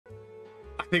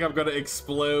think I'm gonna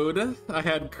explode. I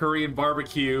had Korean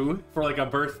barbecue for like a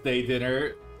birthday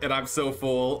dinner, and I'm so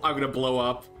full. I'm gonna blow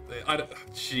up.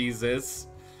 Jesus.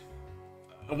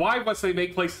 Why must they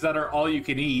make places that are all you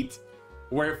can eat,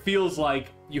 where it feels like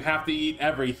you have to eat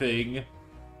everything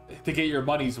to get your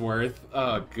money's worth?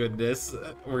 Oh, goodness.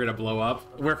 We're gonna blow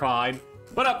up. We're fine.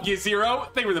 What up, you Zero?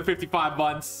 Thank you for the 55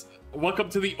 months. Welcome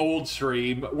to the old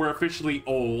stream. We're officially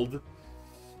old.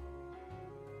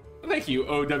 Thank you,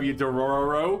 OW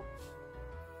Dororo.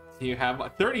 You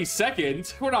have 30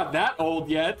 seconds. We're not that old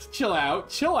yet. Chill out.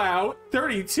 Chill out.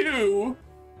 32.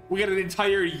 We got an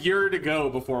entire year to go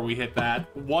before we hit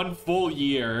that. One full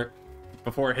year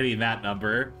before hitting that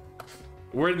number.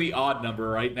 We're in the odd number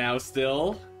right now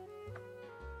still.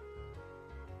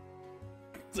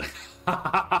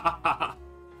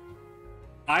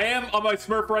 I am on my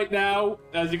Smurf right now.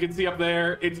 As you can see up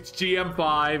there, it's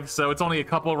GM5, so it's only a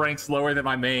couple ranks lower than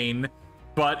my main.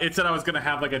 But it said I was going to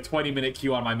have like a 20-minute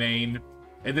queue on my main.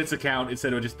 In this account, it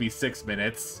said it would just be 6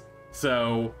 minutes.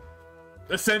 So,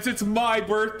 since it's my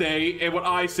birthday and what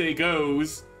I say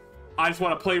goes, I just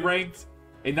want to play ranked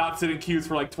and not sit in queues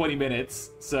for like 20 minutes.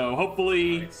 So,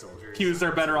 hopefully, queues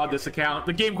are better on this account.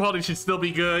 The game quality should still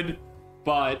be good,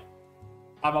 but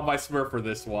I'm on my Smurf for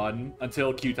this one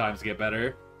until queue times get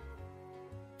better.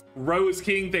 Rose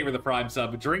King, thank you for the Prime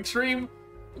sub. Drink stream?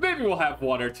 Maybe we'll have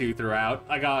one or two throughout.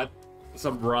 I got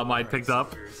some rum I picked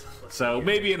up, so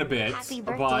maybe in a bit.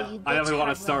 But I definitely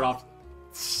want to start off.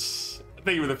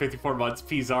 Thank you for the 54 months,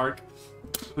 P-Zark.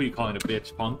 Who are you calling a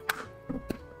bitch, punk?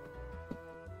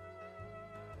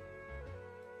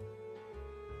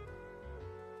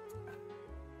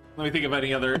 Let me think of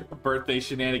any other birthday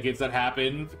shenanigans that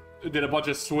happened. Did a bunch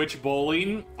of Switch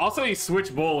bowling. I'll say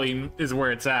Switch bowling is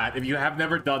where it's at. If you have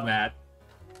never done that,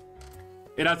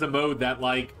 it has a mode that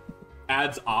like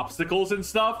adds obstacles and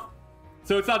stuff.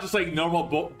 So it's not just like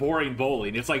normal boring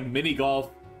bowling. It's like mini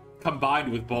golf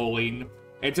combined with bowling.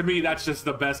 And to me, that's just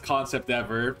the best concept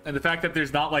ever. And the fact that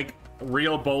there's not like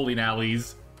real bowling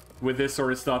alleys with this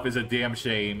sort of stuff is a damn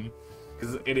shame.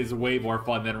 Because it is way more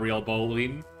fun than real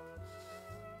bowling.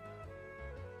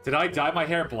 Did I dye my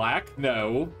hair black?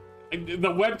 No.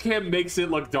 The webcam makes it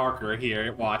look darker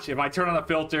here. Watch. If I turn on a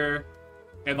filter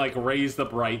and like raise the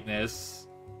brightness.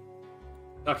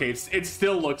 Okay, it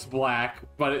still looks black,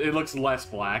 but it looks less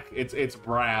black. It's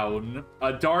brown.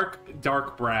 A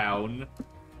dark brown.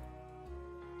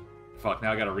 Fuck,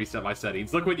 now I gotta reset my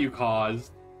settings. Look what you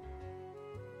caused.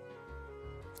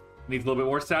 Needs a little bit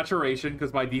more saturation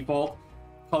because by default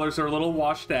colors are a little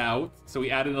washed out. So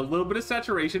we added a little bit of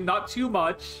saturation, not too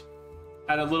much.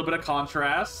 Add a little bit of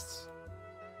contrast.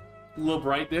 A little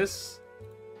brightness.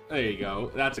 There you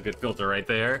go. That's a good filter right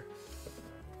there.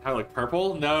 How, like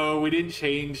purple? No, we didn't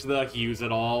change the hues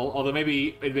at all. Although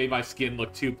maybe it made my skin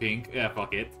look too pink. Yeah,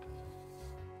 fuck it.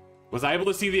 Was I able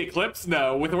to see the eclipse?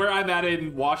 No. With where I'm at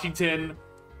in Washington,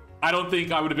 I don't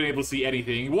think I would have been able to see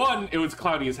anything. One, it was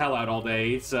cloudy as hell out all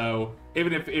day. So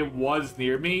even if it was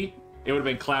near me, it would have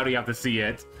been cloudy out to see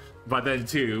it. But then,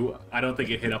 two, I don't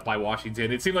think it hit up by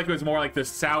Washington. It seemed like it was more like the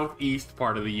southeast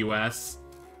part of the U.S.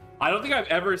 I don't think I've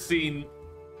ever seen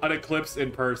an eclipse in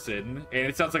person. And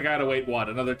it sounds like I gotta wait, what,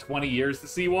 another 20 years to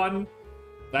see one?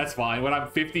 That's fine. When I'm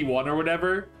 51 or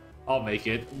whatever, I'll make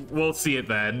it. We'll see it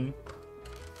then.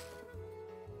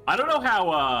 I don't know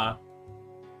how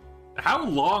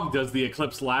long does the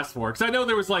eclipse last for? Because I know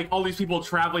there was, like, all these people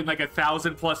traveling, like,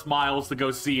 1,000+ miles to go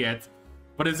see it.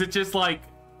 But is it just, like,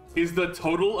 is the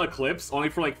total eclipse only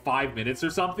for, like, 5 minutes or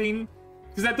something?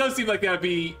 Because that does seem like that would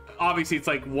be... Obviously, it's,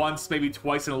 like, once, maybe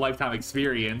twice in a lifetime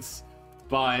experience.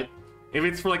 But if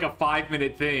it's for, like, a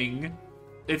 5-minute thing,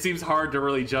 it seems hard to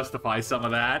really justify some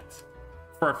of that.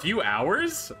 For a few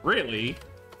hours? Really?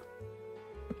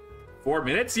 4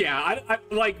 minutes? Yeah, I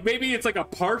like, maybe it's like a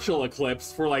partial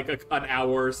eclipse for like an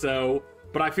hour or so,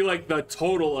 but I feel like the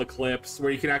total eclipse,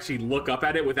 where you can actually look up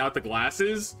at it without the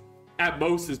glasses, at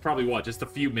most is probably, what, just a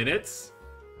few minutes?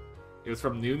 It was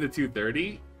from noon to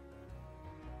 2:30?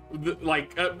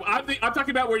 Like, I'm talking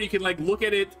about where you can, like, look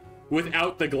at it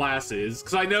without the glasses,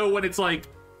 because I know when it's, like,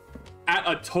 at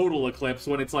a total eclipse,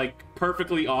 when it's, like,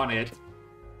 perfectly on it,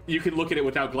 you can look at it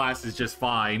without glasses just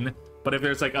fine. But if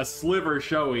there's, like, a sliver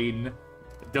showing,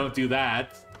 don't do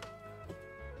that.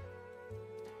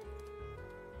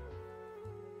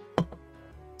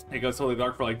 It goes totally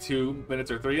dark for, like, 2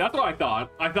 minutes or 3. That's what I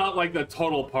thought. I thought, like, the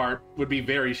total part would be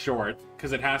very short,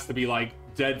 because it has to be, like,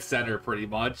 dead center, pretty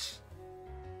much.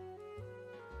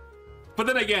 But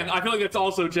then again, I feel like it's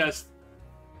also just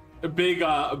big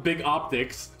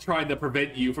optics trying to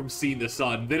prevent you from seeing the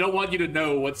sun. They don't want you to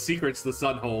know what secrets the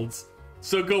sun holds.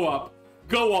 So go up.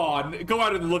 Go on. Go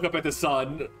out and look up at the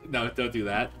sun. No, don't do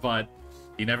that. But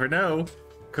you never know.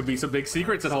 Could be some big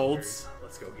secrets it holds.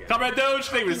 Let's go get Comrade Doge,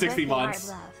 thank you for 60 months.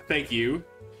 Harbleu. Thank you.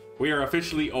 We are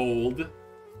officially old.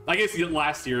 I guess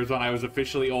last year is when I was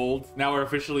officially old. Now we're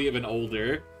officially even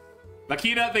older.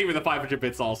 Makina, thank you for the 500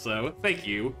 bits also. Thank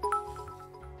you.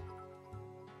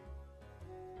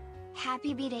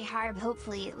 Happy B-Day, Harb.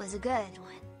 Hopefully it was a good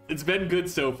one. It's been good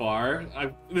so far.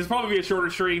 There's probably a shorter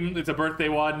stream. It's a birthday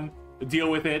one.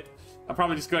 Deal with it. I'm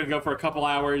probably just going to go for a couple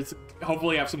hours.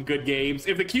 Hopefully have some good games.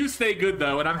 If the queues stay good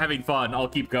though, and I'm having fun, I'll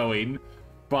keep going.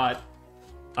 But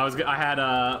I had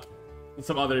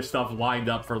some other stuff lined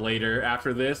up for later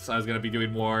after this. I was going to be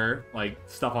doing more like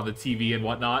stuff on the TV and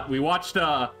whatnot. We watched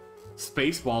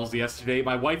Spaceballs yesterday.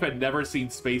 My wife had never seen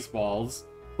Spaceballs,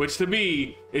 which to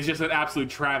me is just an absolute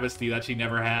travesty that she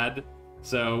never had.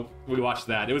 So we watched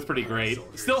that. It was pretty great.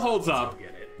 Still holds up.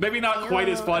 Maybe not quite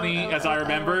as funny as I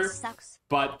remember, Sucks.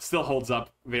 but still holds up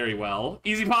very well.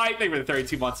 Easy Pie, thank you for the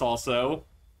 32 months also.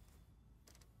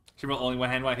 She wrote only one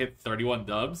hand when I hit 31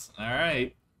 dubs. All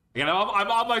right. Again,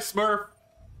 I'm on my Smurf.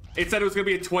 It said it was going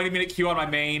to be a 20-minute queue on my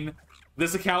main.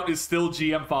 This account is still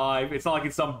GM5. It's not like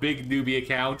it's some big newbie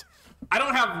account. I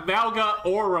don't have Malga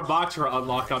or Ramatra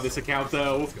unlocked on this account,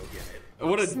 though.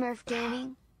 What a... Smurf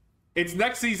Gaming. It's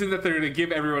next season that they're going to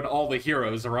give everyone all the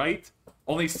heroes, right?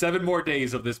 Only 7 more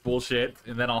days of this bullshit,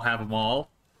 and then I'll have them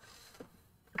all.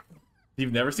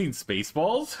 You've never seen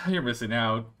Spaceballs? You're missing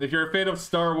out. If you're a fan of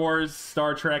Star Wars,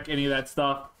 Star Trek, any of that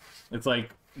stuff, it's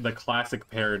like the classic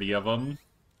parody of them.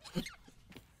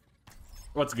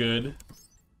 What's good?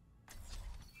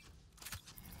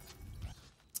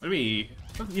 Maybe...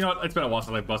 You know what? It's been a while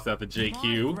since I busted out the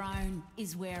JQ. My throne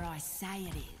is where I say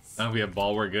it is. Oh, we have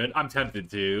ball, we're good. I'm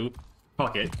tempted to.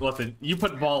 Fuck it. Listen, you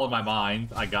put ball in my mind.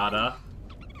 I gotta.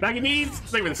 Back in needs?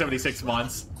 Thank you for the 76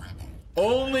 months.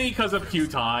 Only because of queue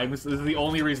times. This is the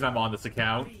only reason I'm on this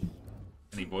account.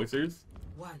 Any voicers?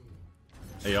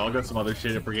 Hey, I'll go some other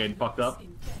shit if we're getting fucked up.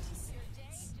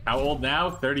 How old now?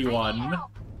 31.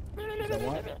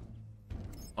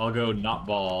 I'll go not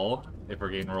ball if we're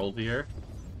getting rolled here.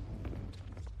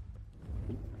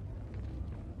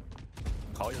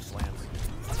 Call your slams.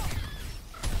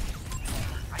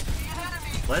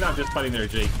 Right, I'm just fighting their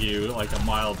JQ like a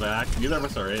mile back. Neither of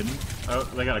us are in. Oh,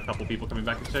 they got a couple people coming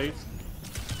back to chase.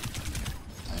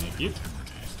 Thank you.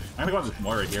 I'm gonna go on this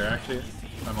Moira here, actually.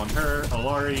 I'm on her,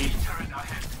 Alari.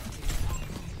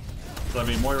 So I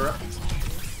mean, Moira.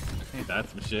 Ain't that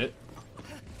some shit?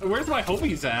 Where's my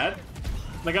homies at?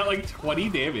 They got like 20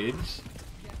 damage.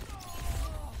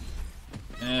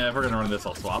 Eh, if we're gonna run this,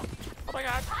 I'll swap. Oh my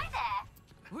god.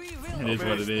 It is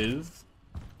what it is.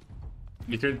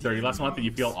 You turned 30 last month and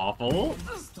you feel awful?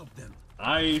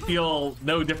 I feel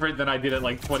no different than I did at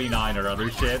like 29 or other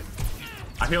shit.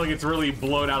 I feel like it's really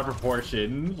blown out of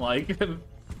proportion. Like,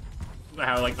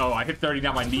 how like, oh, I hit 30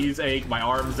 now, my knees ache, my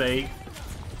arms ache.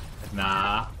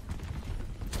 Nah.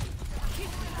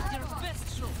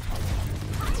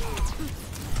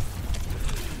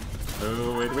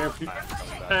 Oh, wait, we have...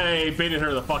 Hey, baited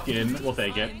her the fuck in. We'll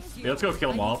take it. Yeah, let's go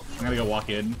kill them all. I'm gonna go walk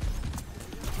in.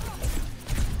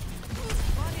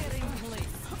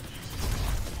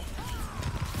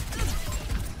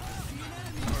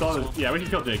 Yeah, we can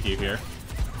kill JQ here.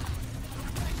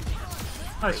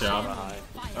 Nice job.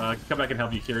 Come back and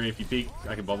help you, Kiri. If you peek,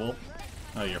 I can bubble.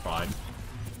 Oh, you're fine.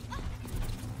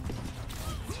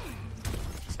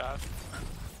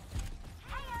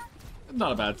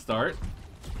 Not a bad start.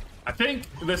 I think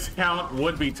this count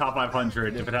would be top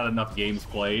 500 if it had enough games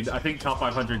played. I think top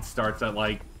 500 starts at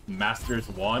like Masters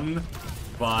 1,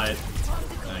 but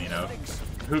you know,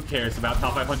 who cares about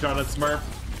top 500 on a Smurf?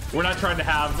 We're not trying to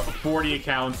have 40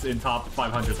 accounts in top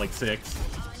 500 like 6.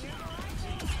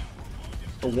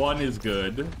 1 is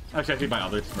good. Actually, I think my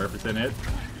other Smurf is in it.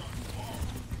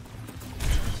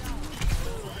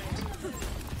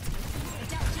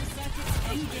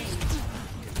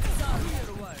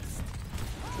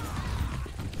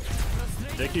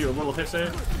 JQ, a little hit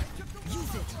save.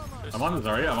 I'm on the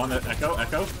Zarya, I'm on the Echo.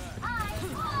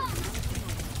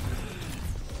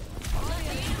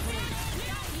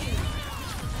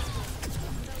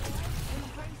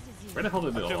 Where the hell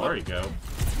did the Alari go?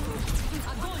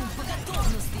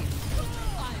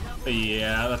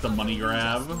 Yeah, that's a money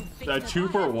grab. 2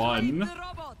 for 1.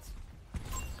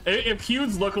 If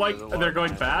queues look like they're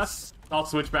going fast, I'll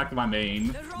switch back to my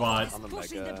main, but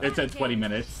it said 20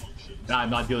 minutes. I'm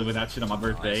not dealing with that shit on my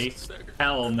birthday.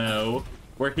 Hell no.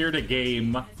 We're here to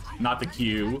game, not to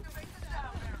queue.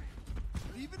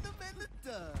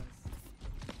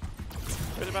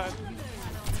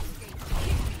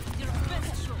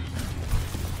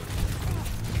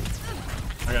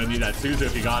 I gotta need that Suzu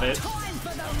if you got it.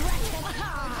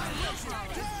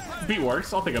 Beat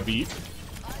works. I'll take a beat.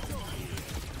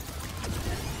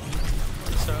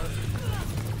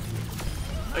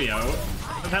 Oh, yo.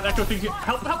 That echo thing.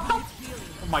 Help, help, help.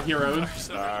 My heroes.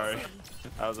 Sorry.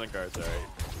 I was on guard, sorry.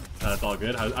 That's all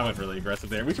good. I went really aggressive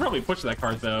there. We should probably push that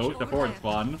card, though, to forward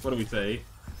spawn. What do we say?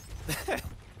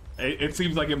 It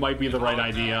seems like it might be the right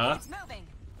idea.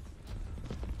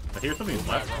 I hear something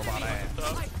left.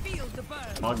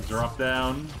 Mugs drop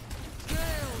down.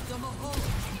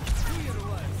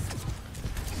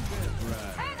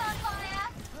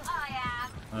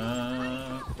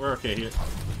 We're okay here.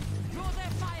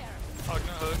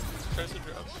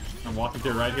 I'm walking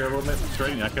to the right here a little bit.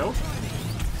 Straight echo.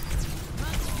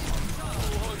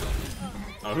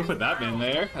 Oh, who put that in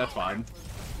there? That's fine.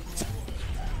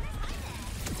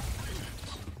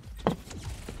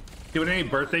 Doing any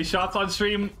birthday shots on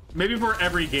stream? Maybe for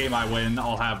every game I win,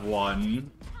 I'll have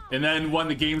one. And then when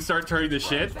the games start turning to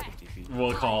shit,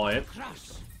 we'll call it.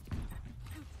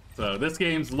 So this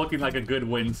game's looking like a good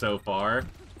win so far.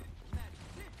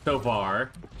 So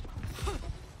far.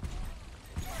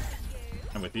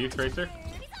 I'm with you, Tracer.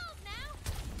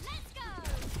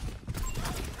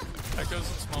 Echo's a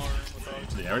smaller room.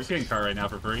 Yeah, we're just getting car right now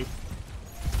for free.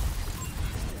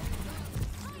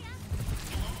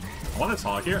 I want to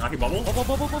talk here. I can bubble.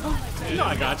 You know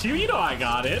I got you. You know I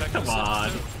got it. Come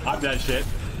on. I'm that shit.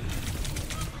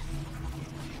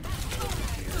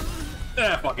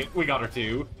 Fuck it. We got her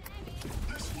too.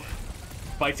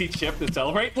 Spicy chip to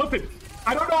celebrate. Listen,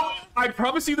 I don't know. I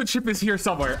promise you the chip is here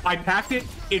somewhere. I packed it.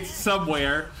 It's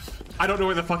somewhere. I don't know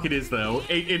where the fuck it is though.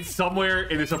 It's somewhere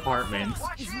in this apartment.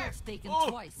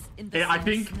 I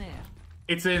think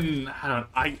it's in.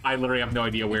 I literally have no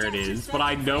idea where it is, but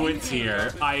I know it's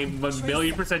here. I'm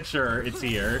 1,000,000% sure it's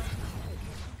here.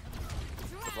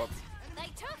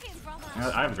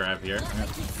 I have a grab here.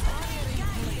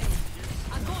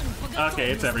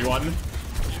 Okay, it's everyone.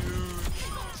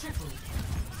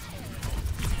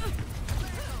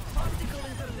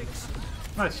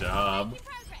 Nice job.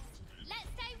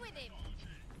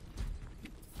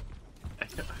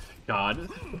 God.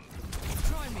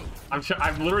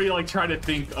 I'm literally like trying to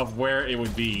think of where it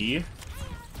would be.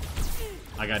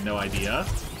 I got no idea.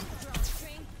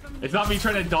 It's not me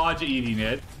trying to dodge eating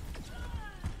it.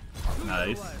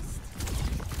 Nice.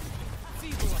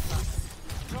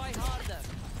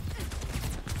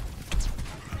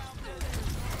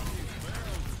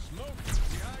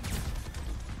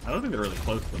 I don't think they're really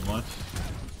close to much.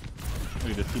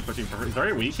 We just keep pushing for. Is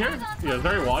Zarya weak here? Yeah, is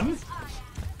Zarya one?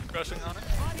 Rushing on it.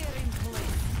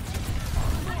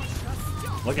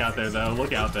 Look out there, though.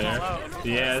 Look out there.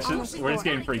 Yeah, we're just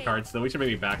getting free cards, so we should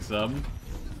maybe back some.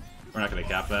 We're not going to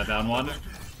cap that down one.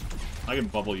 I can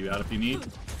bubble you out if you need.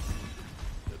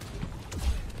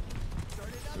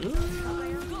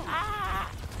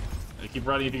 Keep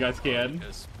running if you guys can.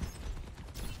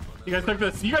 You guys took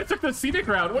the scenic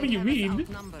route. What do you mean?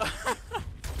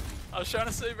 I was trying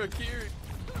to save a Kiri.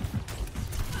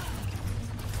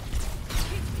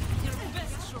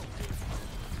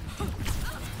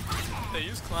 They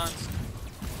use clans.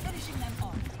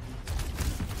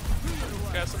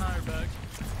 Cass and I are back.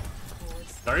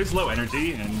 Zarya's low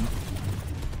energy, and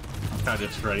I'm kind of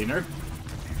just shredding her.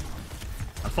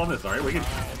 I'm fun this, Zarya. We can.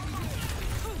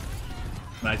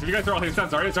 Nice. If you guys are all hitting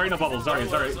stuns, Zarya no bubbles.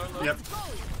 Zarya. Yep.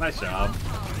 Nice job.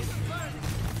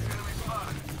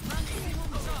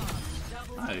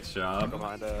 Nice job.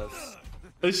 Behind us.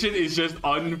 This shit is just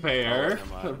unfair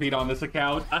to beat on this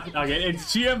account. Okay,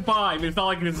 it's GM5. It's not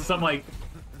like this is some like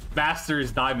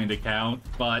Masters Diamond account,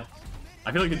 but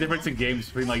I feel like the difference in games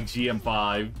between like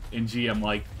GM5 and GM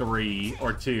like 3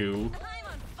 or 2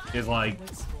 is like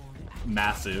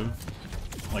massive,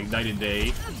 like night and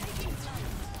day.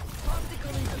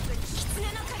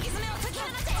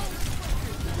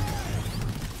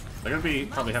 They're gonna be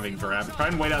probably having grab. Try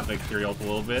and wait out the Rialto a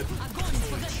little bit.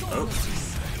 Oh.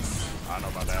 I don't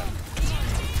know about that.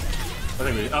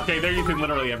 Okay, they're using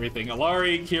literally everything.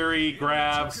 Alari, Kiri,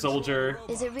 grab, soldier.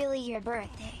 Is it really your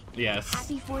birthday? Yes.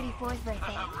 Happy 44th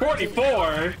birthday.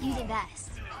 44? You the best.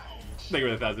 Thank you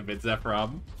for the 1,000 bits,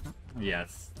 Zephram.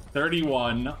 Yes.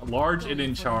 31, large and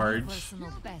in charge.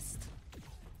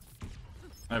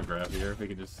 I have grab here. We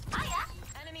can just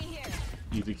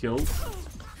easy kills.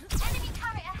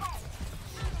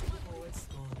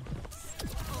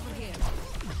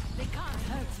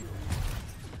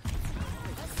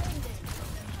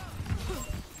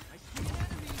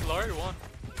 Already won.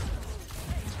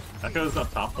 That goes up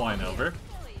top, flying over.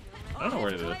 I don't know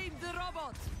where it is.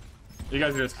 You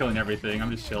guys are just killing everything.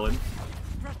 I'm just chilling.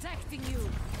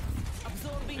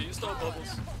 They used all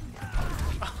bubbles.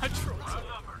 I trolled him.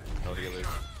 No healers.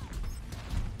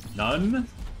 None?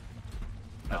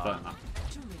 I thought,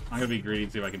 I'm gonna be greedy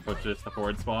and see if I can push this to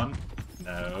forward spawn.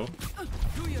 No.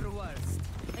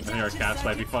 I think our cast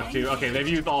might be fucked too. Okay, they've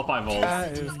used all 5 ults.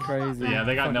 That is crazy. Yeah,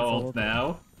 they got no Fucking ult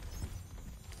now.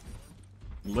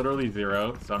 Literally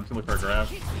 0, so I'm just gonna look for a grab.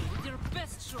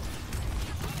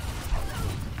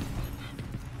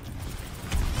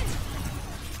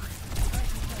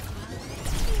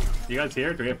 You guys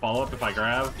here? Do we have follow-up if I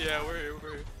grab? Yeah, we're here,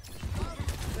 we're here.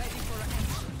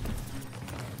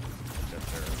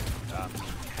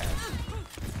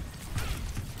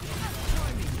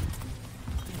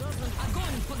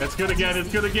 It's good again,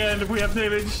 it's good again if we have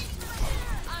damage.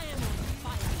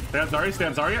 Stand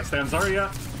Zarya.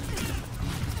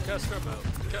 Cast scrub out.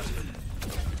 Cast scrub.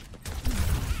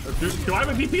 Do I have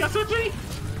a DPS with me?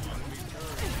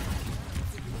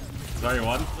 Zarya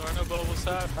 1. Zarya no bubbles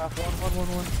half. Half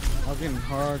one. I was getting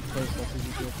hard close to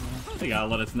CGPS, man. You gotta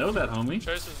let us know that, homie.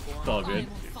 Tracer's It's one. all good.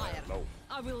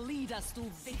 I will lead us to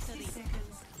victory.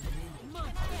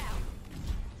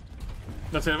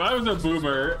 Listen, if I was a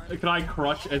boomer, could I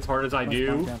crush as hard as I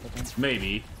do?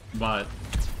 Maybe, but...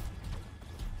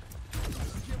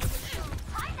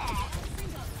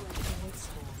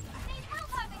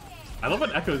 I love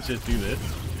when Echoes just do this.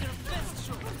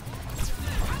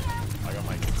 I got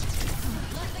my.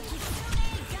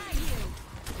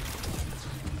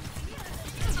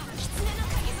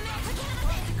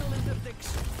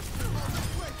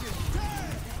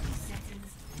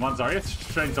 Come on, Zarya.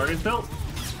 Shine Zarya's built.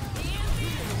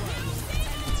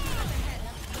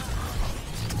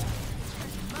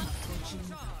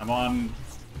 I'm on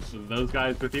those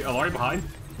guys with you. Alari behind.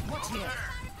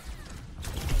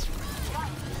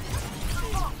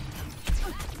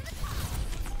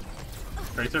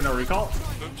 Tracer, no recall.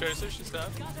 Boom Tracer, she's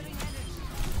down.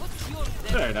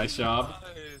 Very nice job.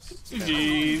 Nice.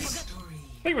 GG's.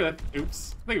 Thank you for that.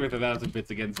 Oops. Thank you for the 1,000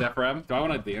 bits again, Zephrem. Do I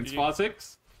want to dance,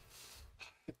 Fozix?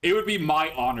 It would be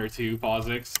my honor to,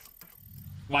 Fozix.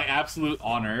 My absolute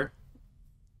honor.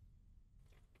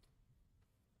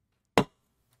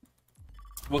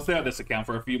 We'll stay on this account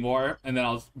for a few more, and then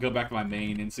I'll go back to my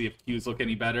main and see if Q's look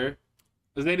any better.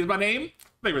 His name is my name.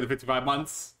 Thank you for the 55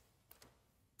 months.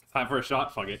 Time for a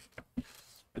shot. Fuck it.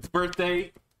 It's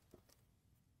birthday.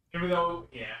 Even though,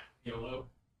 yeah, YOLO.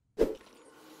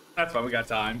 That's fine. We got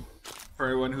time. For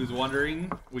everyone who's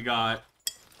wondering, we got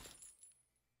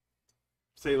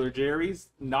Sailor Jerry's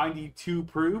 92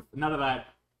 proof. None of that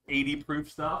 80 proof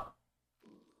stuff.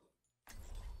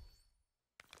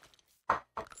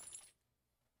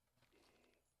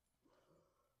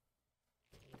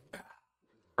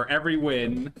 For every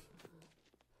win.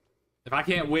 If I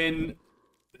can't win...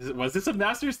 Was this a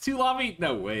Masters 2 lobby?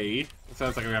 No way. It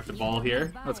sounds like we have to ball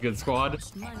here. That's a good squad.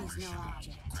 Did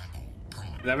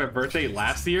I have a birthday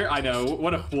last year? I know.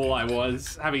 What a fool I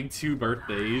was. Having 2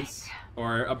 birthdays.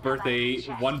 Or a birthday...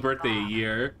 1 birthday a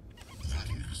year. That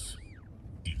is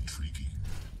intriguing.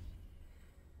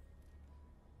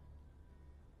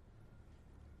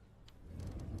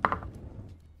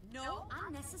 No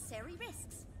unnecessary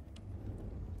risks.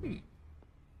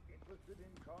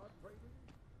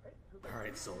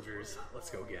 Alright, soldiers. Let's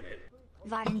go get it.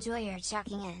 VOD enjoyer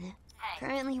checking in.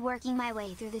 Currently working my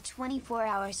way through the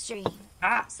 24-hour stream.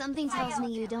 Ah! Something tells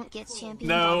me you don't get championed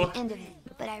No. by the end of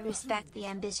it, but I respect the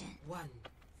ambition.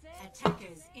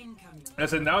 Attackers incoming.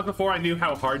 Listen, that was before I knew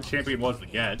how hard champion was to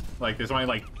get. Like, there's only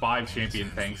like 5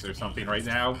 champion tanks or something right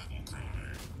now.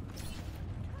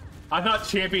 I thought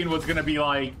champion was gonna be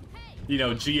like, you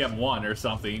know, GM1 or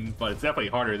something, but it's definitely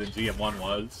harder than GM1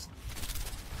 was.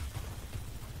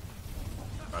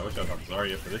 I wish I was on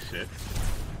Zarya for this shit.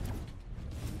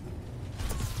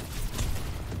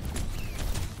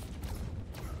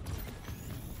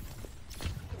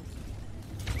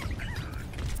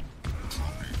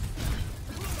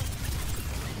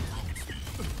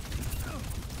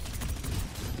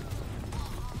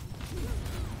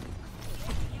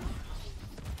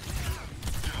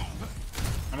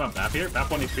 I'm on Bap here. Bap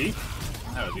 1 HP.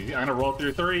 That was easy. I'm gonna roll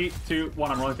through 3, 2,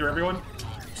 1. I'm rolling through everyone.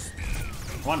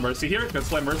 I'm on Mercy here. Good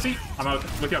slam Mercy. I'm out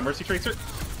with you on Mercy Tracer.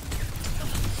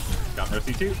 Got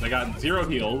Mercy too. They got 0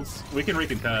 heals. We can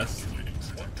recontest.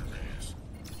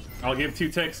 I'll give 2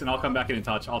 ticks and I'll come back in and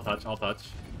touch. I'll touch.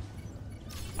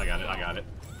 I got it.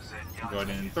 I'm going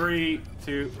in 3,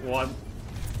 2, 1.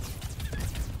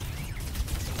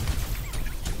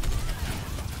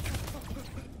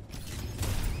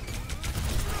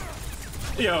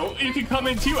 Yo, you can come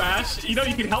in too, Ash. You know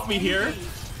you can help me here.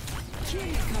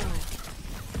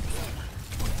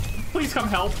 Please come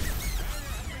help.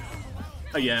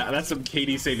 Oh yeah, that's some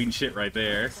Katie saving shit right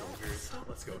there. Soldiers,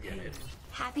 let's go get it.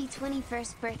 Happy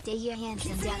 21st birthday, you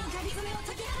handsome devil.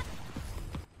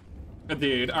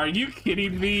 Dude, are you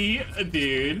kidding me?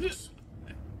 Dude.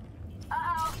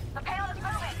 Uh-oh, the payload's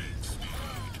moving.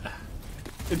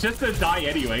 It's just to die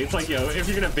anyway. It's like, yo, if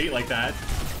you're gonna bait like that.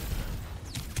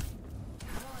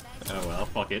 Oh well,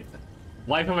 fuck it.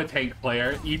 Life of a tank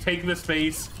player. You take the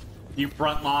space, you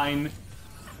frontline,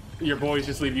 your boys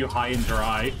just leave you high and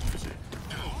dry.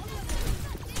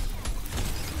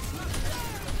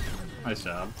 Nice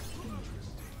job.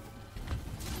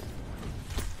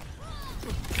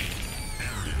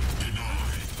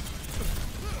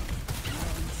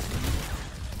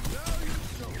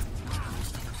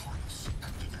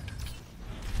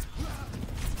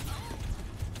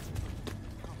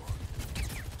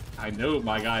 I know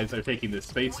my guys are taking this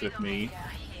space with me.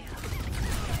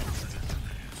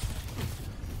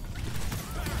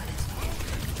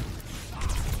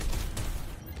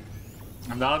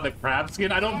 I'm not on the crab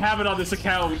skin. I don't have it on this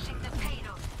account.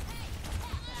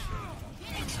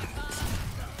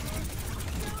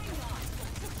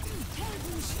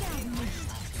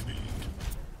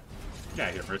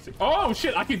 Yeah, here first. Oh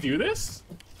shit! I can do this.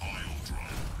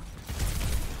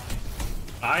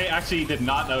 I actually did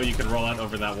not know you could roll out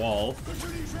over that wall.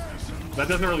 That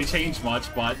doesn't really change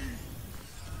much, but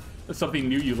it's something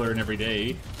new you learn every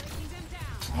day.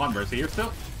 Come on, Mercy, you're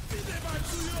still.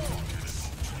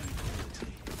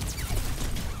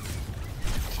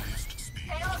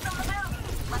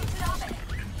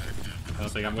 I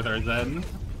don't think I'm with our Zen.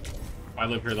 I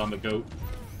live here on the goat.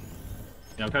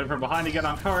 Yeah, I'm coming from behind to get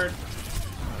on card.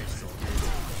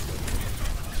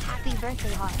 Happy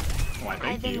birthday, Heart. Why,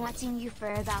 thank I've been you. watching you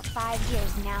for about 5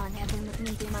 years now and have been with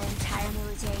me through my entire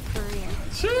military career.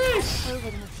 Sheesh!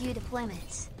 COVID and a few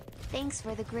deployments. Thanks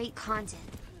for the great content.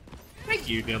 Thank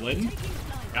you, Dylan.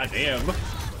 Goddamn.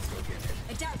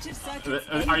 Adaptive circuits.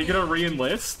 Are you gonna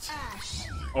re-enlist?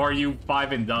 Or are you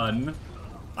 5 and done?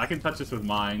 I can touch this with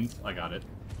mine. I got it.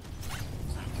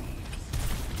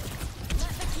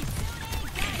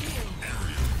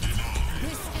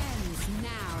 This ends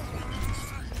now.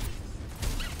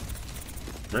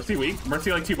 Mercy weak.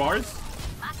 Mercy like 2 bars.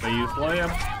 They use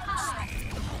Slam.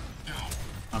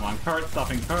 I'm on cart,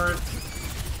 stopping cart.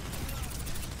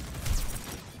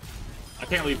 I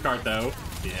can't leave cart though.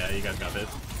 Yeah, you guys got this.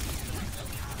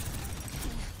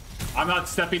 I'm not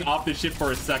stepping off this ship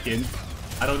for a second.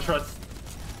 I don't trust.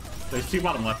 There's 2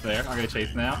 bottom left there. I'm gonna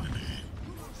chase now.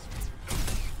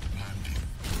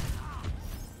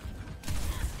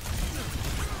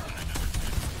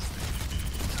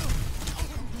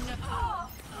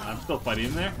 I'm still fighting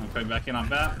in there. I'm coming back in on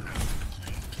bat.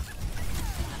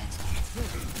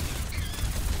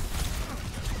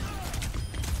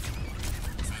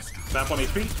 Bat 1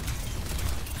 HP.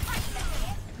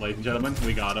 Ladies and gentlemen,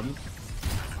 we got him.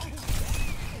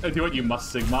 Do what you must,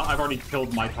 Sigma. I've already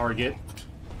killed my target.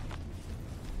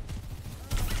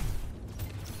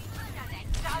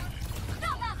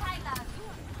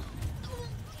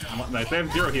 Nice. They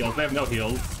have 0 heals. They have no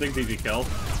heals. Sig's easy kill.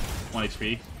 1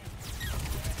 HP.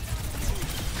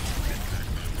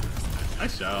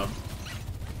 Nice job.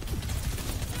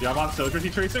 Yeah, I'm on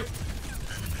Soldier's Tracer.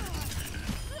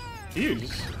 Huge.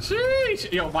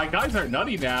 Sheesh! Yo, my guys are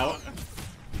nutty now.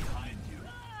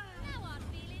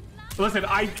 Listen,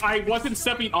 I wasn't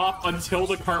stepping off until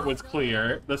the cart was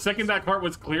clear. The second that cart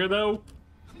was clear, though,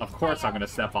 of course I'm gonna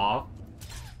step off.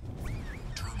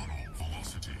 Terminal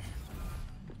velocity.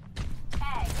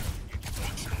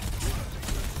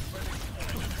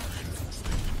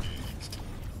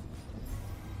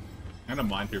 I'm gonna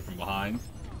mine through from behind.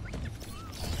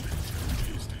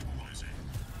 Destabilizing.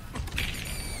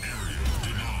 Area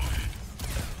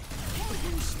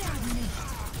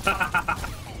denied.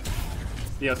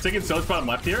 Yeah, Sig and So's bottom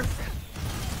left here.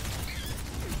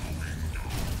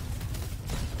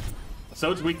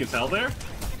 So's weak as hell there.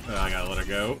 Oh, I gotta let her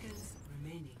go.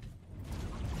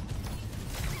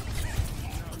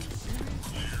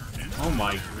 Oh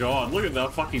my god, look at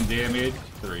that fucking damage.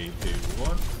 3, 2,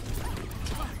 1.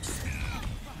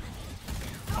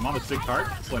 I'm on a Sig cart,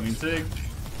 slamming Sig.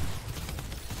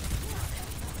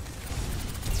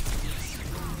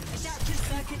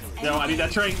 Yo, I need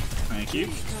that train. Thank you.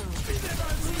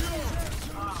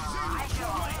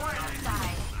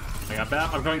 I got that.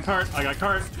 I'm going cart. I got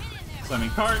cart. Slamming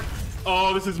cart.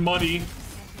 Oh, this is muddy.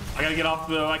 I gotta get off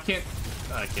the. I can't.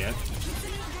 I can't.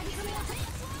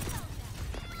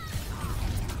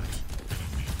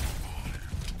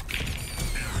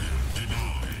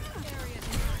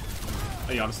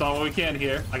 Hey, I'm stalling what we can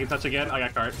here. I can touch again. I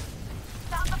got cart.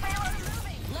 Stop the payload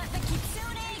moving. Let the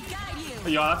Kitsune guide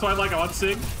you. Yo, that's why I like. I want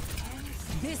Sig.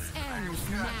 This ends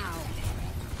now.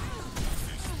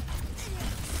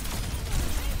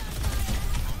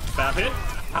 That hit?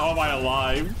 How am I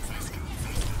alive?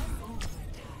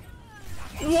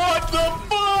 What the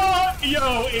fuck?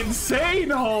 Yo,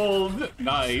 insane hold.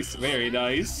 Nice, very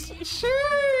nice.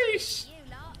 Sheesh.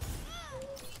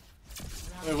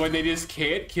 When they just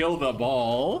can't kill the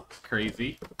ball.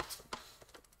 Crazy.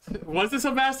 Was this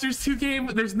a Masters 2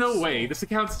 game? There's no way. This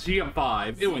account's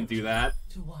GM5. It wouldn't do that.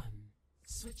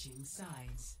 Switching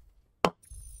sides.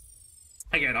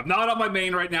 Again, I'm not on my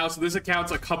main right now, so this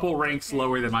account's a couple ranks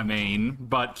lower than my main.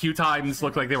 But queue times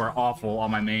looked like they were awful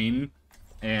on my main.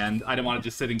 And I didn't want to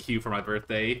just sit in queue for my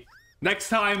birthday. Next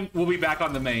time, we'll be back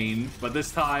on the main. But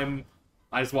this time,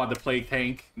 I just wanted to play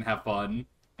tank and have fun.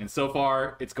 And so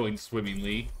far, it's going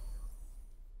swimmingly.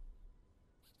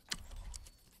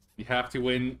 You have to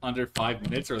win under 5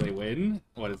 minutes or they win?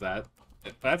 What is that?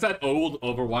 That's that old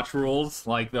Overwatch rules.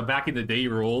 Like, the back in the day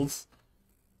rules.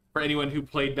 For anyone who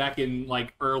played back in,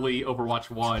 like, early Overwatch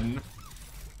 1.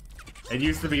 It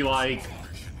used to be like,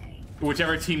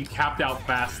 whichever team capped out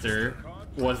faster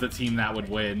was the team that would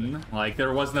win. Like,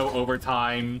 there was no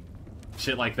overtime,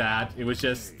 shit like that. It was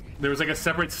just, there was like a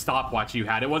separate stopwatch you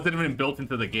had. It wasn't even built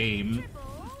into the game,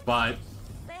 but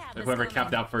whoever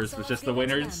capped out first was just the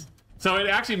winners. So it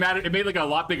actually mattered. It made like a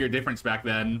lot bigger difference back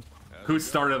then who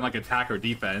started on like attack or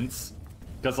defense.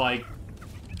 Because like,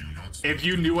 if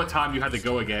you knew what time you had to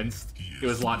go against, it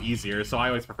was a lot easier. So I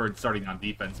always preferred starting on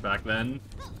defense back then.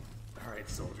 Alright,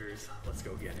 soldiers, let's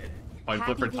go get it. Coin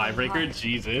flip for tiebreaker?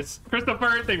 Jesus.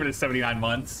 Christopher, thank you for the 79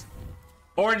 months.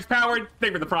 Orange Powered, thank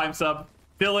you for the Prime sub.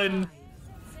 Dylan.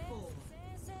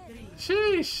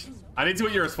 Sheesh. I didn't see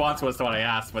what your response was to what I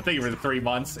asked, but thank you for the 3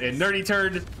 months. And Nerdy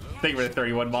Turd, thank you for the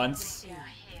 31 months.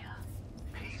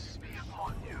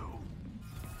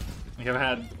 We haven't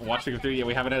had Watch League 3 yet.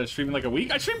 We haven't had a stream in like a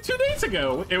week. I streamed 2 days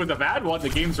ago. It was a bad one. The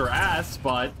games were ass,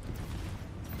 but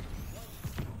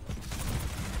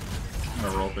I'm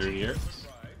gonna roll through here.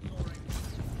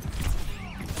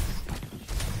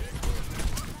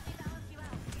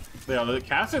 Yeah, the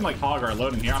Cass and like Hog are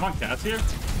alone in here. I'm on Cass here.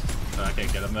 I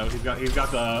can't get him though. He's got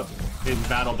his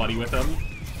battle buddy with him.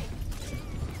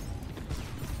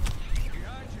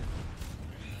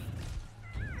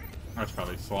 I should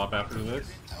probably swap after this.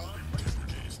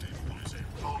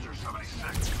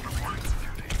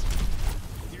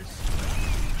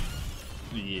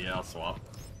 Yeah, I'll swap.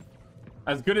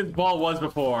 As good as Ball was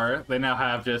before, they now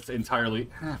have just entirely...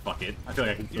 fuck it. I feel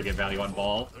like I can still get value on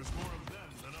Ball.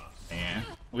 Yeah,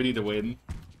 we need to win.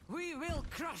 We will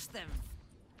crush them.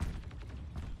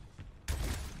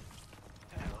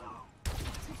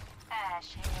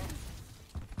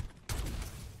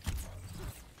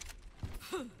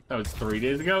 That was 3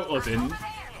 days ago? Listen,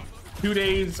 2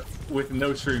 days with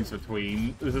no streams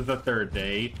between. This is the 3rd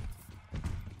day.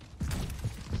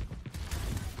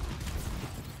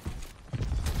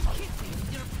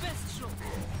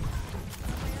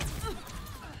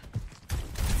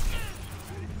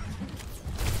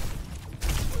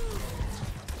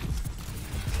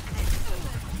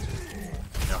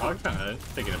 Yeah, Hog's kind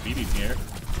of taking a beating here.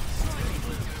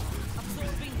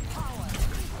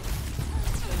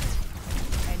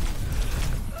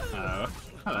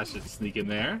 Oh, that should sneak in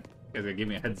there. You guys gotta give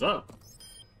me a heads up.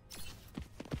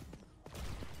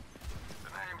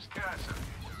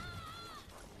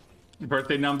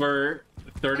 Birthday number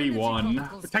 31.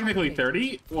 Technically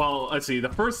 30? Well, let's see. The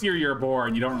first year you're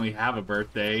born, you don't really have a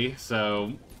birthday,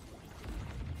 so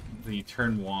then you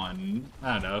turn 1.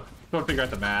 I don't know. Don't figure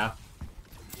out the math.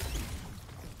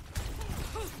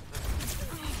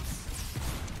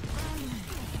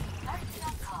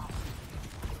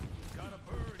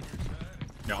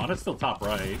 Yeah, Anna's still top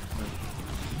right.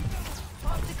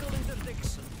 Particle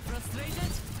interdiction.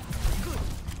 Frustrated? Good.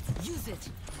 Use it.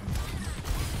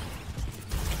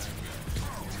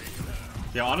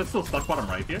 Yeah, Anna's still stuck bottom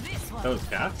right here. That was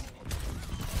Cass.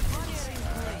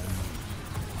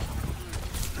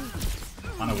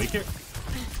 Anna weak here?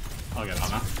 I'll get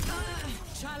Anna.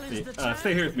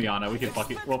 Stay here with me, Anna. We can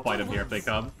we'll fight him here if they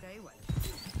come.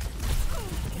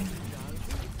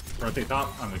 Rotate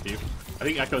top. I'm with you. I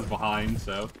think Echo's behind,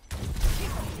 so.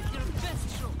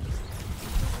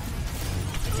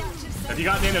 If you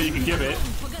got Nano, you can give it.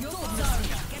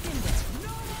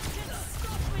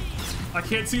 I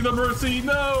can't see the Mercy,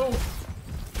 no!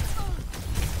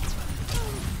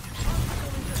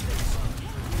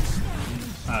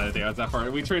 I didn't think I was that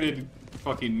far. We traded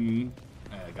fucking...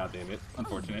 God damn it.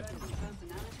 Unfortunate.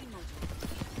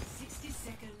 60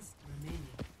 seconds remaining.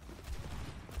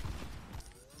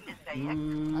 A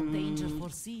danger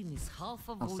foreseen is half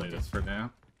avoided. I'll say this for now.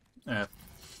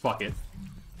 Fuck it.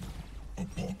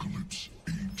 Apocalypse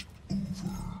ain't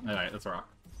over. Alright, let's rock.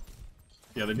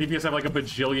 Yeah, the DPS have like a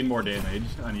bajillion more damage.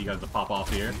 I need you guys to pop off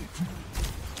here.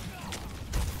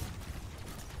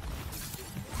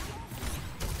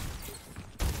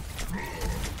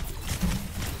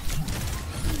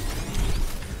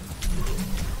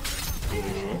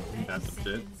 That's some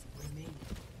shit.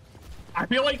 I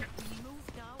feel like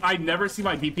I never see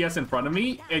my DPS in front of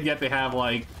me, and yet they have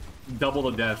like double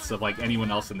the deaths of like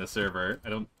anyone else in the server. I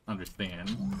don't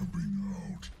understand.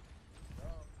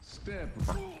 Step.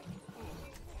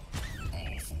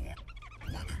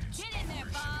 Get in there,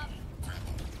 Bob.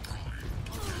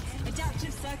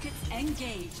 Adaptive circuits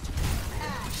engaged.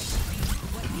 Ash.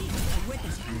 What needs a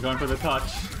witness? I'm going for the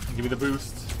touch. Give me the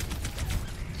boost.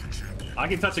 I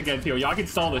can touch again too. Y'all can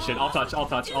stall this shit. I'll touch. I'll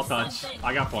touch. I'll touch.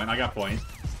 I got point. I got point.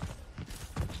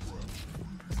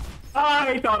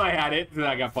 I thought I had it. Then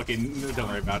I got fucking. Don't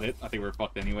worry about it. I think we're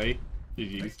fucked anyway.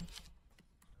 GG's.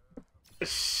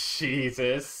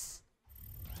 Jesus.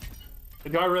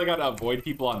 Do I really gotta avoid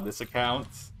people on this account?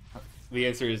 The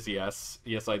answer is yes.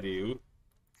 Yes, I do.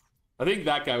 I think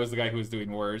that guy was the guy who was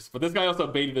doing worse. But this guy also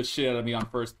baited the shit out of me on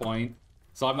first point.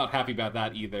 So I'm not happy about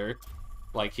that either.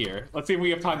 Like here. Let's see if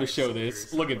we have time to show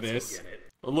this. Look at this.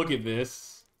 Look at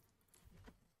this.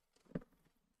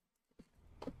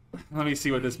 Let me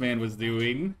see what this man was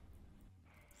doing.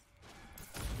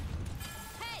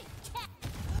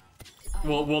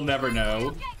 We'll never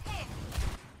know.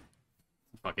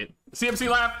 Fuck it. CMC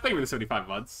Laugh, thank you for the 75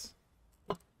 months.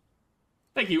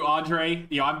 Thank you, Andre.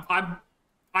 You know,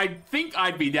 I think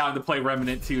I'd be down to play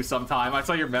Remnant 2 sometime. I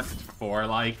saw your message before.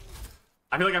 Like,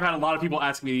 I feel like I've had a lot of people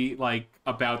ask me like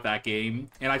about that game,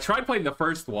 and I tried playing the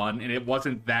first one, and it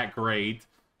wasn't that great.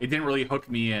 It didn't really hook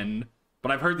me in,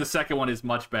 but I've heard the second one is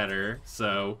much better,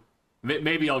 so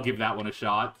maybe I'll give that one a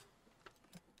shot.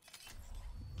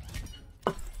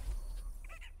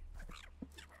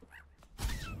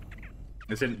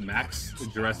 Isn't Max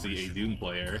Juresi a Doom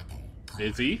player?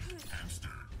 Is he?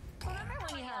 Remember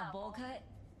when you had a bowl cut?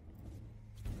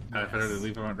 I better to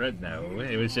leave him on red. No,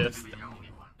 it was just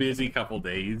busy couple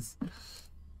days.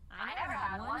 I never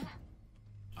had one.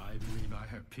 I believe I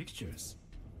have pictures.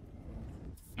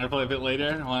 I'll play a bit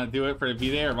later. I want to do it for the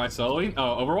V-Day or my soloing.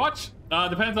 Oh, Overwatch?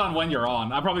 Depends on when you're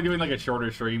on. I'm probably doing like a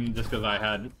shorter stream just because I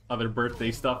had other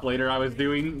birthday stuff later I was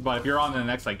doing. But if you're on in the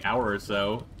next like hour or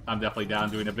so, I'm definitely down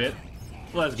doing a bit.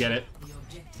 Let's get it. The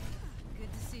objective.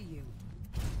 Good to see you.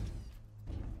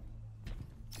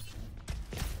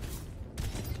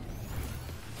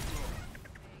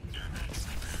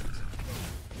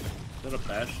 Is that a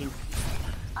Bastion?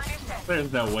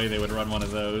 There's no way they would run one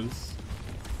of those.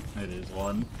 It is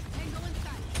one.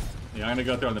 Yeah, I'm gonna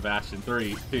go through on the Bastion.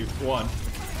 3, 2, 1.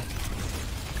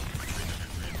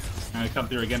 I'm gonna come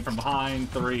through again from behind.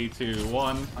 3, 2,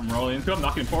 1. I'm rolling into him,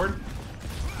 knocking him forward.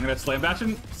 I'm gonna slam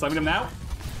Bastion, slamming him now.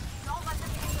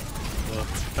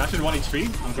 Bastion 1 HP.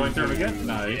 I'm going through him again.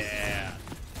 Nice. Yeah.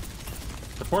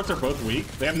 Supports are both weak.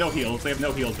 They have no heals. They have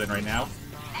no heals in right now.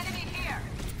 Enemy here.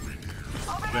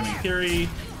 Slamming Kiri.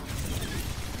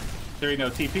 Kiri no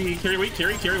TP. Kiri weak.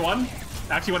 Kiri 1.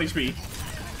 Actually 1 HP.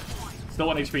 Still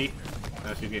 1 HP.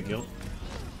 Oh, she's getting healed.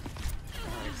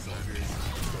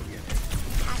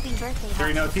 Happy birthday,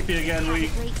 Kiri no Harbleu. TP again, Have a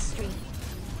weak. great stream.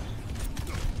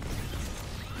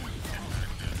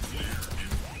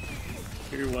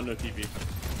 Figure 1 no TP.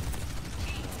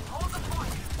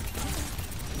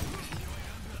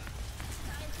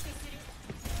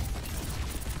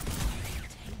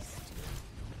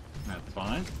 That's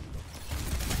fine.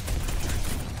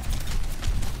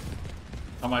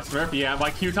 On my Smurf, yeah, my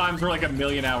queue times were like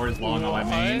 1,000,000 hours long on my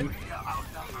main.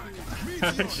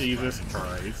 Jesus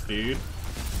Christ, dude.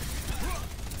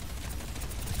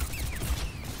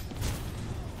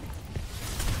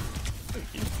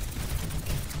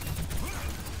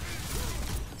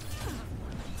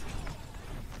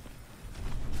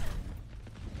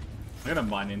 I got a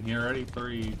mine in here already.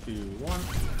 3, 2, 1.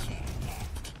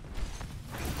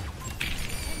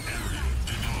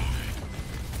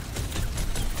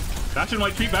 Bastion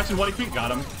white feet, Bastion white feet,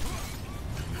 got him.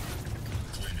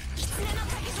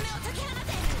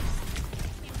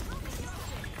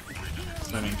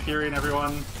 Slamming Kiri and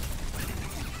everyone.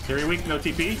 Kiri weak, no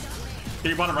TP.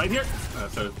 Kiri bottom right here.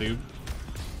 So is dude.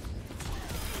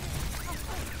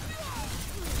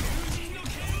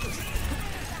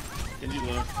 Can you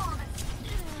look?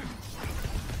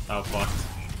 Oh fuck.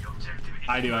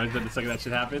 I knew I was dead the second that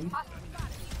shit happened.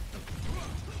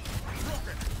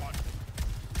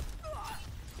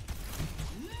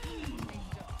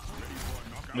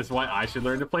 This is why I should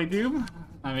learn to play Doom?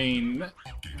 I mean,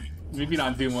 maybe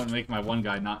not Doom won't make my one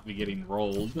guy not be getting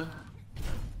rolled.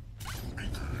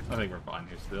 I think we're fine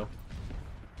here still.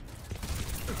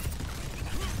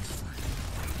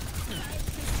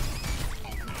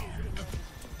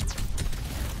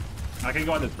 I can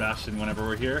go on this Bastion whenever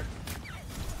we're here.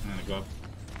 I'm gonna go up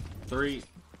 3.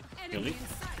 Gilly.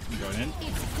 I'm going in.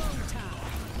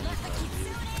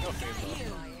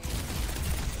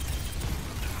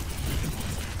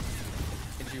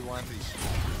 G1.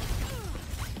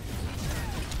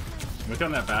 Look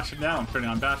on that Bastion now. I'm turning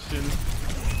on Bastion.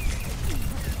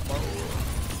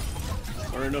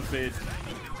 Or no fade.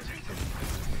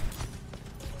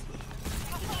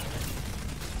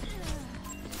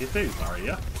 You say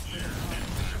Zarya?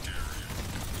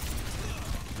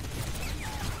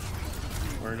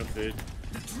 Or no fade.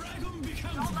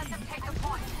 Don't let them take the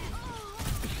point.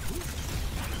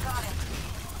 Got it.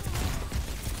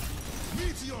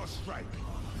 Meteor strike.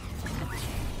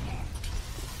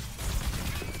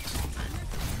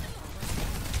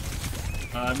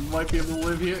 I might be able to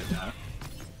live here. No.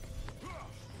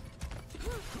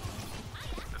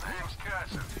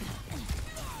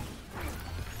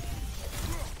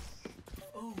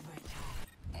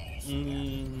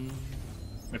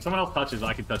 If someone else touches,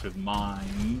 I can touch with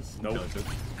mines. Nope.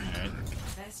 Alright.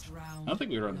 Best round. I don't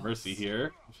think we run Mercy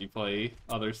here if you play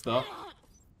other stuff.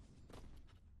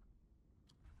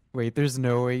 Wait, there's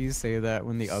no way you say that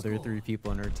when the other 3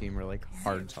 people on our team are like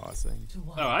hard tossing.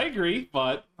 Oh, I agree,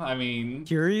 but I mean,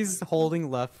 Kiri's holding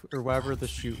left or whatever the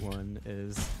shoot one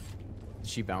is.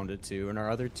 She bounded to, and our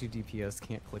other 2 DPS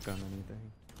can't click on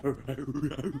anything. Does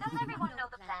everyone know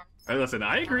the plan? hey, listen,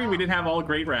 I agree we didn't have all a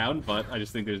great round, but I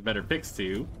just think there's better picks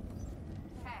too.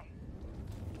 Hey,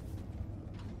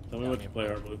 Tell me what to play,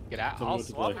 Harbleu. Get out. Tell me I'll what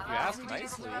to swap play. if you ask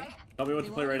nicely. Tell me what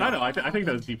to play right I now. know, I think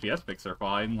those DPS picks are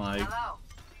fine. Like, hello.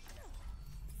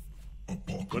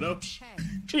 What up?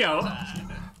 yo,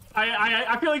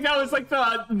 I feel like that was like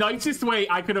the nicest way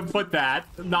I could have put that,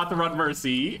 not to run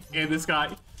Mercy. And this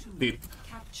guy, dude,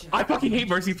 I fucking hate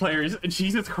Mercy players.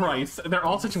 Jesus Christ, they're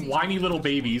all such whiny little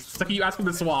babies. So you ask them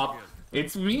to swap,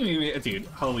 it's me, dude.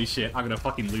 Holy shit, I'm gonna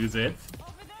fucking lose it.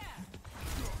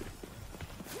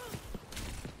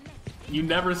 You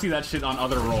never see that shit on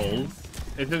other roles.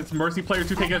 It's Mercy players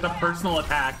who take it as a personal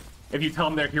attack if you tell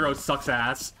them their hero sucks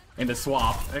ass and to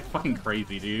swap. That's fucking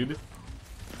crazy, dude.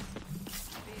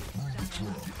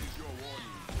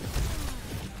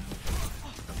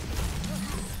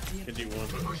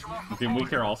 Doom weak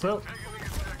here also?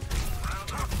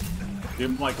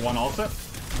 Doom like 1 also?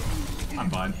 I'm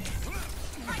fine.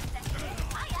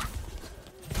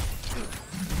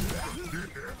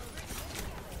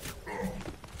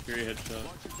 Fury headshot.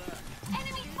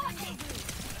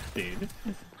 Dude.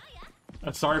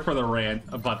 Sorry for the rant,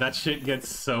 but that shit gets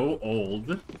so old.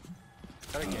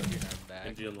 Gotta get your hand back.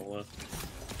 Genji on the left.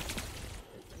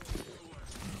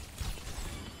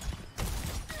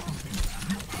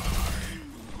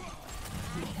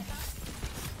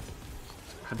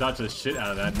 I dodged the shit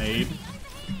out of that nade.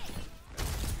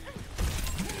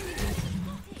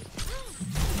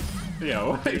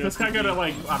 Yo, is this guy gonna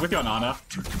like... I'm with you on Ana.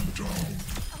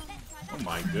 Oh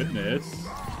my goodness.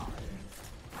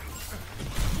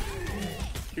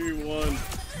 Fury 1.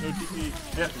 No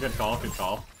TP. Yeah, good call, good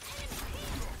call.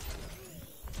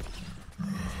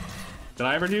 Did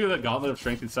I ever do the Gauntlet of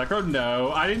Strength in Sekiro?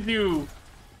 No, I didn't do...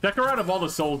 Sekiro out of all the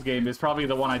Souls game is probably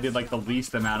the one I did like the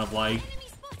least amount of like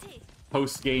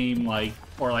post-game like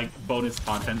or like bonus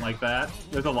content like that.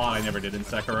 There's a lot I never did in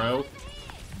Sekiro.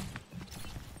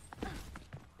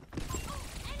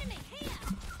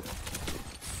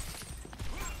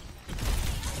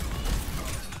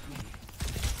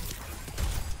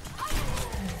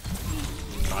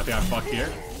 Oh, I think I'm fucked here.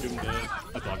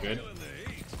 That's all good.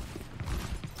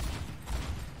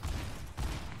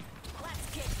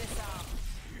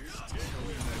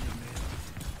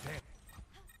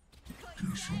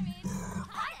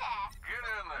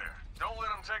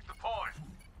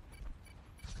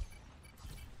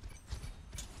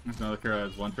 Another hero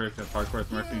has 1 trick that's hardcore.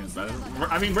 Mercy is better.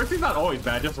 I mean, Mercy's not always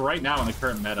bad. Just right now in the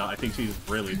current meta, I think she's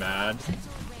really bad.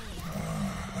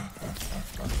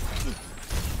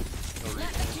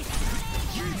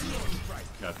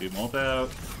 Got the ult out.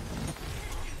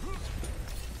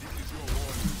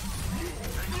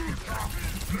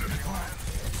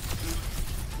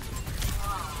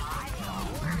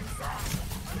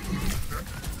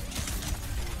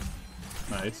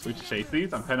 Nice. We should chase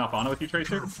these. I'm 10 off Ana with you,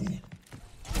 Tracer.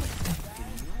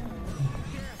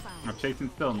 I'm chasing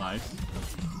still nice.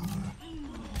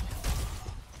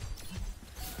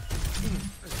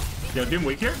 Yo, Doom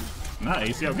weak here?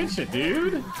 Nice. Yo, good shit,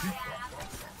 dude.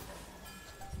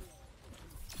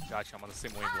 Gotcha, I'm on the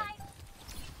same wavelength.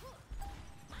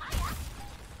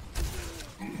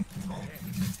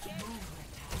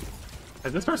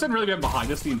 Has this person really been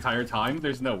behind us the entire time?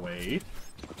 There's no way.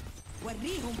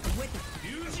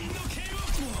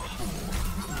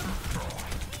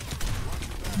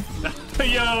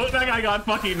 Yo, that guy got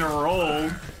fucking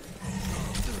rolled.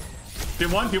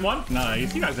 Team one.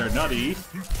 Nice. You guys are nutty.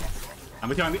 I'm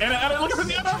with you on the Anna, look at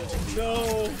the Anna!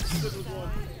 No! This was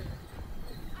one.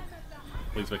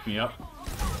 Please wake me up.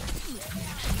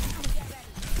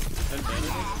 Then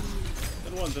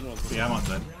one. Yeah, I'm on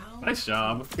set. Nice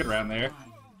job. Good round there.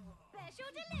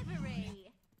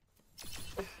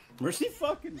 Mercy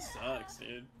fucking sucks,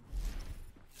 dude.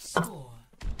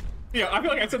 Yeah, I feel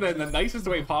like I said that in the nicest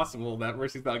way possible, that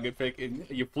Mercy's not a good pick, and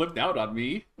you flipped out on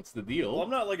me. What's the deal? Well, I'm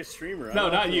not like a streamer. No, I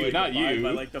don't not have to, you, like, not abide you.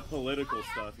 by, like, the political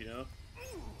stuff, you know?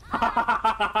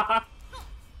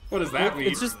 What does that mean?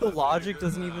 It's just the logic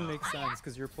doesn't even make sense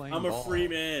because you're playing I'm ball. a free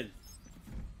man.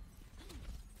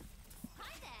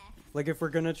 Like, if we're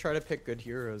gonna try to pick good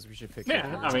heroes, we should pick good Yeah,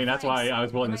 heroes. I mean, that's why I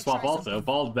was willing to swap also.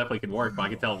 Ball definitely could work, but I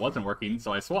could tell it wasn't working,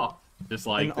 so I swapped. Just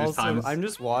like, And there's also, times... I'm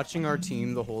just watching our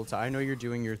team the whole time. I know you're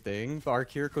doing your thing, but our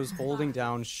Kiriko's holding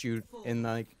down shoot and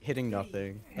like hitting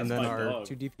nothing. And then my our dog.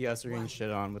 2 DPS are getting shit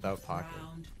on without pocket.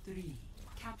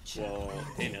 Well,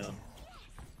 hey now.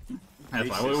 That's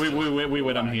why we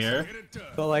win them here.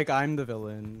 But like, I'm the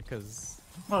villain, because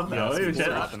Well, no, it was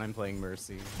just... and I'm playing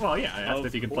Mercy. Well, yeah, I asked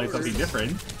if you could play something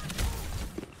different.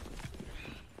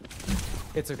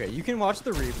 It's okay, you can watch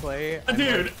the replay. and,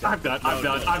 Dude, like, I'm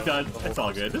done. It's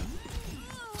all good.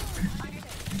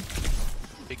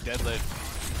 Big deadlift.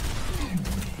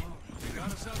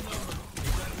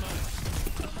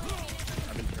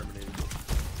 I've been terminated.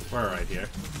 We're alright here.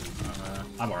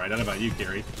 I'm alright. I don't know about you,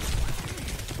 Carrie.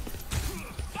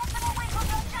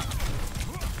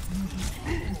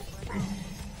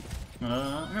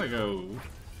 I'm gonna go...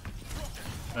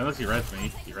 Unless he reds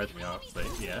me. He reds me off. So,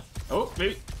 yeah. Oh,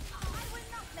 maybe...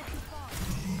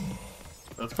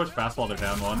 Let's push fast while they're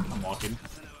down one. I'm walking.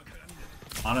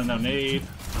 On and no nade.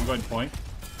 I'm going point.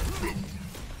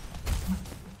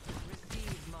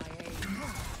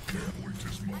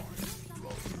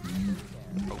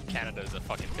 Oh, Canada is a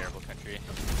fucking terrible country.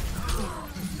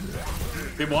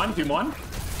 Team one.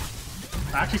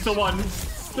 Actually, still one.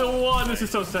 Still one. This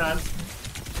is so sad.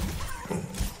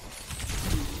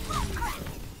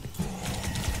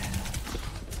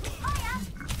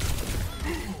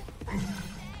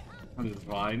 This is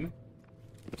fine.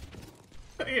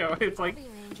 You know, it's like,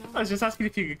 I was just asking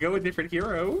if you could go a different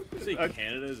hero. You say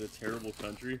Canada is a terrible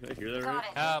country? Did I hear that right?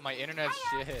 Ah, my internet's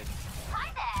shit.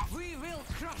 We will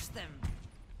crush them.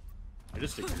 I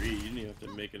just agree. You didn't even have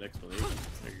to make an explanation.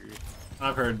 I agree.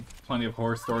 I've heard plenty of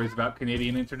horror stories about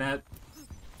Canadian internet.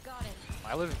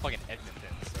 I live in fucking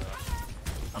Edmonton, so...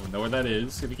 I don't know where that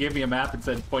is. If you gave me a map and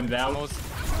said point it out. Most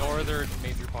northern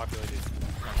major populated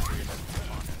country.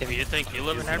 If you think you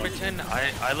live in Edmonton,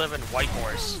 I live in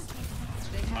Whitehorse.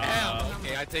 Damn,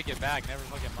 okay, I take it back. Never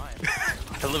fucking mind.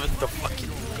 I live in the fucking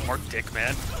Arctic,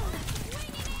 man.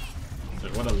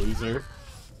 Dude, what a loser.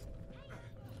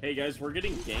 Hey guys, we're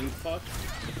getting gang fucked.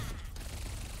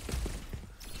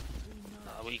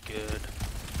 We good.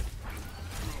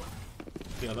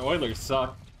 Yeah, the Oilers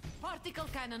suck. Particle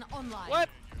cannon online. What?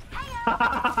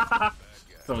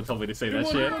 Someone told me to say that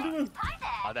shit.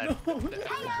 Oh, that...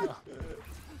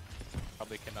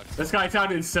 Probably Canucks. This guy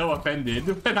sounded so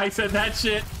offended when I said that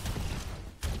shit.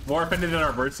 More offended than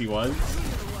our Mercy was.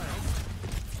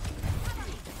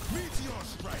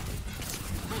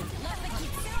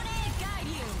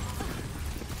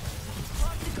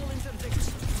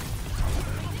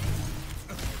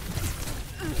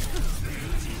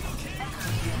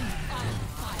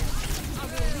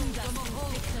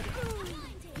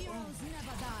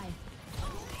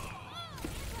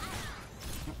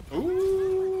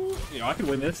 Ooh, you know, I can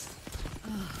win this.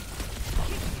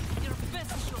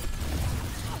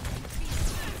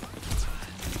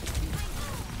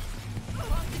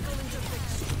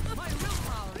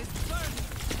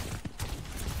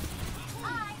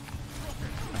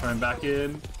 Coming back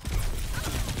in.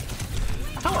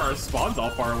 How are our spawns all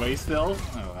far away still?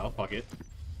 Oh well, fuck it.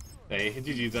 Hey,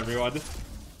 GG's everyone.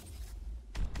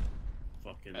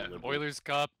 Fucking Oilers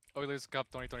Cup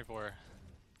 2024.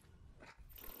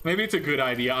 Maybe it's a good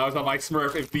idea. I was on my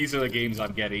Smurf if these are the games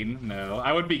I'm getting. No,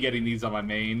 I wouldn't be getting these on my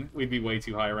main. We'd be way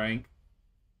too high rank.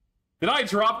 Did I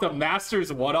drop the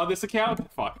Masters 1 on this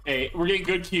account? Fuck. Hey, we're getting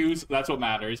good queues. That's what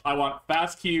matters. I want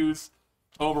fast queues,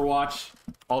 Overwatch,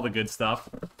 all the good stuff.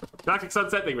 Toxic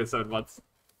Sunset, thank you for 7 months.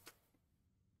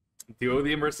 Duo with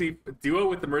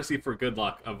the Mercy for good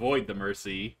luck. Avoid the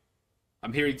Mercy.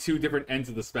 I'm hearing two different ends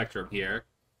of the spectrum here.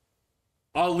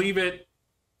 I'll leave it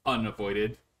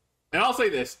unavoided. And I'll say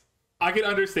this. I can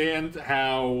understand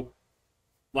how,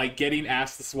 like, getting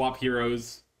asked to swap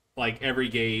heroes, like every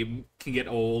game can get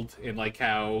old, and like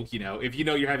how, you know, if you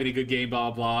know you're having a good game, blah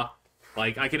blah blah,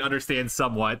 like I can understand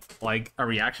somewhat like a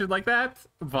reaction like that,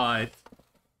 but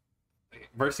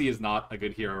Mercy is not a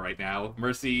good hero right now.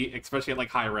 Mercy, especially at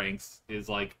like high ranks, is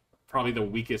like probably the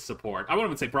weakest support. I wouldn't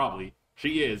even say probably.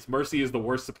 She is. Mercy is the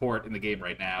worst support in the game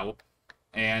right now.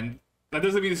 And that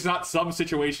doesn't mean it's not some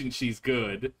situation she's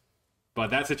good, but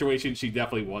that situation she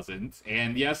definitely wasn't.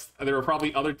 And yes, there were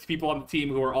probably other people on the team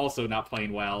who are also not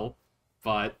playing well,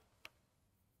 but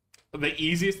the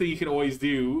easiest thing you can always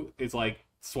do is like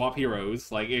swap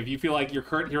heroes. Like if you feel like your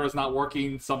current hero's not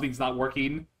working, something's not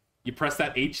working, you press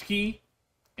that H key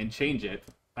and change it.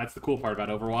 That's the cool part about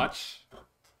Overwatch.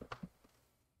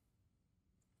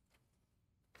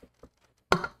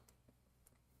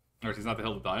 Mercy's not the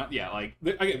hill to die on. Yeah, like,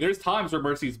 again, there's times where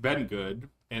Mercy's been good,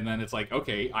 and then it's like,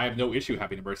 okay, I have no issue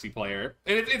having a Mercy player.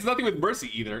 And it's nothing with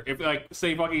Mercy either. If, like,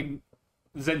 say fucking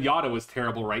Zenyatta was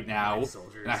terrible right now,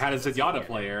 and I had a Zenyatta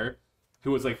player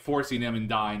who was, like, forcing him and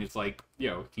dying, it's like,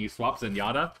 yo, can you swap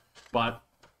Zenyatta? But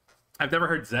I've never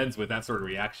heard Zens with that sort of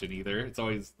reaction either. It's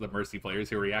always the Mercy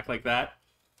players who react like that.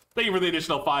 Thank you for the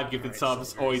additional 5 gifted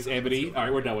subs. Always Amity.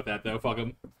 Alright, we're done with that, though. Fuck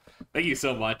them. Thank you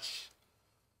so much.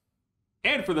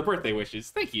 And for the birthday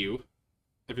wishes, thank you.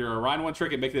 If you're a Ryan one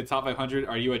trick and making the top 500,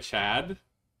 are you a Chad?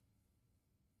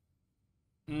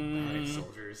 Alright,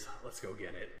 soldiers, let's go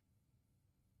get it.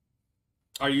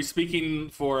 Are you speaking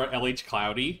for LH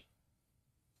Cloudy?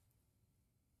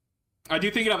 I do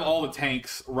think of all the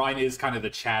tanks, Ryan is kind of the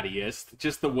chattiest.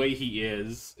 Just the way he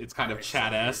is, it's kind of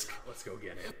chat-esque. Let's go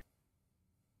get it.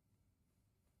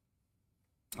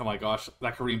 Oh my gosh,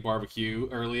 that Korean barbecue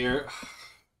earlier.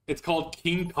 It's called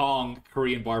King Kong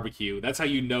Korean barbecue. That's how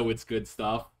you know it's good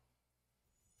stuff.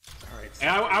 Alright, and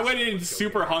I went in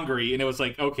super hungry, and it was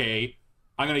like, okay,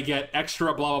 I'm gonna get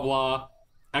extra blah blah blah,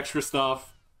 extra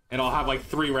stuff, and I'll have like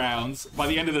 3 rounds. By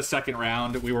the end of the second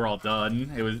round, we were all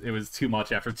done. It was too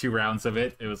much after 2 rounds of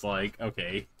it. It was like,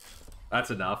 okay,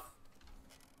 that's enough.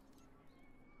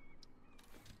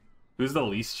 Who's the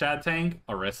least Chad tank?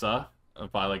 Orisa,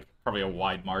 by like probably a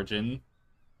wide margin.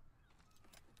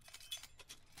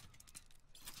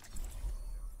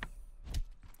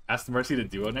 Ask the Mercy to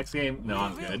duo next game? No,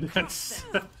 I'm good. I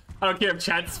don't care if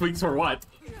chat speaks or what.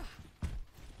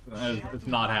 It's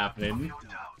not happening.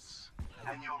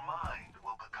 And your mind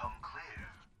will become clear.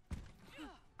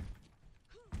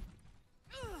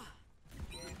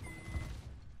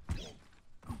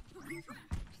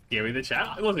 Give me the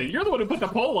chat. Listen, you're the one who put the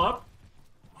poll up.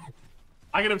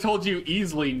 I could have told you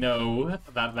easily no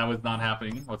that that was not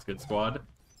happening. What's good, squad?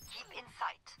 Keep in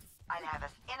sight. I'll have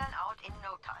us in and out in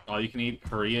no time. All you can eat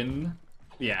Korean.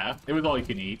 Yeah, it was all you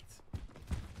can eat.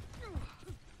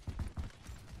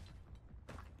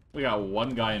 We got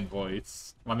one guy in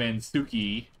voice. My man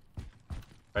Suki.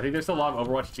 I think there's a lot of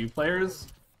Overwatch 2 players.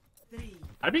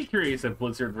 I'd be curious if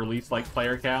Blizzard released like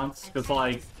player counts, because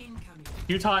like a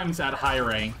few times at high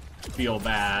rank feel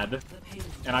bad.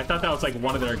 And I thought that was like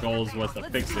one of their goals was to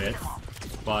fix it.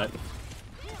 But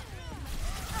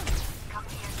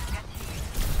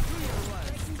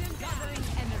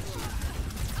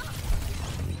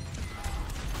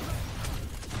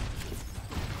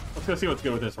let's go see what's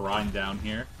good with this Rhine down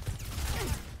here.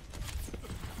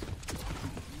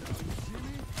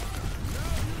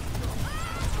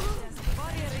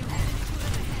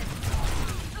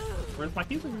 Where's my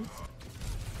healers?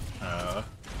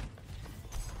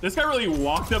 This guy really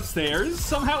walked upstairs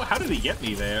somehow? How did he get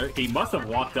me there? He must have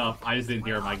walked up. I just didn't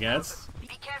hear him, I guess.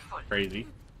 Crazy.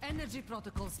 Energy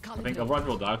protocols I think Overwatch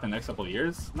will die for the next couple of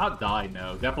years. Not die,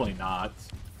 no. Definitely not.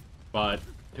 But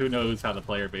who knows how the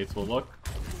player base will look.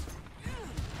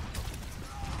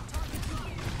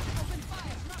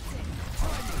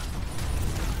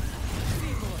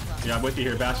 Yeah, I'm with you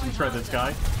here, Bastion. Shred this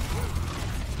guy.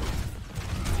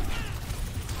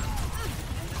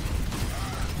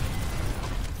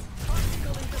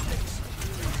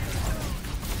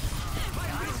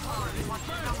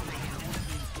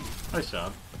 Nice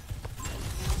job.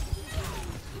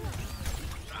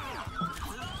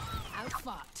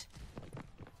 Outfought.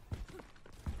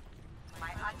 My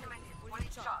ultimate is fully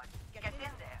charged. Get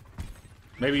in there.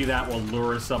 Maybe that will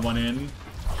lure someone in.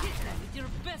 With your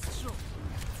best shot.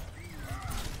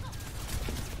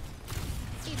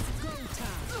 It's go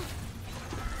time.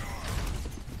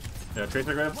 Yeah,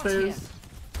 Tracer right upstairs.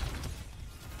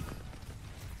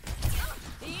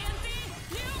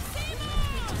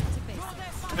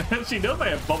 She knows I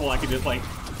have bubble, I can just like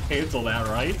cancel that,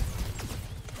 right?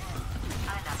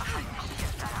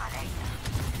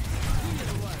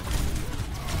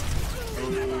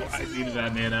 Oh, I needed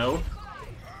that nano.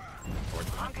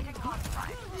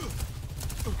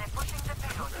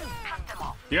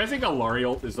 Do you guys think Alari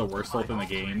ult is the worst ult in the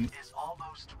game?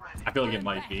 I feel like it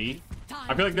might be.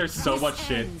 I feel like there's so much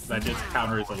shit that just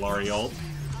counters Alari ult.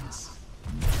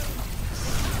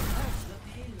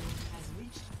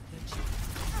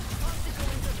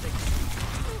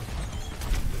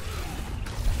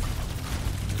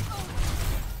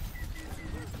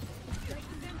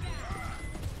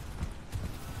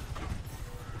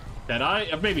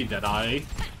 Deadeye? Maybe Deadeye.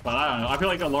 But I don't know. I feel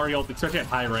like Alari ult, especially at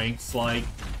high ranks, like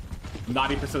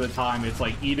 90% of the time it's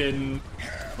like Eden,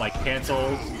 like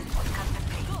cancels.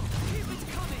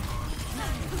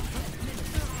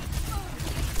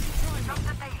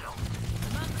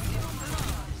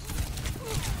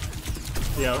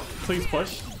 Yo, please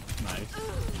push. Nice.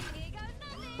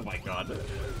 Oh my god.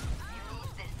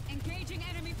 Engaging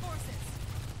enemy forces.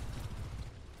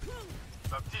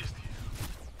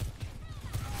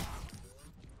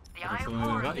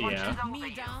 Yeah.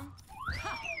 Me down.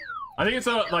 I think it's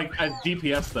a, like, as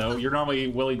DPS though, you're normally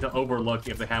willing to overlook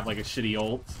if they have like a shitty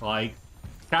ult. Like,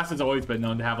 Cass has always been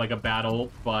known to have like a bad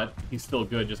ult, but he's still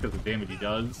good just because of the damage he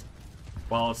does.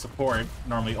 While a support,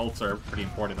 normally ults are pretty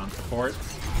important on supports.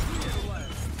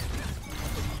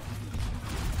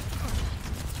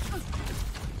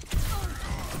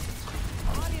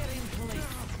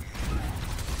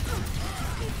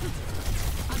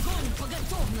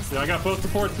 Yeah, I got both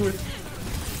supports with.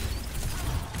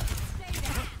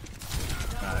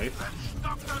 Nice.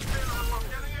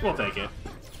 We'll take it.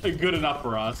 Good enough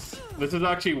for us. This is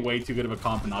actually way too good of a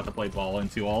comp not to play ball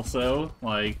into also.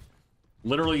 Like,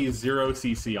 literally 0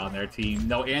 CC on their team.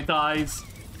 No antis.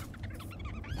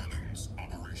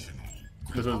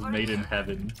 This was made in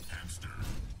heaven.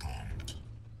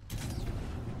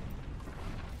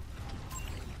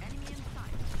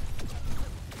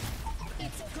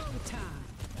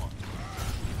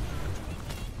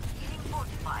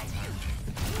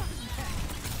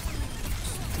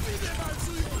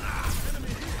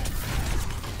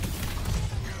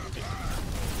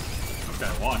 Okay,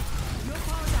 one.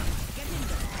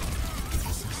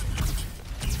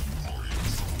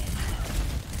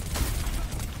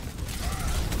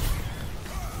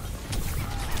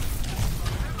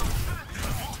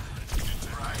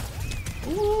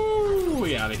 Ooh,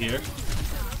 we out of here.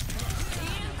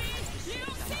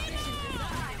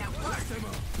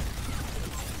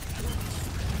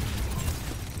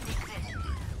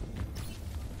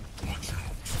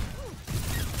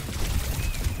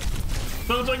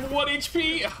 So it's like 1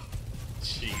 HP.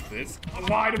 Jesus.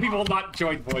 Why do people not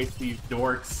join voice, these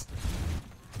dorks?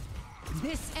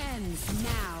 This ends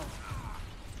now.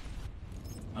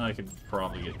 I could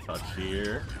probably get touched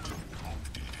here.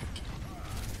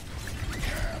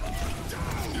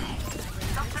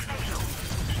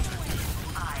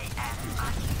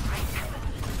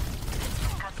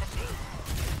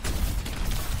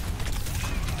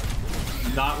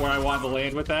 Not where I wanted to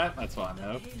land with that. That's fine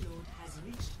though.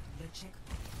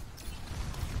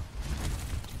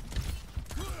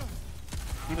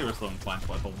 I think they were still in blind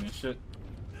spot holding this shit.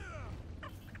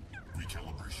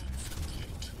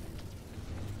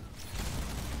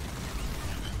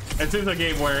 It seems a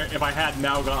game where if I had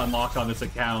Malga unlocked on this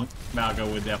account, Malga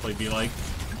would definitely be like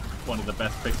one of the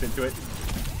best picks into it.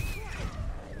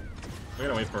 We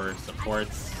gotta wait for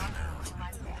supports.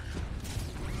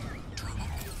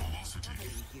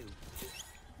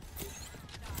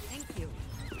 Thank you.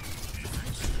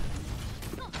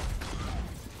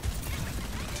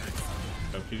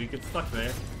 Hope you didn't get stuck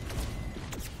there.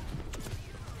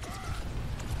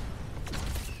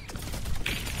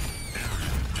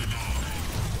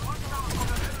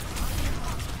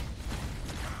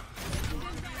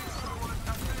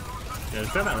 Yeah,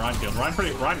 send that Ryan field.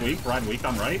 Ryan weak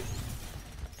on right.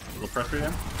 A little pressure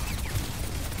him.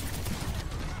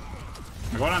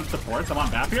 I'm going on supports. I'm on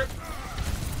BAP here.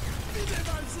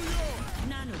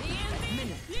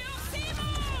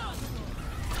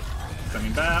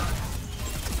 Sending BAP.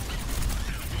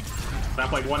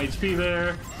 BAP like 1 HP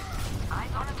there.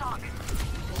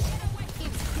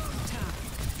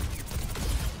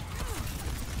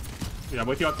 Yeah, I'm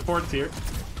with you on supports here.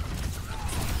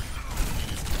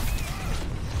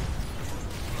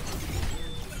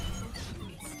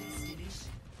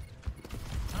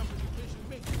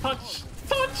 Touch!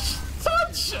 Touch!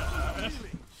 Touch!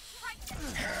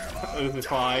 This is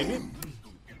fine.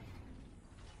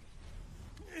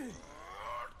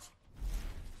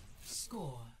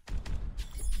 Score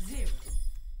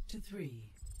 0-3.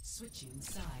 Switching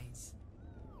sides.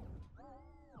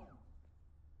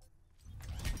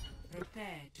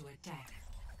 Prepare to attack.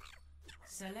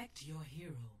 Select your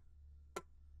hero.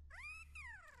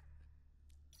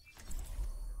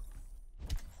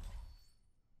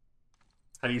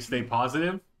 How do you stay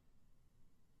positive?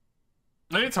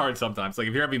 I mean, it's hard sometimes. Like,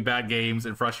 if you're having bad games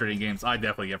and frustrating games, I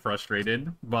definitely get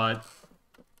frustrated. But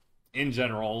in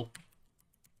general,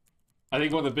 I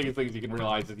think one of the biggest things you can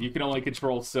realize is you can only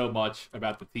control so much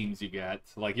about the teams you get.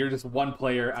 Like, you're just one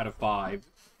player out of 5.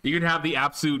 You can have the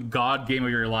absolute god game of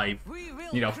your life,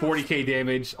 you know, 40k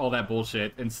damage, all that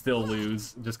bullshit, and still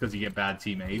lose just because you get bad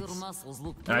teammates.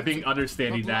 And I think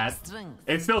understanding that,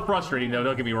 it's still frustrating though,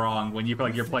 don't get me wrong, when you feel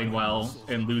like you're playing well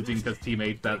and losing because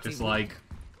teammates that just like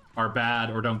are bad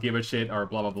or don't give a shit or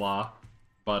blah blah blah.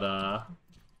 But I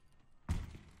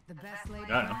don't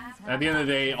know. At the end of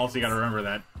the day, also you gotta remember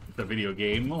that it's a video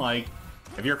game. Like,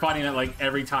 if you're finding that like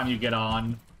every time you get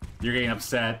on, you're getting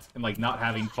upset and like not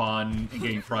having fun and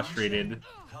getting frustrated,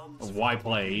 why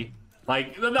play?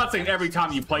 Like, I'm not saying every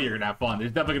time you play you're gonna have fun.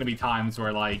 There's definitely gonna be times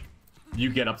where like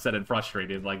you get upset and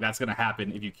frustrated. Like, that's gonna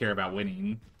happen if you care about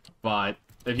winning. But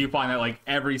if you find that like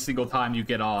every single time you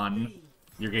get on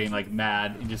you're getting like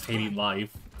mad and just hating life,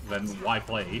 then why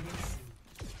play?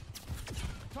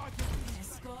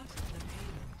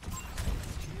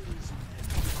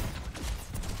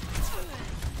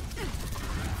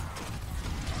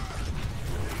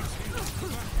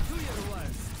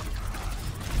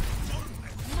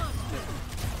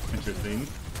 Interesting.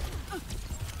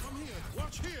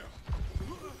 Watch here.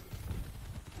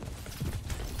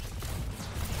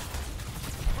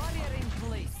 Barrier in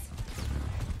place.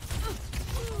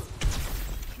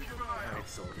 Alright,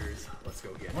 soldiers, let's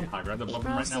go get I'm it. high grab the button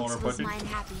Bro right now when we're 6 was pushing. mine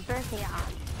happy birthday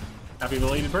on. Happy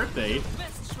belated birthday.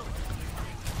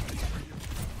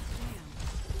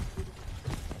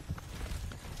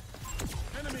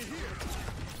 Enemy here.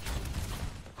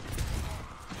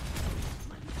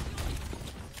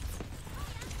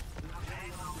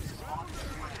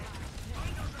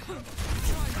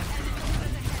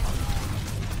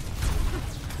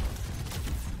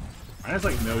 There's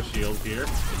like no shield here.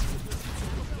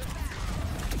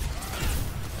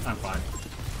 I'm fine.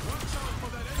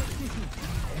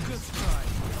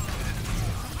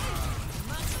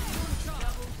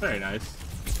 Very nice.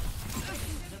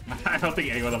 I don't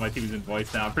think anyone on my team is in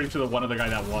voice now. I'm pretty sure the one other guy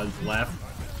that was left.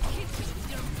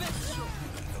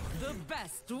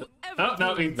 Oh,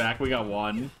 no, he's back. We got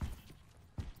one.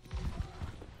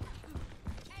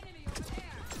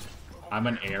 I'm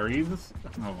an Aries?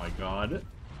 Oh my god.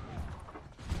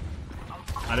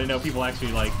 I didn't know people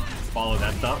actually, like, follow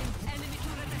that stuff.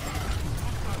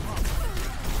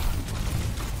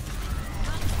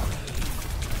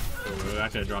 Ooh, I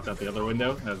should have dropped out the other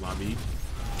window. That was not me.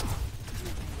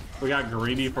 We got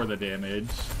greedy for the damage.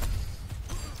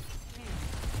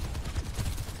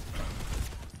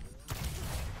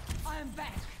 I'm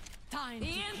back. Time to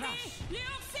crush.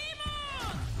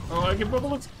 Oh, I can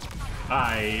bubble it.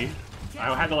 I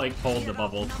had to like hold the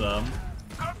bubble some.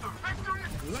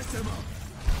 Let them up.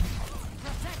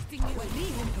 Protecting you.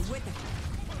 Leave him with it.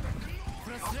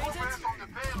 Frustrated?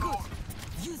 Good.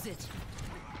 Use it.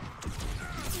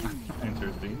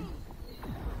 Interesting.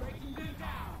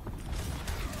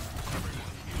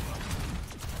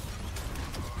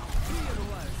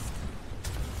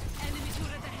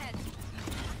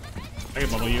 I can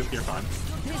bubble you. You're fine.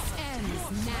 This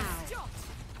ends now.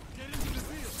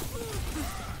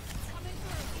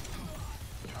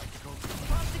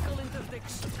 Particle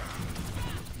interdiction.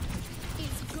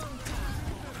 It's go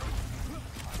time.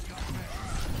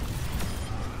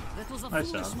 That was a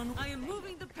Nice foolish job. maneuver. I am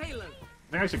moving the payload.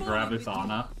 I think I should grab this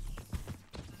Ana.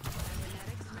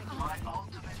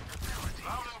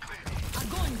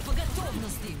 Огонь по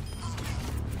готовности.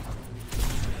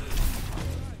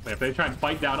 If they try and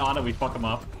fight down Ana, we fuck them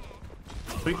up.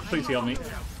 Please heal me.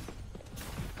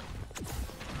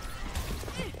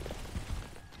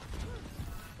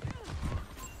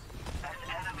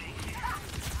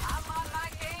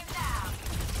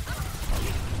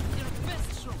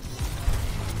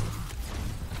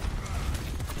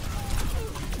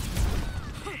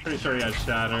 Pretty sure he has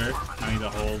Shatter. I need to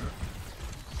hold.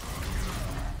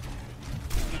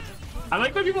 I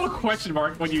like when people question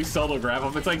mark when you solo grab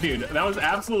them. It's like, dude, that was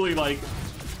absolutely like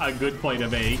a good play to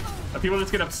make. People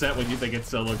just get upset when you think it's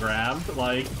solo grabbed.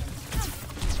 Like,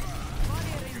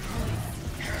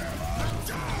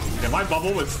 yeah, my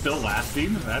bubble was still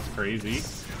lasting. That's crazy.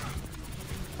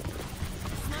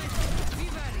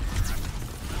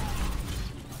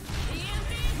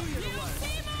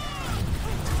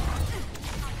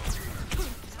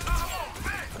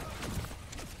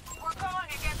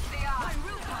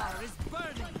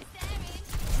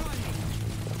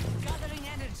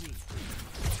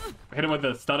 Hit him with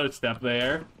a stutter step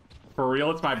there. For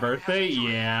real, it's my birthday?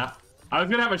 Yeah. I was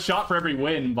gonna have a shot for every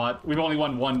win, but we've only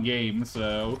won one game,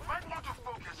 so... Might want to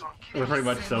focus on We're pretty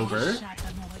much sober.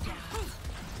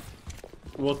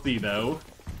 We'll see, though.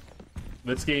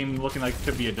 This game looking like it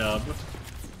could be a dub.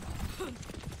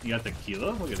 You got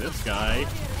tequila? Look at this guy.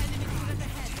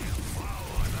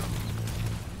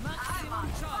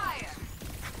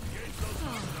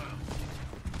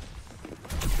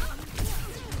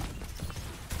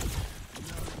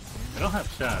 I don't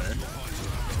have shatter.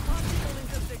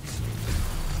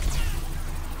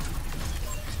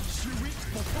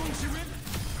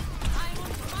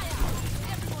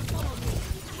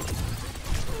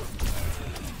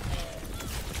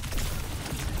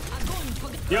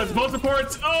 Yo, it's both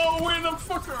supports. Oh, where the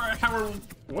fuck are?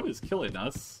 What is killing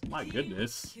us? My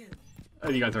goodness. Oh,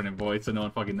 you guys aren't in voice, so no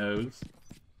one fucking knows.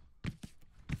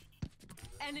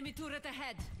 Enemy turret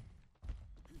ahead.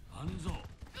 Hanzo,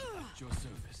 at your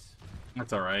service.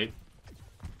 That's alright.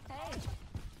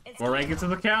 What rank is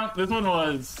this account? This one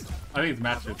was... I think it's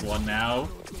Masters 1 now.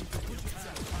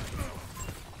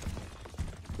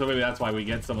 So maybe that's why we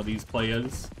get some of these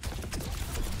players.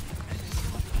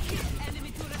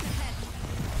 Enemy turret ahead.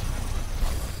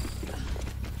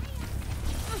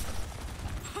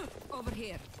 Over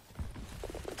here.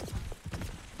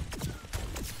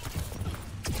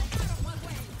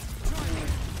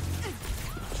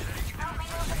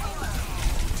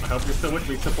 I hope you're still with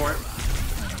me, support.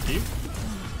 Thank you.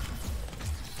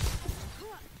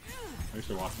 We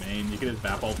should walk main. You get his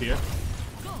bap ult here.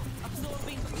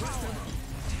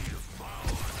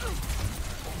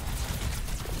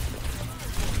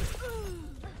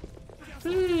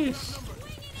 Sheesh.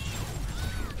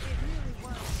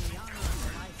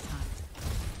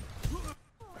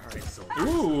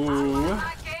 Ooh.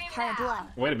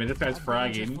 Harbleu. Wait a minute, this guy's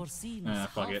fragging.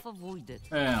 Fuck it.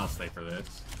 I'll stay for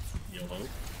this. YOLO.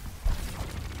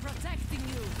 Protecting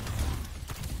you.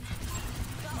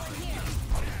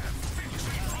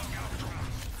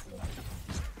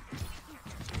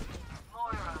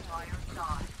 Moira by your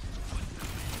side.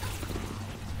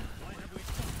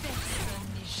 Personne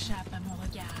n'échappe à mon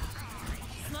regard.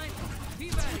 Sniper, be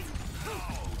ready.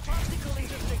 Particle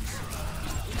interdiction.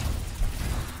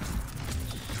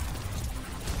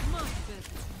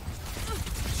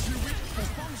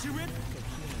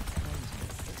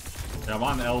 Yeah, I'm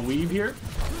on L weave here.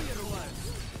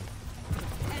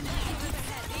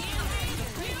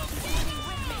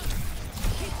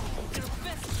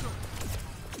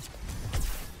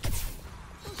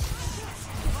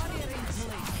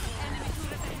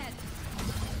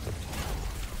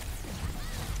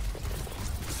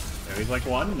 There he's like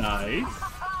one, nice.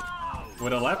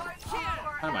 With a left.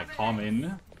 How am I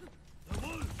common?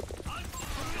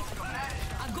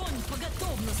 Огонь по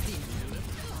готовности.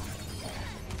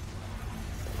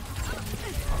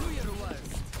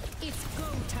 It's go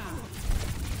time.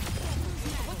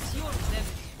 What's your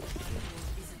level?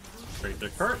 Straight to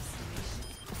Kurt.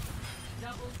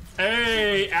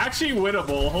 Hey, actually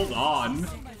winnable. Hold on.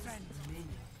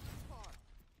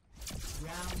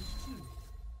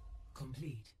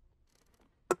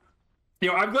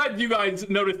 Yo, I'm glad you guys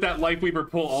noticed that Lifeweaver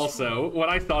pull also. When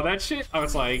I saw that shit, I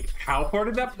was like, how far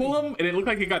did that pull him? And it looked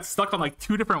like it got stuck on like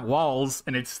 2 different walls,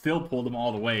 and it still pulled him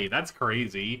all the way. That's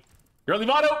crazy. You're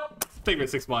Livato! Thank you for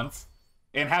 6 months.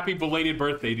 And happy belated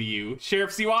birthday to you.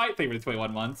 Sheriff CY, thank you for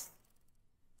 21 months.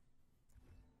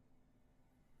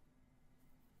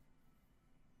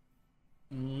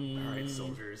 Alright,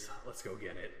 soldiers, let's go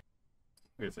get it.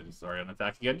 I guess I just Zarya on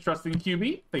attack again. Trusting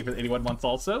QB, thank you for 81 months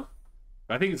also.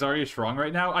 I think Zarya is strong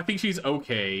right now. I think she's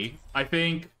okay. I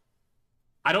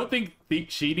don't think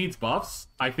she needs buffs.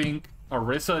 I think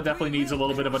Orisa definitely needs a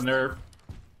little bit of a nerf.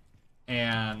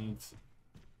 And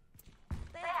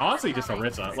honestly, just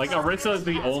Orisa. Like, Orisa is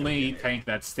the only tank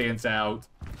that stands out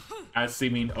as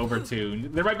seeming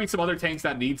overtuned. There might be some other tanks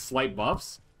that need slight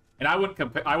buffs, and I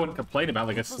wouldn't complain about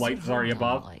like a slight Zarya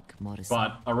buff.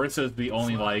 But Orisa is the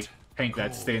only like tank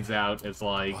that stands out as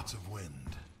like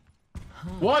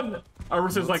one.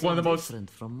 Orisa's like one of the most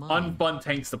unfun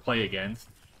tanks to play against.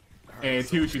 And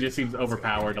 2, she just seems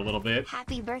overpowered a little bit.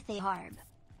 Happy birthday, Harb.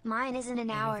 Mine is in an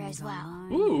hour as well.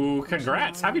 Ooh,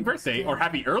 congrats. Happy birthday. Or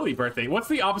happy early birthday. What's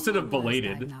the opposite of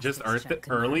belated? Just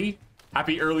early?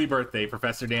 Happy early birthday,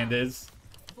 Professor Dandiz.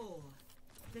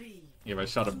 You have a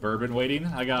shot of bourbon waiting?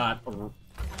 I got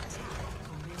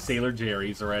Sailor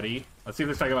Jerry's already. Let's see if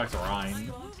this guy goes back to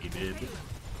Rhine. He did.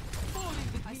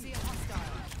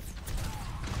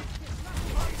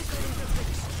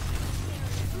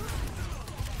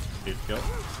 Good kill.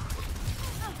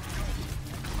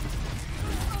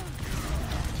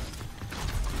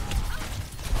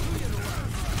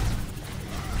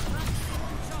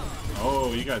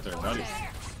 Oh, you guys are nutty.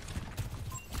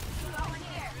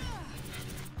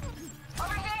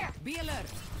 Over here. Be alert.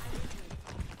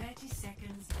 30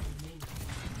 seconds remaining.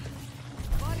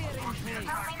 Barrier in place.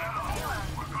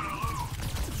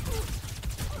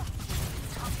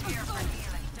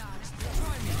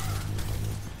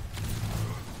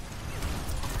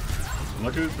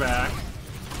 Look who's back.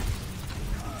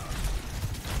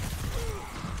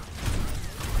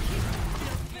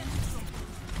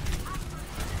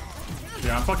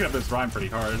 Yeah, I'm fucking up this rhyme pretty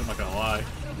hard, I'm not gonna lie.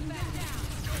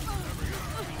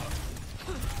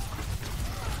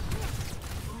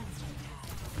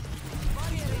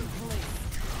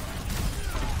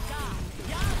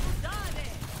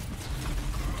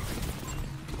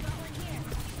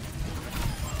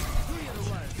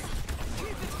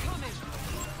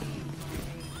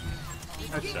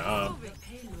 Good job.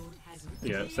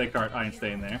 Yeah, stay cart. I ain't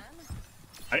staying there.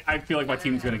 I feel like my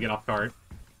team's gonna get off cart.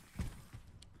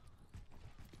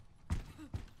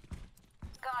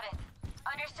 Got it.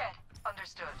 Understood.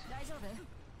 Understood.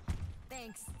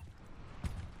 Thanks.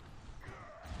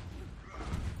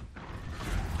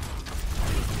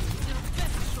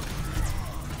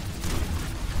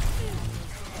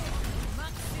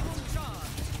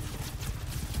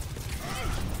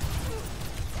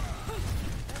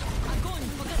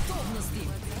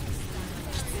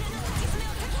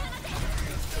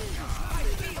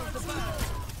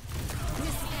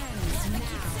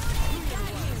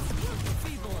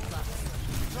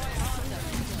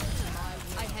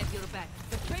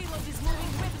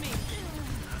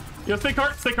 Yo, stay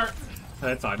cart, stay cart.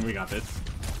 That's fine, we got this.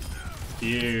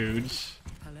 Huge.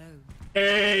 Hello.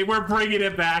 Hey, we're bringing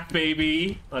it back,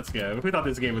 baby. Let's go. We thought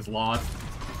this game was lost.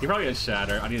 He probably has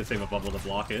shatter. I need to save a bubble to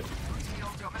block it.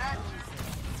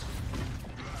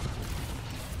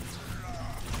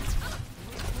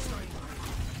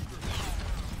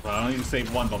 Well, I don't need to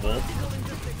save one bubble.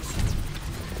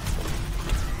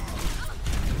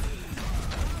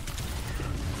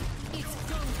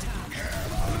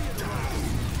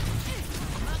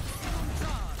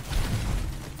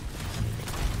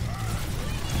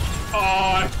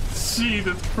 Oh,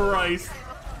 Jesus Christ.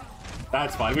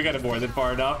 That's fine. We got it more than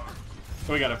far enough.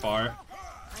 We got it far.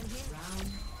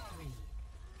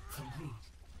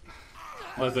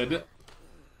 Listen.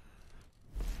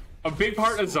 A big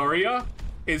part of Zarya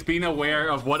is being aware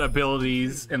of what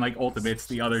abilities and like ultimates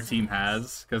the other team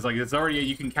has. Because like Zarya,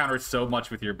 you can counter so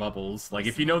much with your bubbles. Like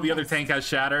if you know the other tank has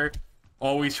shatter,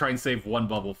 always try and save one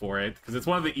bubble for it. Because it's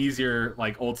one of the easier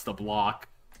like ults to block.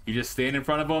 You just stand in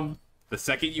front of them. The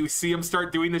second you see them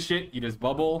start doing the shit, you just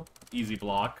bubble. Easy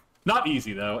block. Not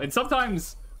easy though. And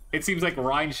sometimes it seems like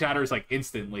Rhine shatters like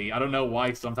instantly. I don't know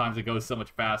why sometimes it goes so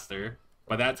much faster.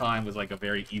 But that time was like a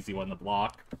very easy one to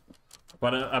block.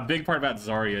 But a big part about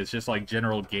Zarya is just like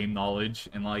general game knowledge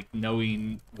and like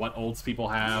knowing what ults people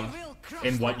have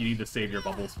and what you need to save your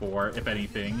bubbles for, if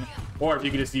anything. Or if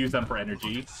you can just use them for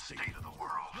energy. State of the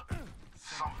world.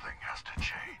 Something has to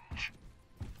change.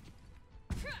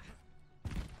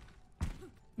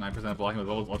 9% blocking with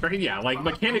bubbles. Yeah, like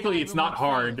mechanically it's not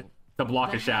hard to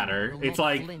block a shatter. It's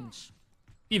like,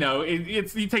 you know,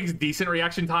 it takes decent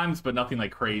reaction times, but nothing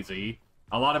like crazy.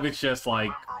 A lot of it's just like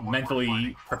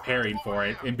mentally preparing for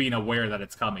it and being aware that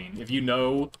it's coming. If you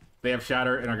know they have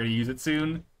shatter and are going to use it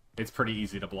soon, it's pretty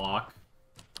easy to block.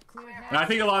 And I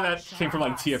think a lot of that came from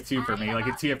like TF2 for me. Like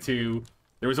in TF2,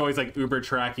 there was always like Uber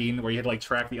tracking where you had to like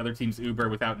track the other team's Uber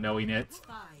without knowing it.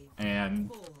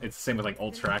 And it's the same with like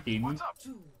ult tracking.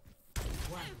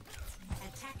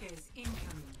 Attackers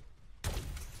incoming.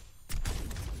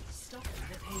 Stop the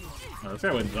payload. Let's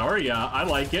go with Zarya. I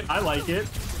like it. I like it.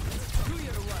 Do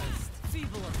your worst.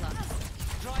 Feeble attacks.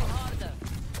 Try harder.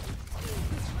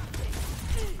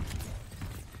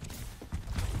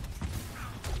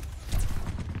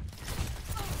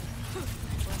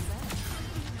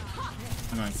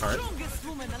 I'm going card. Strongest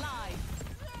woman alive.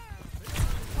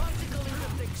 Particle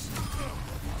interdiction.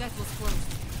 That was close.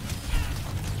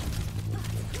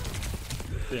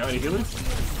 Yeah, any healers?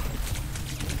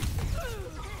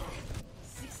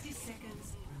 60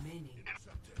 seconds remaining.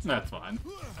 That's fine.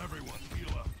 Everyone heal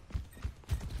up.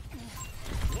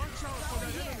 Watch out for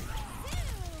the enemy.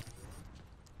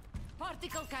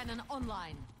 Particle cannon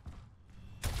online.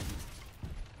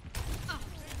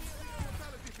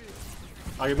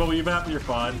 Okay, bubble you back. You're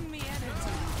fine.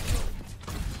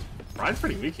 Ryan's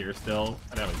pretty weak here still.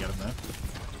 I'd have to get him though.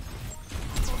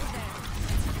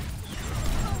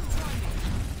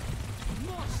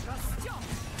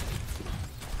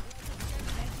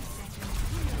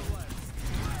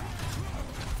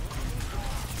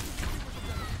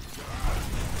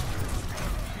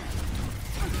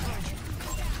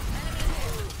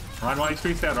 Ryan, why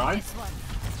streets down, Ryan?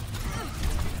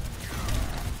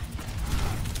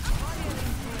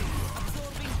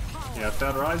 Yeah,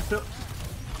 sound rise still.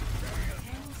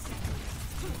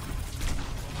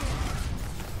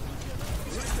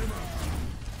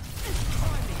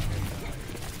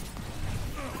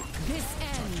 This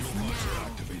ends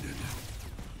now.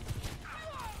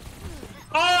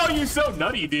 Oh, you're so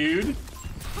nutty, dude.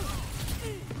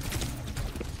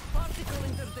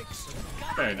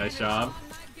 Very nice job.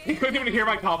 He couldn't even hear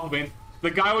my compliment.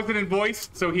 The guy wasn't in voice,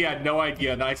 so he had no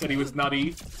idea that I said he was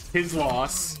nutty. His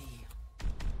loss.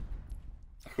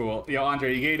 Cool. Yo,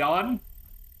 Andre, you gate on?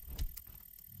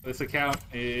 This account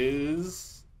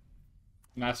is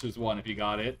Masters 1 if you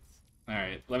got it.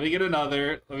 Alright, let me get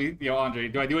another. Yo, Andre,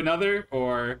 do I do another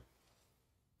or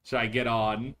should I get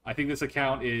on? I think this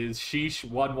account is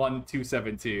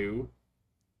Sheesh11272.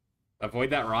 Avoid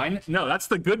that Rhine? No, that's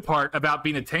the good part about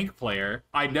being a tank player.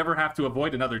 I never have to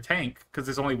avoid another tank because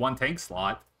there's only one tank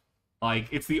slot. Like,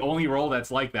 it's the only role that's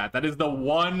like that. That is the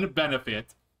one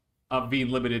benefit of being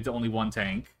limited to only one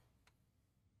tank.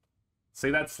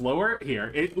 Say that slower?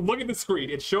 Here. Look at the screen.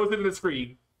 It shows it in the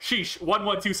screen. Sheesh,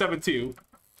 11272.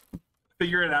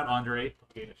 Figure it out, Andre.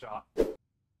 Give it a shot.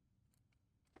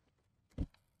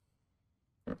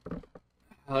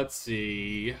 Let's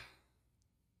see.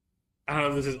 I don't know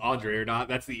if this is Andre or not.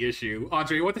 That's the issue.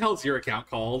 Andre, what the hell is your account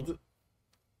called?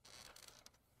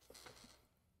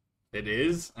 It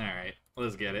is? Alright,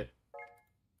 let's get it.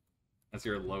 That's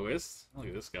your lowest. Look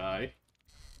at this guy.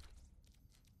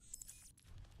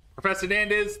 Professor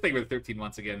Nandez, thank you for the 13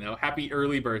 months again, though. Happy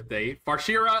early birthday.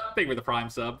 Farshira, thank you for the Prime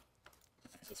sub.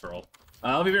 Let's roll.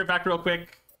 Let me be right back real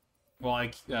quick. While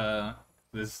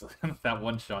this that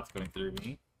one shot's going through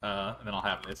me. And then I'll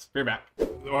have this. Be right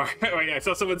back. I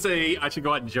saw someone say I should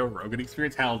go on Joe Rogan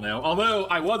Experience. Hell no. Although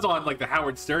I was on like the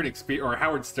Howard Stern Experience or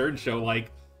Howard Stern show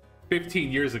like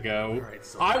 15 years ago. Right,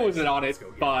 so I wasn't on it,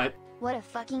 but what a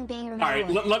fucking banger. Alright,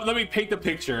 let me paint the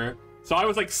picture. So I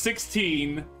was like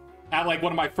 16 at like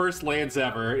one of my first lands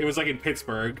ever. It was like in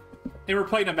Pittsburgh. And we're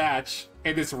playing a match,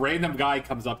 and this random guy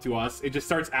comes up to us and just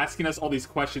starts asking us all these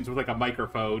questions with like a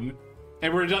microphone.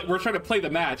 And we're trying to play the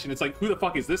match, and it's like, who the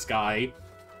fuck is this guy?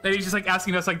 And he's just like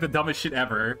asking us like the dumbest shit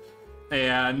ever.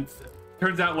 And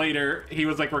turns out later he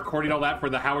was like recording all that for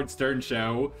the Howard Stern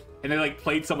show, and they like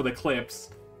played some of the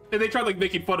clips. And they tried like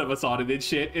making fun of us on it and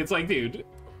shit. It's like, dude,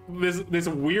 this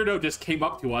weirdo just came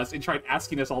up to us and tried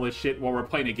asking us all this shit while we're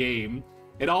playing a game.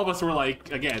 And all of us were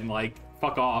like, again, like,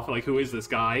 fuck off. Like, who is this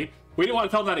guy? We didn't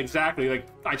want to tell him that exactly. Like,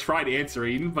 I tried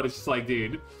answering, but it's just like,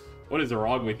 dude, what is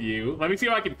wrong with you? Let me see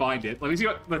if I can find it. Let's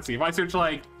see. If I search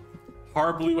like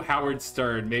Harbleu Howard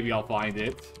Stern, maybe I'll find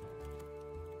it.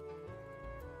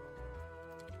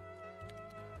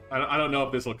 I don't know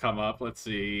if this will come up. Let's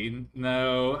see.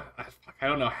 No, I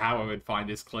don't know how I would find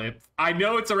this clip. I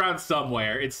know it's around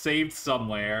somewhere. It's saved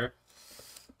somewhere.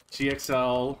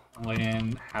 GXL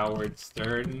LAN Howard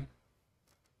Stern.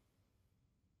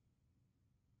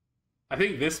 I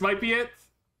think this might be it.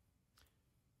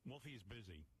 Wolfie's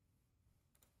busy,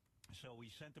 so we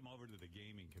sent him over to the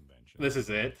gaming convention. This is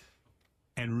it.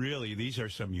 And really, these are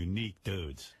some unique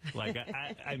dudes. Like,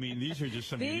 I mean, these are just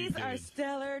some unique dudes. These are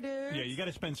stellar dudes. Yeah, you got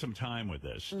to spend some time with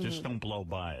this. Just don't blow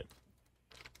by it.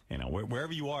 You know,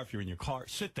 wherever you are, if you're in your car,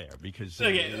 sit there because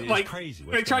it's like, crazy.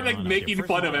 They tried like making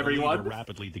fun of everyone. We're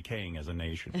rapidly decaying as a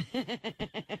nation.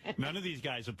 None of these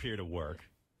guys appear to work.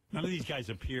 None of these guys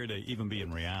appear to even be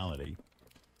in reality.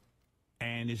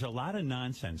 And there's a lot of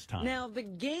nonsense time. Now, the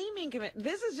gaming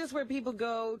this is just where people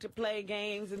go to play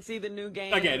games and see the new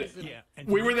games. Again,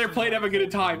 we were there playing, having a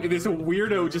good time, and this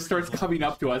weirdo just starts coming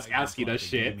up to us, asking us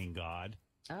shit. God.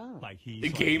 Oh. Like he's the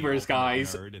gamers,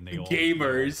 guys.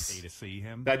 Gamers. To see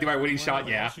him. That do my winning shot,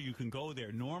 yeah. So you can go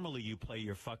there. Normally, you play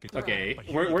your fucking. Okay,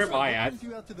 where am I at?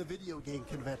 You out to the video game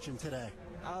convention today?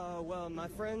 Well, my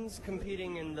friend's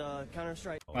competing in the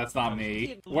Counter-Strike. That's not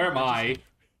me. Where am I?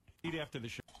 Eat after the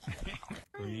show.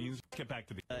 Please get back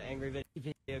to the angry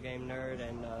video game nerd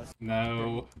and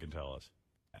no. You can tell us.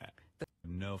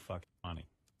 No fucking money.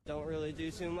 Don't really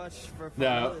do too much for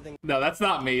no, that's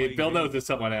not me. Bill knows it's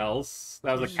someone else.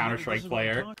 That was a Counter-Strike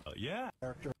player. Yeah.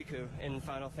 Riku in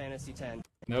Final Fantasy X.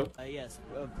 Nope. Yes,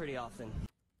 pretty often.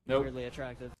 Nope. Weirdly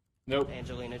attractive. Nope.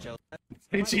 Angelina Jolie.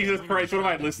 Jesus Christ, what am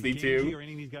I listening to? Or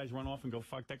any of these guys run off and go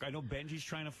fuck that guy. I know Benji's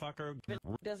trying to fuck her.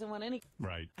 Doesn't want any.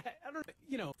 Right. I don't,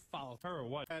 follow her or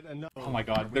what. Oh my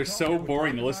god, they're so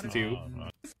boring to listen to.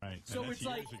 Right. So it's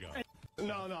like,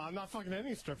 no, I'm not fucking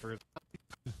any strippers.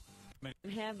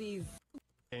 Have these.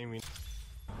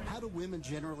 How do women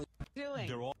generally doing?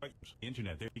 They're all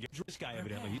internet. This guy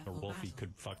evidently, he's a wolf. He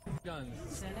could fuck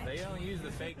guns. They don't use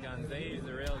the fake guns. They use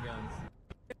the real guns.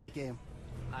 Game.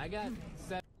 I got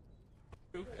 7.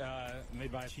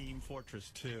 made by Team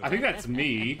Fortress 2. I think that's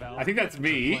me. I think that's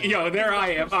me. Yo, there I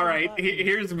am. All right,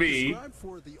 here's me. Describe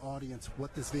for the audience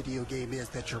what this video game is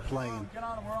that you're playing. Get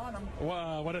on him, we're on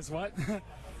him. What is what?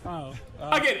 Oh.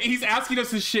 Again, he's asking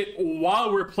us this shit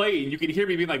while we're playing. You can hear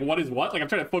me being like, what is what? Like, I'm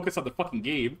trying to focus on the fucking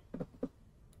game.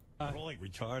 We're all like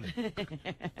retarded.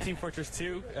 Team Fortress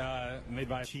 2, made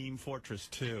by Team Fortress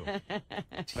 2.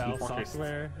 Valve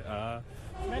Software.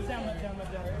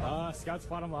 Midtown. Scout's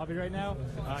bottom lobby right now.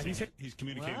 He's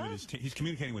communicating with his team. He's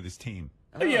communicating with his team.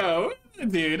 Yo,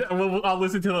 dude, I'll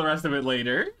listen to the rest of it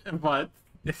later. But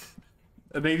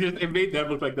it made them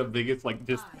look like the biggest, like,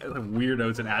 just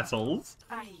weirdos and assholes.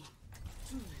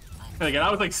 And again,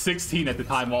 I was like 16 at the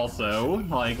time also.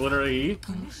 Like, literally,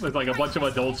 with like a bunch of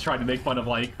adults trying to make fun of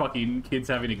like fucking kids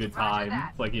having a good time.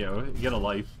 It's like, yo, get a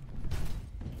life.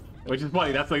 Which is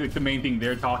funny, that's like the main thing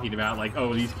they're talking about. Like,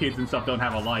 oh, these kids and stuff don't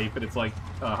have a life. And it's like,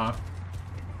 uh-huh.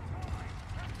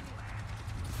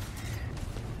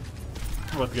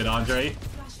 What's good, Andre?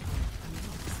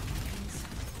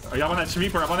 Oh, yeah, I'm on that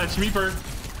Shmeeper. I'm on that Shmeeper.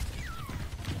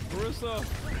 Marissa.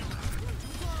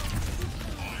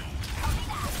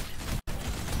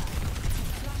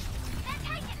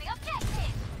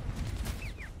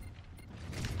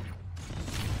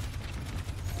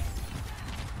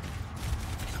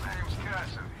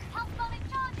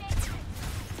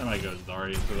 I might go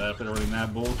Zarya for that if they're running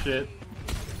that bullshit.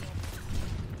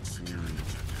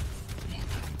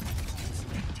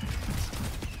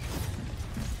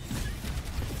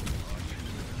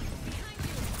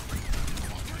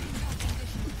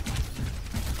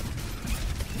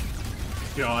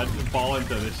 God, fall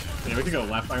into this. Yeah, we can go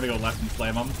left. I'm gonna go left and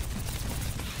slam him.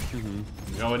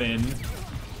 Going in.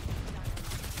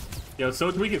 Yo,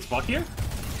 Sode's weak as fuck here.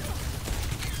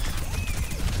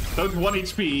 Sode's 1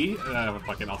 HP.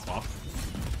 Fucking, I'll swap.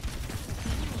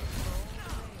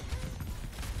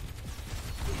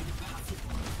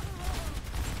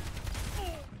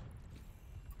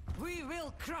 We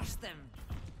will crush them.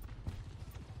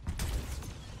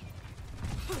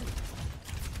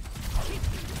 Keep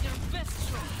your best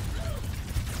shot.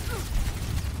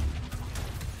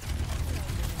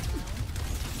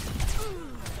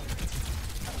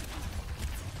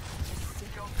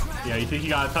 Yeah, you think you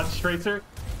got a touch tracer?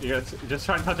 You gotta just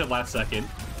try and touch it last second.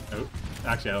 Oh,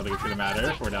 actually, I don't think it's gonna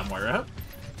matter. We're down Moira.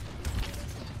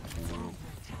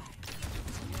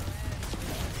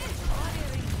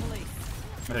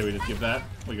 I think we just give that.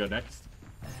 We go next.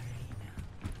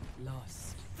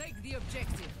 Lost. Take the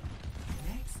objective.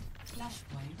 Next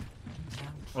flashpoint.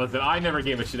 Listen, I never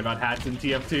gave a shit about hats in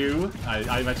TF2.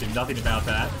 I mentioned nothing about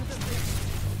that.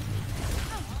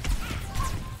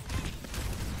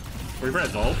 Reaper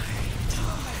has ult.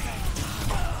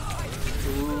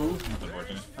 Ooh, that's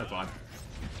unfortunate. That's fine.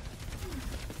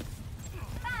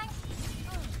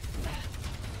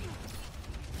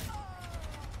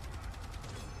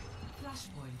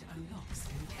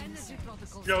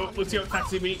 Yo, let's go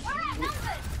taxi me. I'm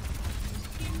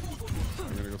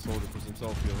gonna go soldier for some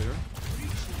self-heal here.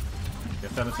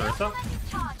 Get that Sarissa.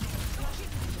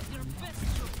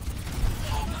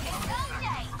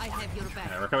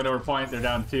 Yeah, we're coming over point. They're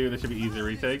down 2. This should be easy to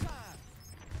retake.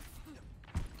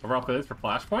 Overall for this for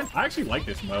Flashpoint. I actually like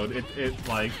this mode.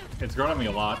 It's grown on me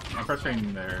a lot. I'm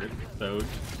frustrating their Sode.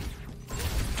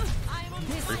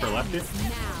 Reaper left it.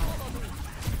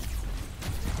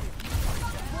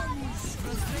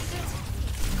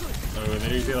 Oh,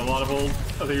 they usually a lot of ult.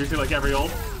 Oh, they usually like every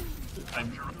ult.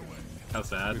 How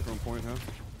sad. From point, huh?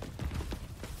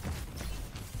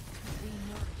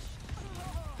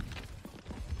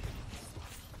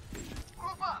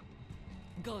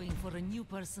 Going for a new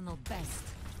personal best.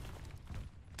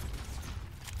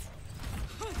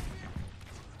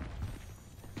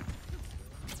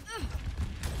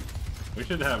 We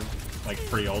should have like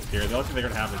 3 ults here. The only thing they're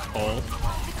gonna have is Pulse.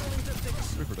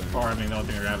 Or I mean the only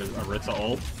thing they're gonna have is a Ritza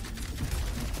ult.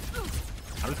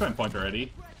 I'm just going point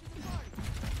already.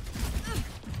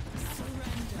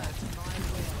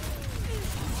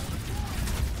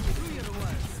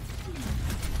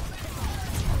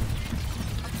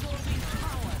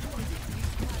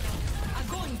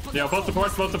 Yeah, both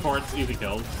supports, easy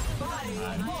kills.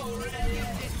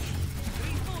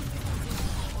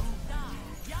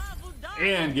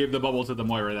 And give the bubble to the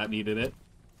Moira that needed it.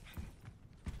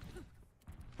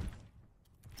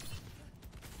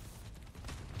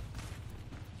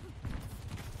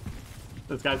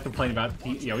 This guy's complaining about...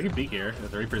 Yeah, we can peek here.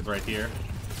 The Reaper's right here.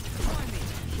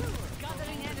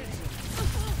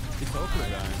 He's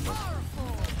ultimate dying, but...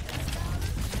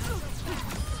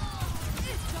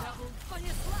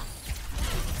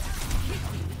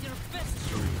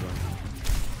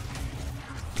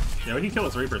 Yeah, we can kill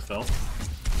this Reaper still.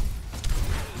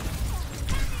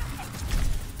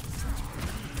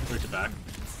 Push it back.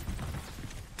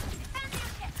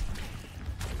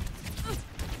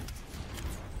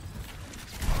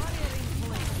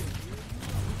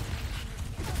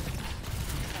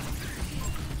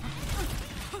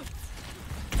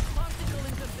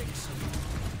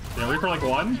 Yeah, Reaper like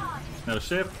one. No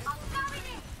shit.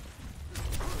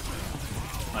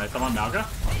 Nice, I'm on Malga.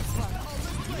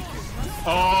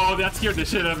 Oh, that scared the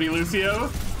shit out of me, Lucio.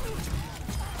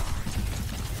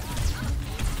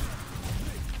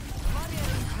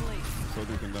 So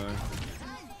they can die.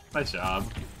 Nice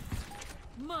job.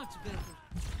 Much better.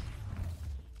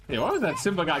 Hey, why was that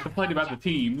Simba guy complaining about the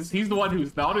teams? He's the one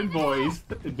who's not in voice,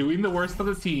 doing the worst of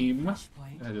the team.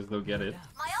 I just don't get it.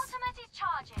 My ultimate is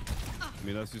charging. I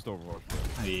mean, that's just Overwatch.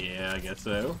 Yeah, I guess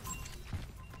so.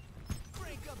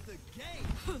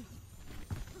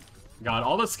 God,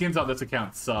 all the skins on this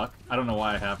account suck. I don't know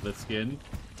why I have this skin.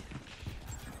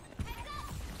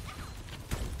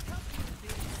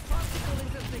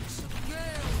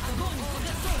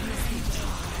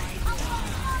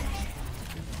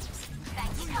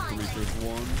 Reaper's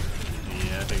one.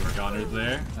 Yeah, I think we're goners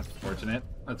there. That's unfortunate.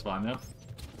 That's fine though.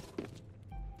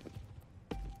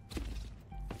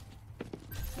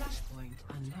 Flashpoint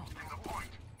unlocked.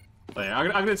 But yeah,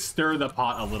 I'm gonna stir the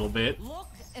pot a little bit. Look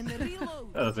and then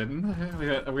reload. Listen,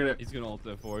 I'm gonna. He's gonna ult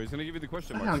that for. He's gonna give you the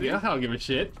question mark. I don't give a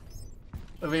shit.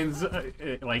 I mean,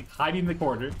 like hiding in the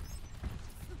corner.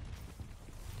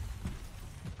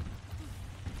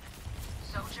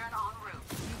 Sojourn en route.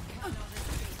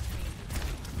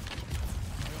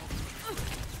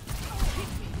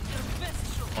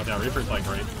 Oh, that Reaper's like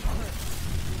great.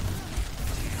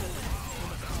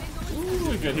 Ooh,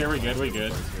 we good here. We good. We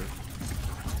good.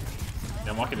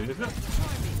 Yeah, I'm walking into this.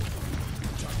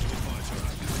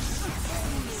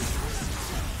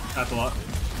 That's a lot.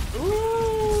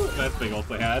 Ooh, that's big ult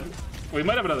they had. We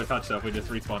might have another touch though if we just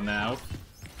respawn now.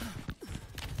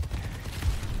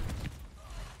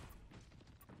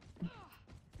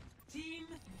 Team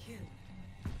kill.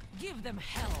 Give them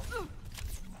hell.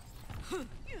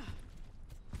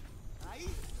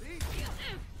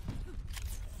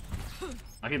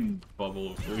 I can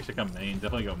bubble. We should come main.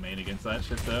 Definitely go main against that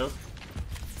shit though.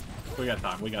 We got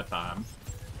time. We got time.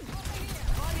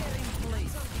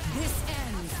 This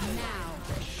ends now.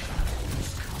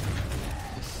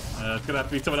 It's gonna have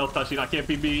to be someone else touching. I can't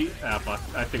be me. Ah, fuck.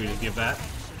 I think we just give that.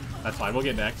 That's fine. We'll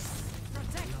get next.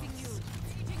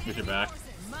 Get your back.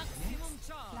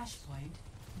 Flashpoint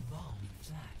bomb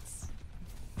flats.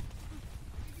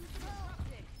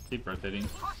 Keep rotating.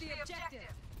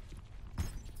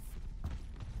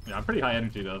 Yeah, I'm pretty high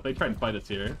energy though. If they try and fight us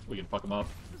here, we can fuck them up.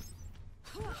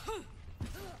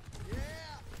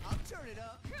 I'll turn it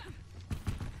up.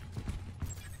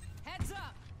 Heads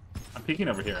up. I'm peeking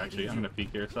over here actually. I'm gonna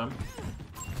peek here some.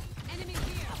 Enemy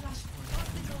here.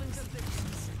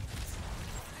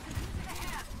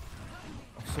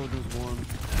 Soldier's one.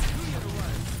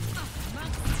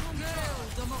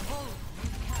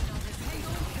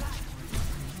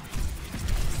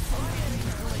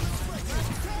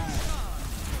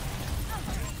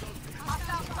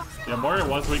 Yeah, Moira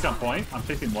was weak on point. I'm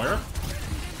taking Moira.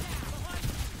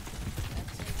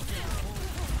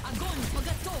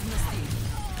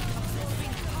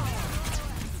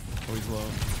 Oh, he's low.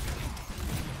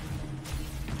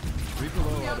 Reaper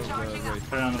low out of right.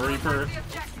 Put on the Reaper.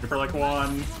 Reaper like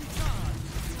one.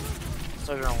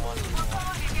 Soldier on one.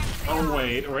 Oh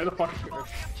wait, where the fuck?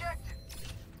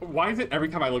 Why is it every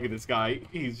time I look at this guy,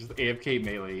 he's just AFK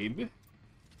meleeed?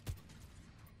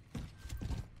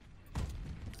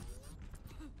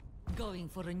 Going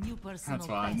for a new personal That's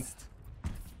fine. best.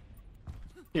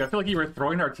 Yeah, I feel like you were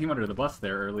throwing our team under the bus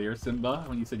there earlier, Simba,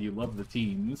 when you said you love the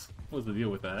teams. What was the deal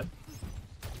with that?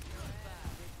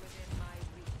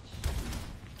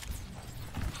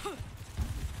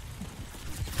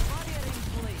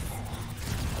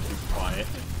 Quiet.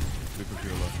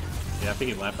 Yeah, I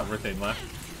think he left. I'm rotating left.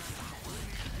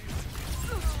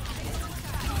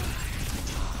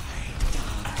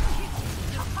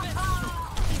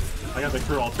 I got the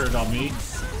crew all turned on me.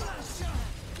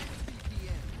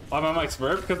 I'm on my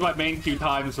Smurf because my main queue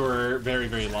times were very,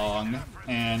 very long.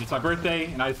 And it's my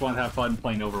birthday, and I just want to have fun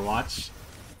playing Overwatch.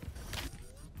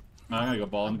 I'm gonna go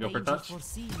ball and go for touch.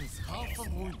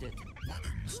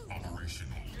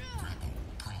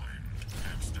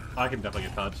 I can definitely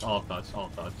get touch. I'll touch. I'll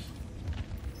touch.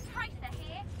 I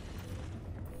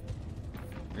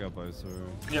got by, so.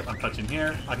 Yep, I'm touching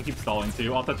here. I can keep stalling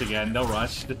too. I'll touch again. No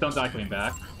rush. Just don't die coming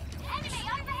back.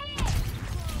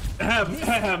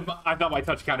 I thought my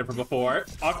touch counted from before.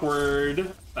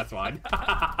 Awkward. That's fine.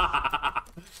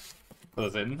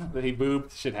 Listen, he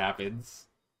booped. Shit happens.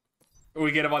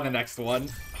 We get him on the next one.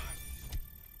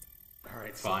 All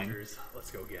right, Fine. soldiers,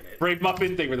 let's go get it. Brave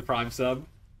Muffin, thank you for the Prime sub.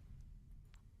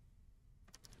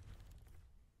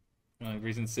 The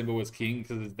reason Simba was king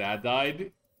because his dad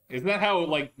died. Isn't that how,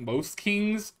 like, most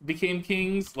kings became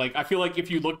kings? Like, I feel like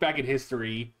if you look back at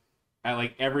history, at,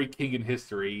 like, every king in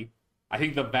history, I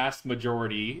think the vast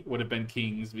majority would have been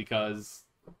kings because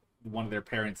one of their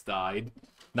parents died.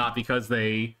 Not because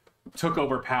they took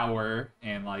over power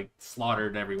and, like,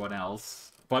 slaughtered everyone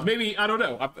else. But maybe, I don't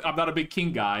know. I'm not a big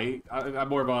king guy. I'm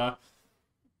more of a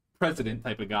president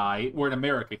type of guy. We're in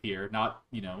America here, not,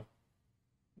 you know,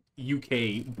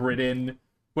 UK, Britain.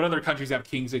 What other countries have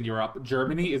kings in Europe?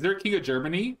 Germany? Is there a king of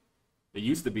Germany? It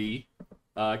used to be.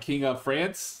 King of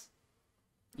France?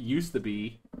 Used to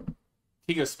be.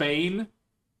 King of Spain?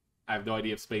 I have no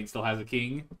idea if Spain still has a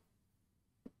king.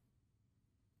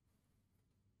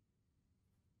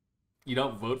 You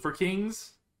don't vote for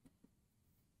kings?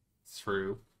 It's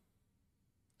true.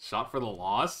 Shot for the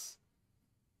loss?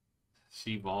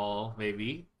 She-ball,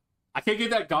 maybe. I can't get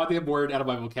that goddamn word out of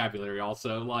my vocabulary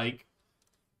also. Like,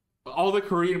 all the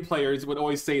Korean players would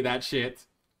always say that shit.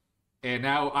 And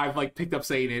now I've, like, picked up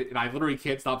saying it, and I literally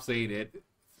can't stop saying it.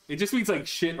 It just means, like,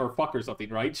 shit or fuck or something,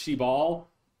 right? She-ball.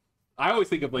 I always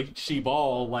think of, like,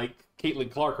 she-ball, like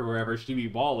Caitlin Clark or whoever, she be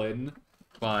ballin'.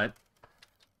 But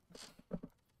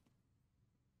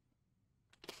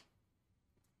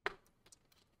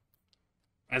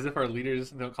as if our leaders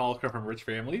don't call us from rich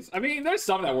families. I mean, there's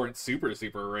some that weren't super,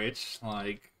 super rich.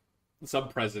 Like, some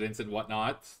presidents and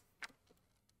whatnot.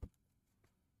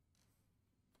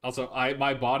 Also,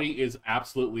 my body is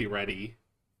absolutely ready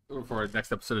for our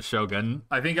next episode of Shogun.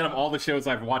 I think out of all the shows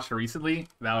I've watched recently,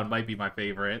 that one might be my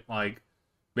favorite. Like,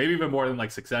 maybe even more than,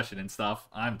 like, Succession and stuff.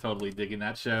 I'm totally digging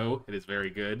that show. It is very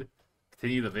good.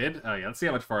 Continue the vid? Oh, yeah, let's see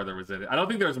how much farther was in it. I don't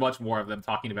think there's much more of them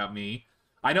talking about me.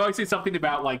 I know I say something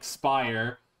about, like,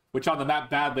 Spire, which on the map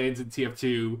Badlands in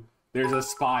TF2, there's a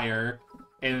Spire,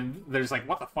 and there's like,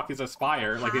 what the fuck is a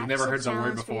Spire? Like, they've never heard the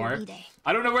word before.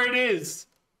 I don't know where it is!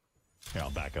 Here,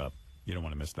 I'll back up. You don't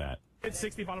want to miss that. It's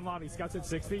 60 bottom lobby. Scouts at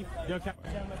 60. Yo,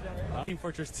 Team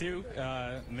Fortress 2,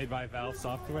 made by Valve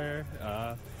Software.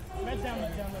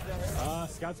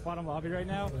 Scouts bottom lobby right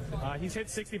now. He's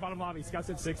hit 60 bottom lobby. Scouts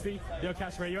at 60. Yo,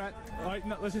 Cash, where you at? All right,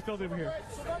 no, let's just build over here.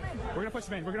 We're gonna push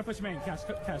main. We're gonna push main. Cash,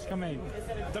 come main.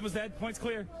 Dumba's dead. Points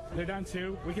clear. They're down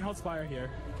 2. We can hold Spire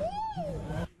here.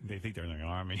 They think they're in the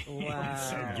army. Wow.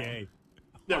 So gay.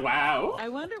 Wow. I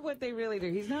wonder what they really do.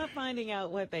 He's not finding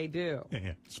out what they do.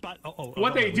 Yeah.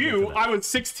 What they do, I was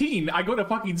 16. I go to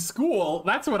fucking school.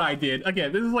 That's what I did.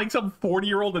 Again, this is like some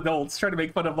 40-year-old adults trying to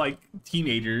make fun of, like,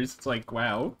 teenagers. It's like,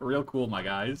 wow, real cool, my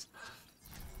guys.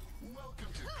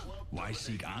 Why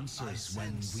seek answers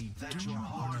when we do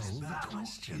not know the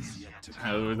questions?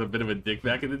 I was a bit of a dick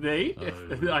back in the day.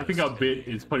 I think a bit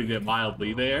is putting it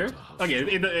mildly there. Again,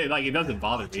 it doesn't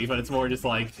bother me, but it's more just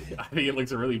like, I think it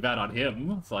looks really bad on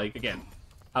him. It's like, again,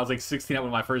 I was like 16 at one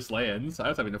of my first lands. I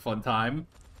was having a fun time.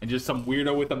 And just some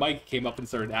weirdo with the mic came up and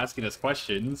started asking us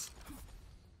questions.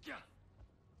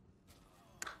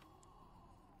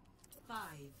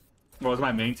 What was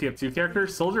my main TF2 character?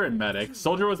 Soldier and Medic.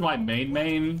 Soldier was my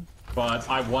main, but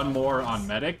I won more on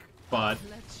Medic. But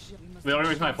the only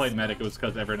reason I played Medic was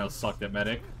because everyone else sucked at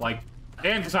Medic. Like,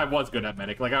 and because I was good at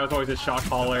Medic. Like, I was always a shot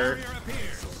caller.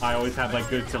 I always had, like,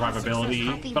 good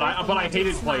survivability. But I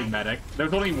hated playing Medic. There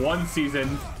was only one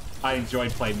season I enjoyed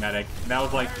playing Medic. And that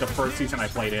was, like, the first season I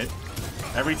played it.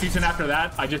 Every season after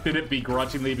that, I just did it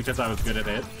begrudgingly because I was good at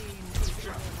it.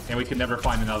 And we could never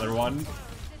find another one.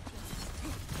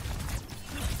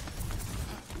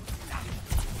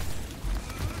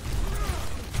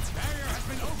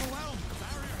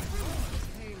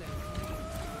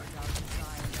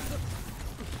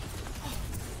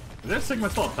 Is there Sigma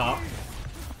still up top?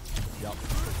 Yep.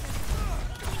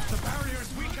 The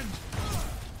barrier's weakened.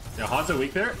 Yeah, Hanzo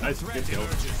weak there? Nice, good kill.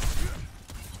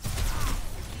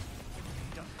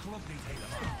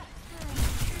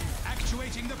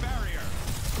 Actuating the barrier.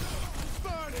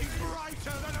 Burning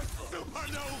brighter than a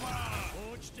supernova.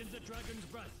 Forged in the dragon's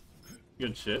breath.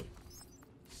 Good shit.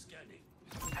 Scanning.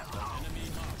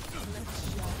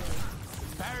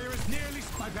 Barrier is nearly.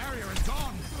 My barrier is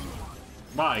gone.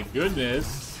 My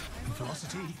goodness.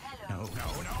 Velocity? No.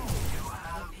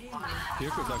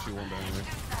 Iddqd's actually one down here.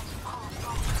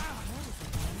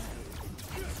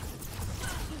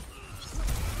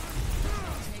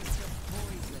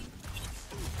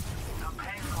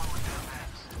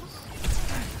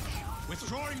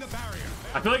 Withdrawing the barrier.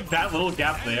 I feel like that little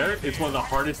gap there is one of the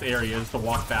hardest areas to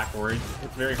walk backwards.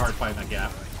 It's very hard to find that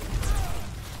gap.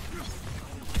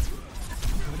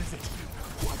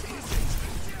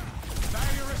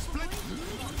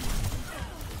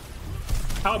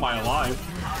 How am I alive?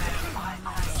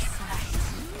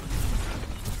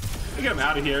 Get him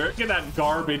out of here. Get that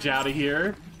garbage out of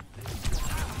here.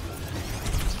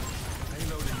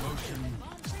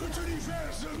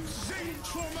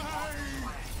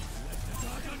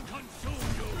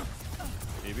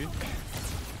 Maybe.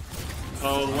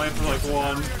 Oh, the lamp is like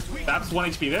 1. That's 1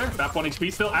 HP there. That's 1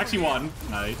 HP still. Actually 1.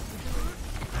 Nice.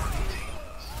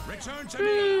 Return to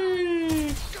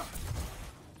me.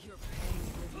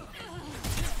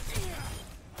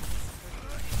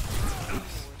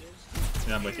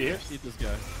 Yeah, I'm with you here. Eat this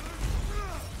guy.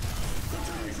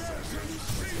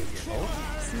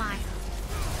 Smile.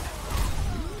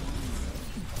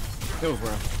 Go,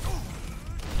 bro.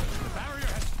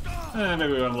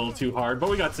 Maybe we went a little too hard, but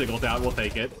we got singled out. We'll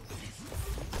take it.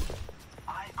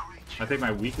 I take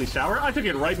my weekly shower. I took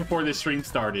it right before this stream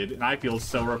started, and I feel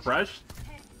so refreshed.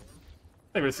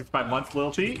 Thank you for the 65 months,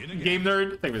 Lil T. Game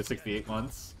Nerd, thank you for the 68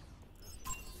 months.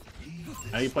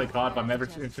 How you play COD, but I'm never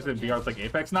interested in VRs like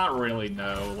Apex? Not really,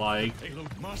 no. Like,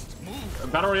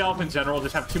 Battle Royale in general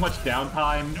just have too much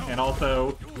downtime, and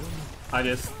also, I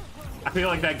feel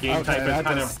like that game type has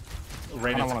kind of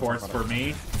ran its course for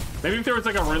me. Maybe if there was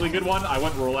like a really good one, I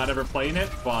wouldn't rule out ever playing it,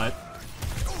 but...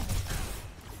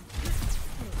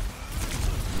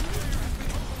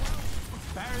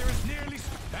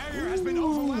 Barrier has been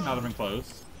overwhelmed. Not even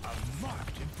close. A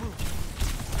marked improvement.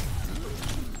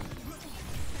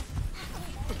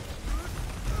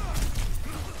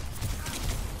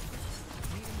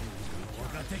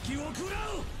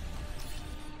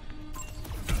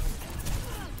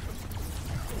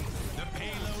 The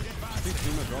payload advances.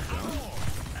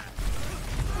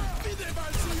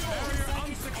 Barrier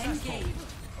unsuccessful.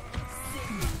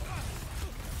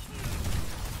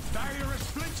 Barrier is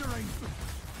splintering.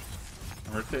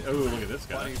 Oh, look at this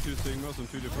guy. Fighting 2 Sigmas and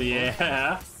 2 different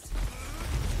Yeah. Sigma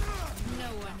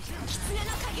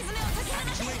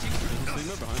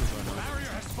behind us right now.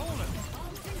 Barrier has fallen.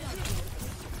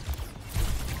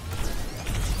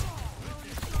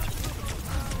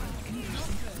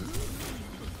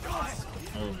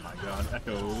 Oh my god,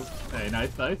 Echo. Hey,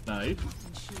 nice, nice, nice.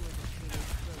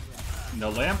 No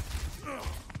lamp.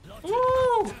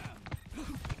 Woo!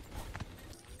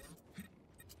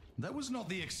 That was not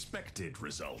the expected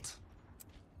result.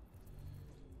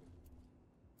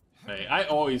 Hey, I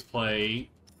always play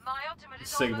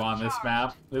Sigma on this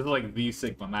map. This is like the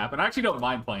Sigma map, and I actually don't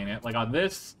mind playing it. Like on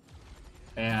this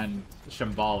and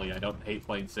Shambali, I don't hate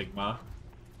playing Sigma.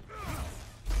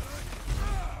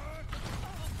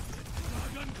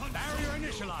 Barrier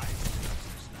initialized.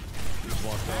 Just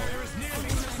walked out. Barrier is nearly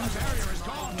barrier is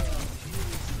gone.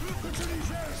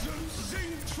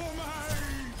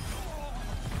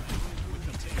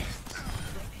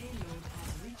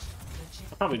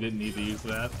 I probably didn't need to use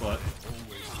that, but...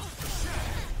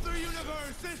 The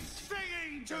universe is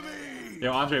singing to me!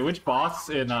 Yo, Andre, which boss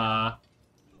in,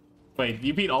 Wait,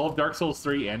 you beat all of Dark Souls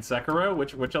 3 and Sekiro?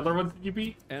 Which other ones did you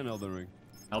beat? And Elden Ring.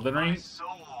 Elden Ring?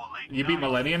 You beat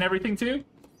Millennia and everything, too?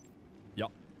 Yep.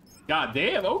 God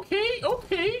damn, okay,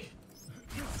 okay!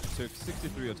 Took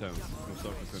 63 attempts from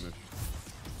start to finish.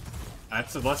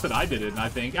 That's less than I did it, I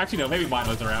think. Actually, no, maybe mine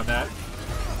was around that.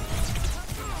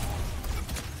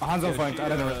 Hanzo flanked. I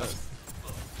don't know.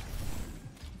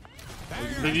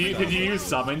 Did you use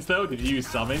summons though? Did you use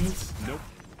summons? Nope.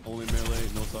 Only melee,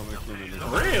 no summons, no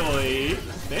melee. Really?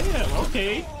 Damn.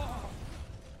 Okay.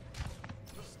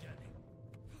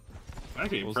 I'm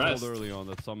actually I was impressed. told early on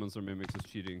that summons or mimics is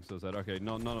cheating, so I said, okay,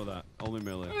 no, none of that. Only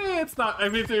melee. It's not. I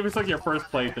mean, if it's like your first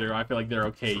playthrough, I feel like they're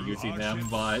okay using them,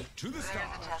 but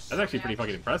that's actually pretty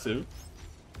fucking impressive.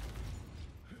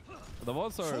 The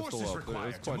VODs are still up.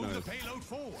 It's quite nice.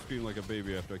 Scream like a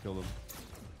baby after I kill them.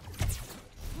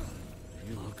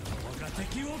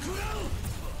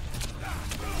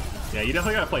 Yeah, you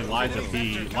definitely gotta play Lies of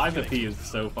P. Lies of P is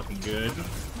so fucking good.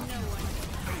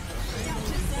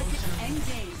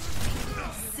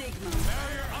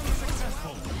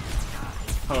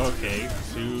 Okay,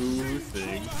 2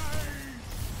 things.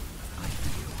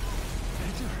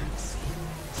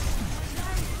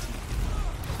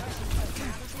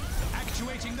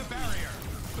 Actuating the barrier.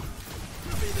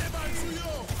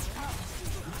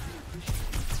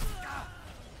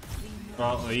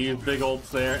 Well, they use big ults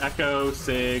there. Echo,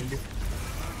 Sig.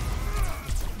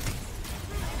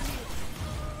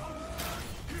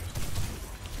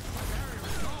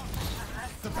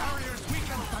 The barrier is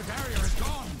weakened. My barrier is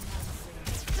gone.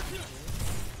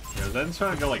 Yeah, Zen's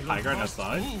trying to go like high ground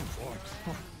outside.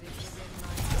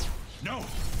 No.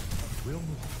 We'll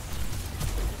move.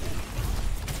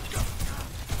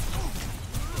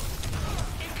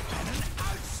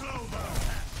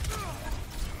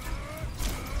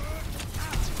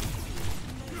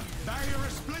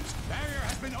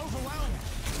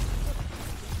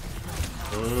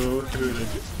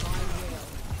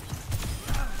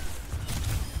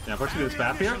 Yeah, pushing this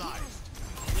back here.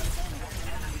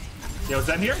 Yo,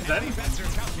 Zen here? Zen?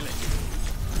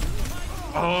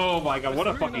 Oh my god, what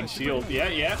a fucking shield. Yeah,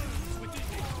 yeah.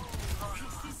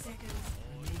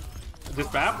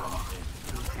 Just BAP?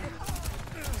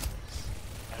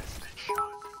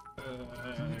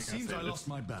 Seems I lost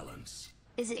my balance.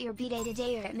 Is it your B-Day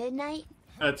today or at midnight?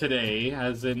 Today,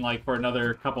 as in like for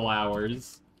another couple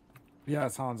hours. Yeah,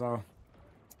 it's Hanzo.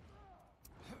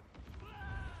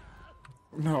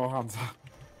 No, Hanzo.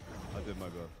 I did my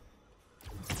best.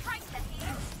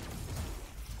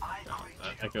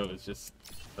 Echo is just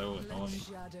so annoying.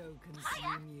 Shadow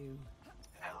consume you.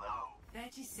 Hello.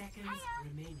 30 seconds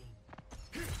remaining.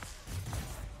 The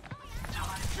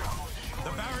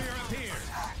barrier appears.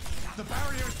 The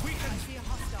barrier is weakened.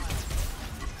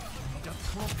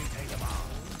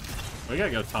 We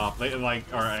gotta go top. They, like,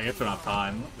 or I guess we're not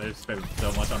time. They're spending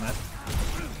so much on that.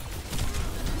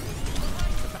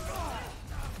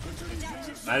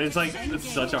 That is like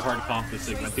such a hard comp to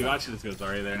Sigma too. I should just go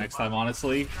Zarya there next time,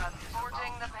 honestly.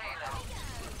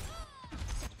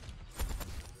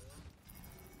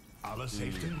 That's fine.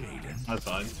 I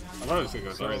thought I was gonna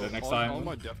go Zarya there next time. On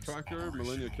my death tracker,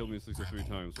 Millennia killed me 63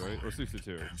 times, right? Or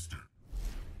 62.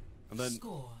 And then,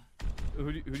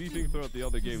 who do you think throughout the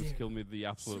other games killed me the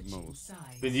absolute most?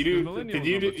 Did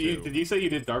you say you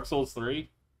did Dark Souls 3?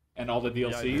 And all the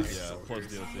DLCs? Yeah, plus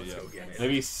DLC, yeah.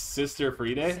 Maybe Sister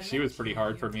Friede? She was pretty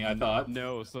hard for me, I thought.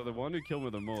 No, so the one who killed me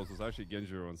the most was actually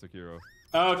Genjiro and Sekiro.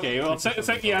 Okay, well,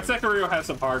 yeah, Sekiro has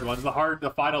some hard ones.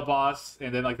 The final boss,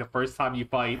 and then like the first time you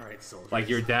fight, like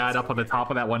your dad up on the top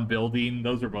of that one building.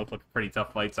 Those were both pretty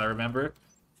tough fights, I remember.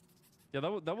 Yeah,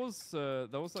 that was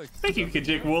like. Thank you,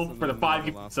 Kajik Wolf, for the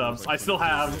 5 subs. I still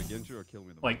have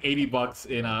like $80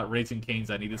 in Raising Canes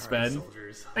I need to spend.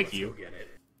 Thank you.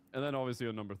 And then obviously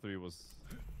on number 3 was,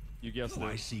 you guessed it,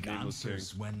 I seek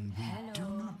answers when we do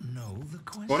not know the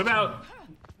question. What about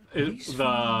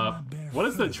what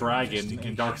is the dragon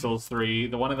in Dark Souls 3?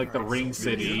 The one in like the Ring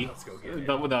City.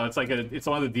 No, it's like it's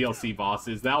one of the DLC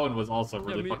bosses. That one was also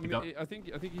really fucking up. I think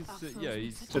he's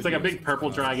It's like a big purple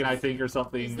dragon, I think, or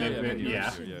something.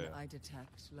 Yeah.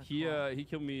 He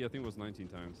killed me, I think it was 19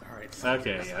 times.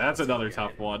 Okay, yeah, that's another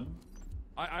tough one.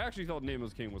 I actually thought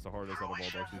Nameless King was the hardest out of all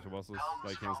Dark Souls bosses,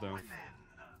 like hands down.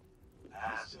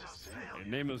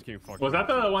 Nameless King fucking. Was that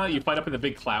the one that you fight up in the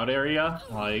big cloud area?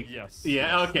 Like, yes.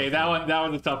 Yeah, okay, that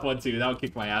was a tough one too. That one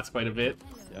kicked my ass quite a bit.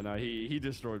 Yeah, no, he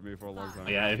destroyed me for a long time.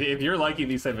 Yeah, if you're liking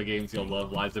these type of games, you'll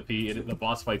love Liza P. The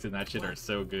boss fights in that shit are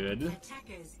so good.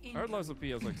 I heard Liza P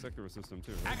has like Sekiro system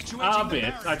too. Right? A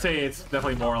bit. I'd say it's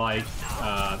definitely more like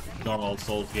normal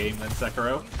Souls game than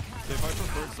Sekiro. So if I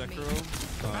prefer Sekiro,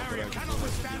 but I prefer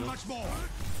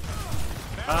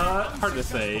hard to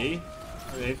say.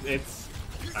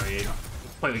 I mean,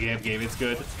 play the game, it's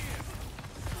good.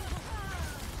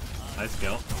 Nice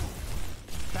kill.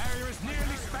 Barrier is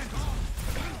nearly spent.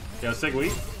 Yo, Sig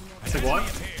weak. Sig 1.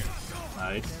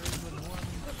 Nice.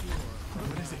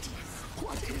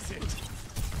 What is it?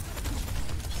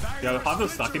 Yo,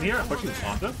 Honda's stuck in here. I'm pushing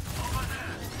Honda.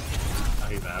 Oh,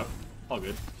 he's out. All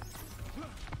good.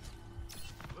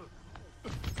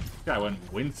 Guy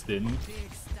went Winston.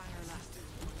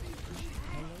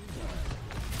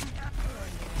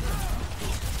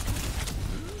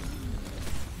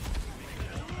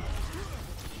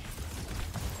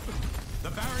 The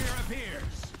barrier appears.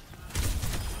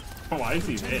 Oh, why is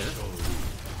he there?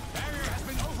 Barrier has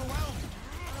been overwhelmed.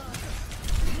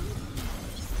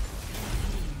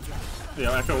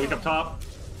 Yeah, Echo weak up top.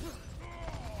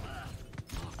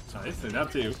 Nice, they're down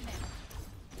 2.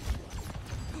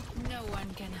 No one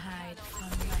can hide from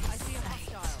my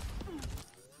sight.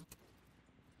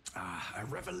 A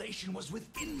revelation was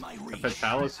within my reach.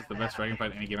 Fatalis is the best dragon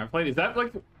fight in any game I've played. Is that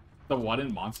like the one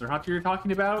in Monster Hunter you're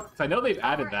talking about? Because I know they've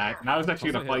added that, and I was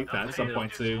actually going to fight that at some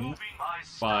point soon,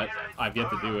 but I've yet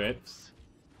to do it.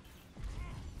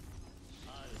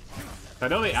 I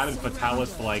know they added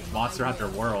Fatalis to like Monster Hunter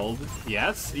World.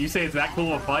 Yes? You say it's that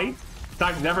cool of a fight?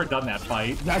 I've never done that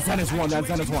fight. That's Zenith 1, that's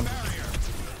Zenith 1.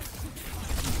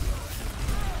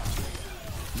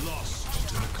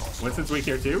 Winston's weak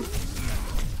here too?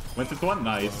 Winston's 1?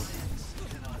 Nice.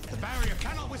 The barrier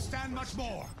cannot withstand much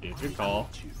more. Yeah, good call.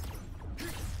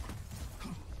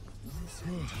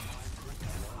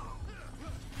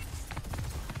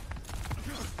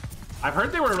 I've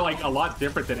heard they were like a lot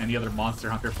different than any other Monster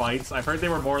Hunter fights. I've heard they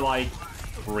were more like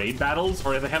raid battles,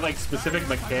 or they had like specific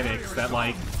mechanics that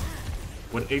like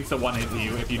would insta one hit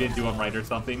you if you didn't do them right or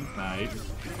something. Nice.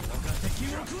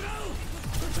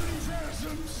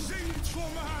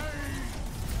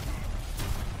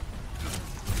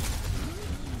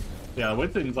 Yeah,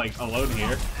 Winston's like alone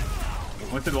here.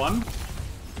 Winston 1.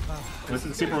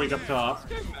 Winston super weak up top.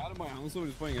 Get out of my house when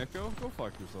he's playing Echo. Go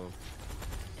fuck yourself.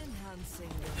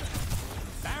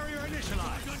 Barrier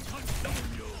initialized.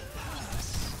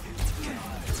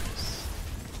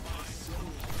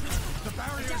 The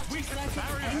barrier is weak. The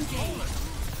barrier is fallen.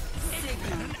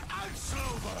 An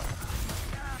outslover.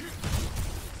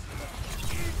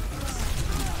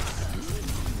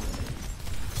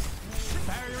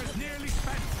 Barrier is nearly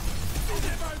spent.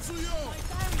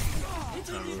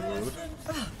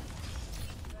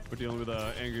 We're dealing with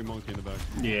an angry monkey in the back.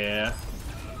 Yeah.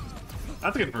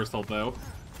 That's a good first ult, though.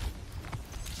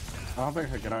 I don't think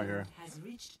I can get out here.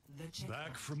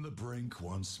 Back from the brink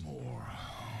once more.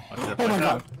 Oh my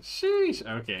god. Sheesh.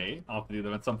 Okay, I'll have to do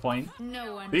them at some point.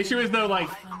 The issue is, though, like,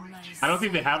 I don't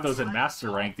think they have those in master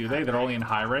rank, do they? They're only in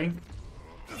high rank.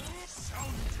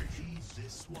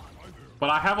 But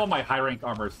I have all my high rank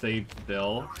armor saved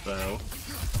still, so.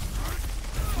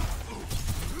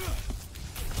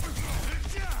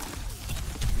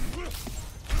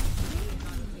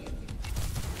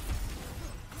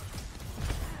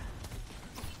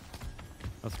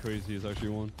 That's crazy, he's actually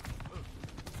won.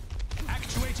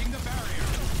 Actuating the barrier.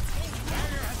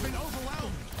 Barrier has been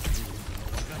overwhelmed.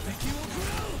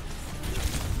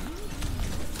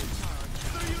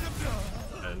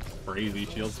 That's crazy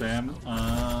shield spam.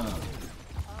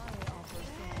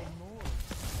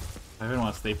 I didn't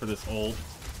want to stay for this ult.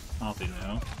 I'll say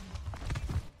no.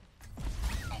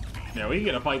 Yeah, we can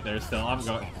get a fight there still. I'm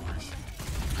going.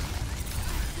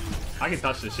 I can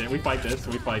touch this shit. We fight this.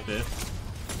 We fight this.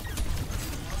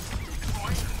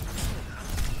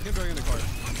 Get back in the car.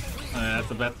 That's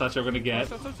the best touch I'm gonna get.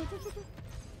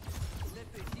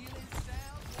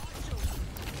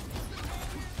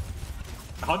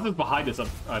 Hunter's behind us.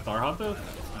 Thar Hunter.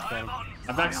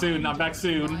 I'm back soon. I'm back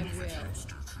soon.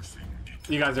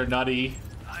 You guys are nutty.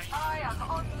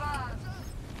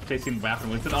 Chasing Bap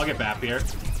and Winston. I'll get Bap here.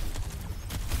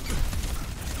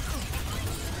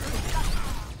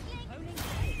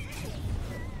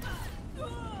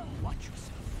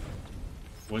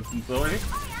 Winston's lower here.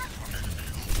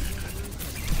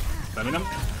 Sending him.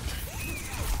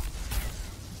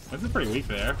 Winston's pretty weak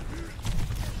there.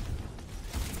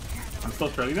 I'm still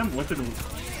shredding him. Winston.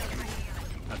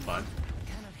 That's fine.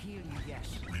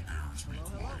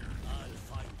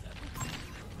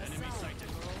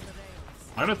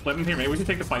 I'm gonna split him here. Maybe we should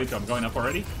take the fight into him. I'm going up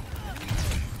already.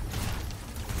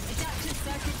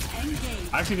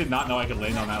 I actually did not know I could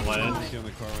land on that ledge.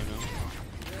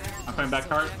 I'm coming back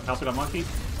cart. Help it on monkey.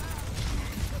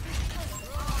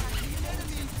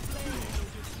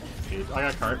 I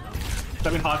got cart. I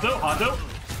mean Hanzo. Hanzo.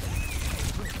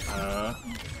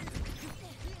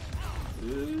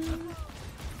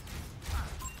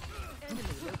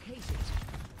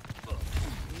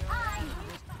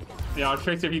 Yeah, I'll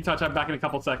trace if you touch. I'm back in a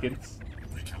couple seconds.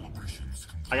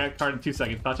 I got a card in 2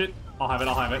 seconds. Touch it. I'll have it.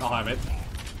 I'll have it. I'll have it.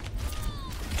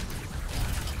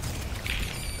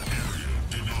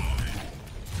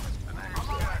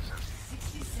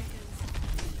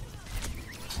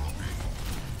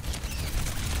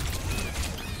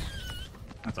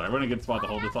 That's alright. We're in a good spot to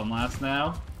hold this on last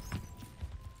now.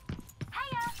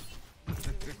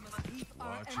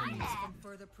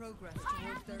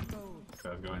 So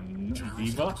I was going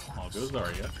Diva. I'll go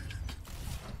Zarya.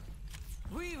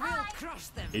 We will crush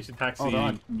them. Asian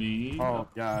taxi me. Oh,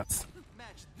 yes.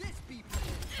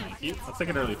 Thank you. Let's take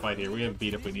an early fight here. We have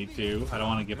beat if we need to. I don't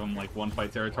want to give him like one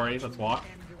fight territory. Let's walk.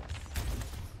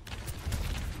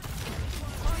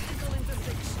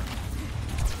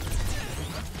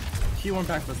 He went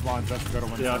back to spawn just to go to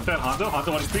win. Yeah, that Hanzo.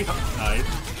 Hanzo 1 3. Nice.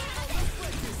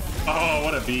 Oh,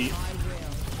 what a beat.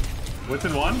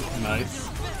 Winston 1. Nice.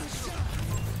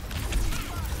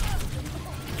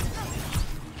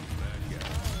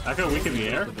 Echo weak in the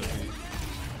air.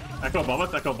 Echo above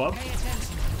us. Echo above.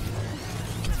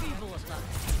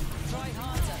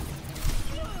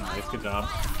 Nice, good job.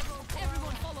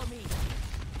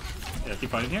 Yeah, keep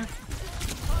fighting here.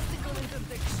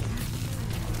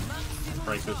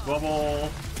 Break this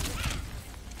bubble.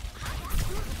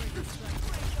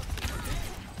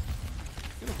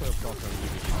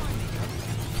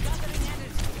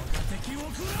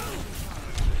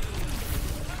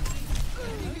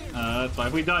 That's fine.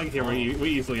 If we die here, we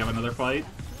easily have another fight.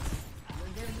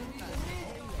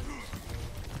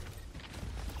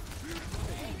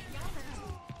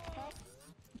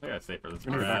 I gotta stay for this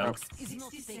grab. Is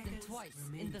not taken twice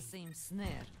in the same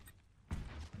snare.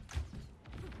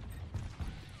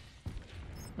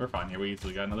 We're fine here. We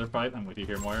easily got another fight. I'm with you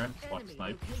here, Moira. Just watch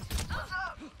snipe.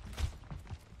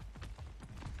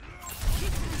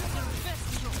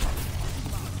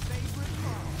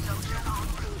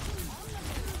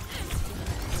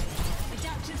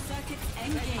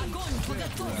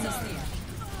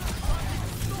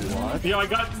 What? Yo, I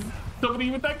got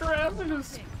somebody with that grab.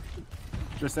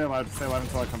 Just stay alive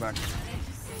until I come back.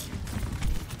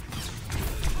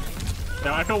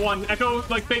 Now, Echo 1. Echo,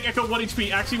 like, fake Echo 1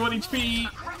 HP. Actually 1 HP.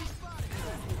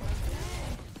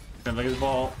 Gonna make his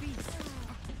ball.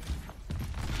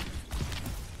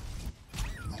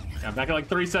 Yeah, I'm back in like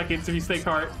 3 seconds if you stay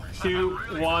cart. 2,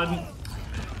 1.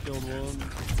 Killed one.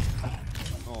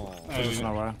 Oh,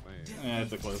 yeah,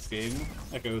 it's a close game.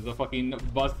 Echo's a fucking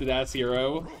busted ass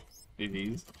hero.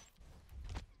 GG's.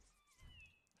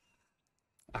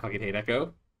 I fucking hate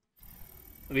Echo.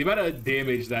 The amount of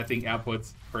damage that thing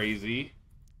outputs crazy.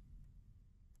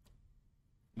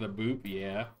 The boop,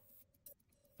 yeah.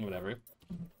 Whatever.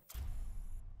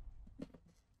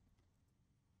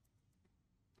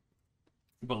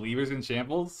 Believers in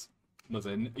shambles?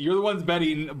 Listen, you're the ones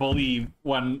betting believe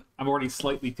when I'm already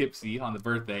slightly tipsy on the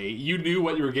birthday. You knew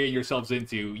what you were getting yourselves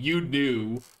into. You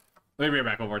knew. Let me bring it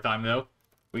back one more time, though.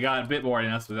 We got a bit more in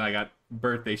us, but then I got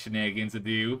birthday shenanigans to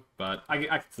do. But I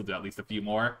can still do at least a few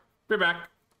more. Bring it back.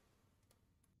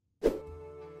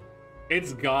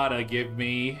 It's gotta give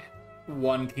me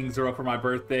 1 King's Row for my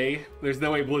birthday. There's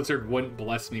no way Blizzard wouldn't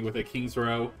bless me with a King's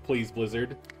Row. Please,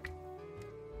 Blizzard.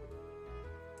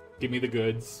 Give me the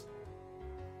goods.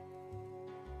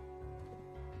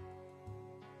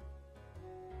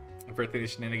 Birthday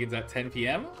shenanigans at 10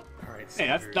 p.m. Alright,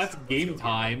 hey, that's game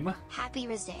time. Happy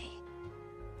Riz Day.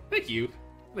 Thank you.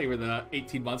 They were the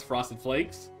 18 months Frosted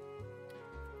Flakes.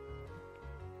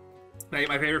 I ate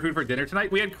my favorite food for dinner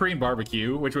tonight. We had Korean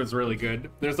barbecue, which was really good.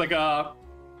 There's like a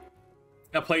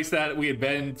place that we had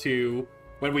been to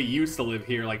when we used to live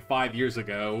here like 5 years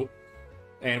ago,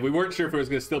 and we weren't sure if it was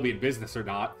going to still be in business or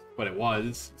not, but it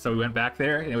was. So we went back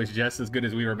there, and it was just as good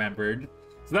as we remembered.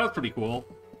 So that was pretty cool.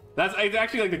 That's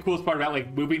actually like the coolest part about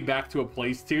like moving back to a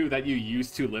place too that you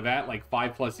used to live at like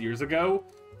 5+ years ago.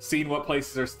 Seeing what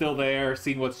places are still there,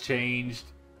 seeing what's changed,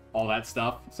 all that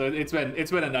stuff. So it's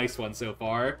been a nice one so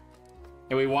far.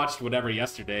 And we watched whatever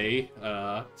yesterday,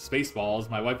 Spaceballs.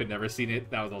 My wife had never seen it.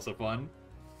 That was also fun.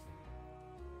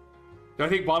 Do I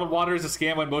think bottled water is a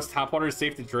scam when most tap water is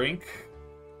safe to drink?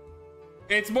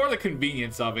 It's more the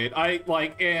convenience of it. I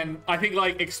think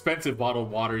like expensive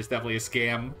bottled water is definitely a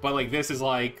scam, but like this is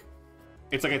like,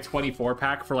 it's like a 24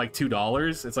 pack for like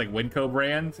 $2. It's like Winco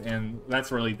brand, and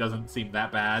that's really doesn't seem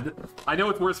that bad. I know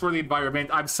it's worse for the environment.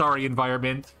 I'm sorry,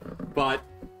 environment, but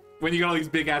when you got all these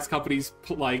big ass companies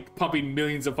like pumping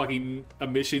millions of fucking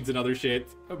emissions and other shit,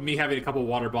 me having a couple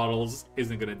water bottles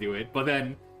isn't gonna do it. But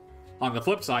then on the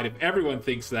flip side, if everyone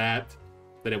thinks that,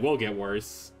 then it will get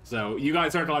worse. So you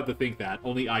guys aren't allowed to think that.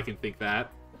 Only I can think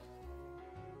that.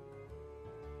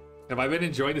 Have I been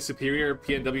enjoying the superior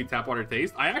PNW tap water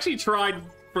taste? I actually tried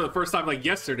for the first time like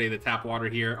yesterday the tap water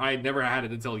here. I had never had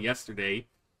it until yesterday.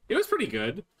 It was pretty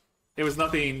good. It was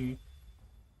nothing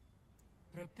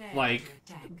like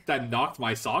that knocked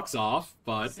my socks off,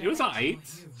 but it was alright.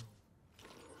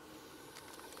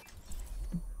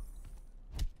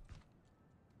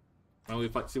 Only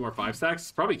 2 more 5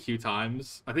 stacks? Probably Q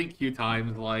times. I think Q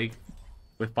times, like,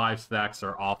 with 5 stacks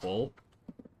are awful.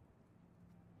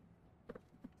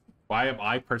 Why am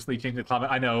I personally changing the comment?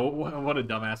 I know, what a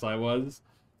dumbass I was.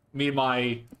 Me and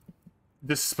my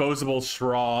disposable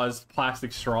straws,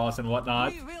 plastic straws and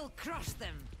whatnot. We will crush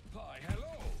them. Hi, hello.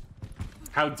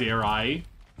 How dare I?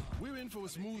 We're in for a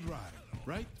smooth ride,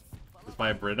 right? Just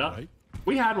by a Brita? Right.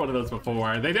 We had one of those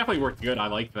before. They definitely worked good. I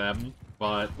like them,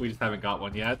 but we just haven't got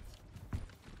one yet.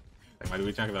 Why do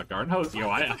we talk about garden hose? Yo,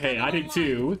 hey, I did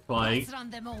too. Like,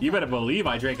 you better believe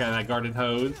I drank out of that garden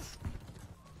hose.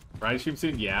 Variety stream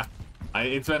soon? Yeah.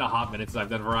 It's been a hot minute since I've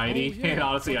done variety. Oh, yeah. And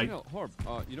honestly, Harb,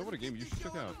 you know what a game you should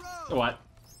check out? What?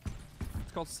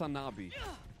 It's called Sanabi.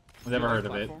 I've never heard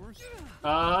of it.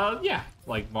 Yeah.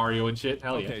 Like Mario and shit.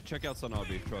 Hell yeah. Okay, check out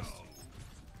Sanabi, trust.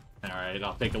 Alright,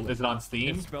 I'll take a... Is it on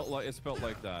Steam? It's spelled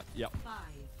like that. Yep. 5,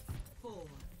 4,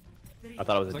 3, I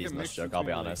thought it was a D's Nuts joke, I'll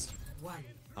be honest.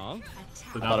 Huh?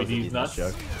 So now we D's Nuts?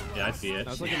 Joke. Yeah, I see it.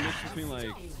 That's like a mix between like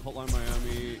Hotline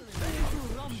Miami,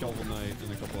 Shovel Knight,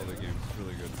 and a couple other games. It's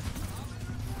really good.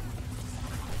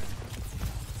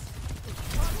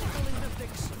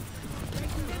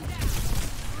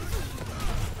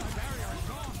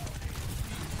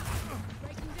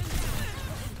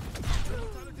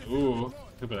 Ooh,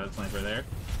 who put that sniper there?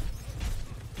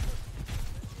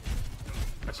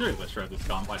 I should have shred this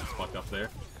comp. I just fucked up there.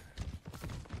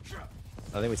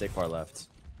 I think we take far left.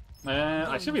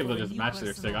 I should be able to just match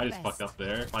their stick. I just fucked up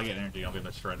there. If I get energy, I'll be able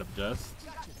to shred them just.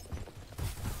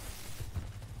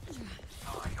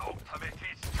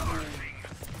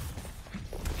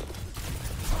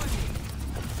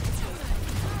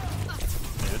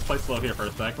 play slow here for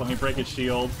a sec. Let me break his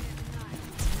shield.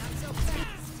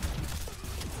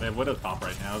 They have Widow's top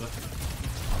right now.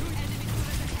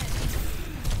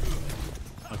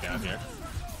 Okay, I'm here.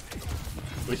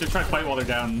 We should try to fight while they're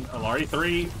down. Alari,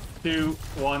 3, 2,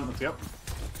 1. Let's go.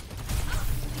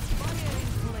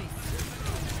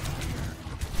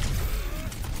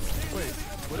 Wait,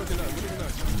 Widow can die, Widow can die.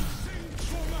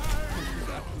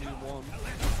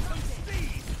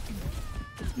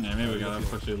 Yeah, maybe we gotta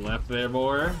push it left there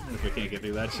more. If we can't get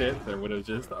through that shit, their Widow's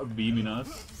just beaming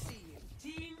us.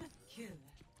 Team kill.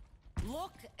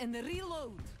 Lock and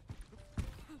reload.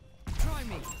 Try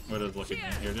me. Widow's looking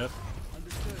in here, Jeff.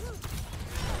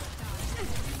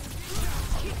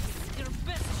 Your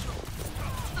best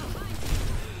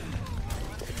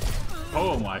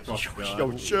Oh my fucking god.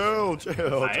 Yo, chill.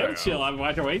 I am chill. I'm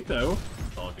watching wait though.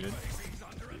 It's all good.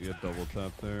 You got double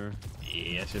tap there.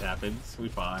 Yeah, shit happens. We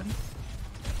fine.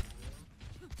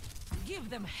 Give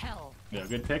them hell. Yeah,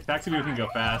 good pick. Taxi me, we can go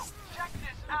fast.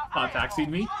 Taxied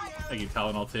me. Thank you,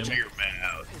 Tylenol Tim. Check your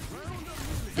mouth.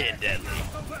 Get deadly.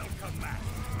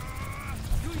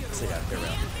 So yeah, fair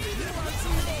round.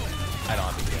 I don't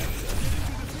have to do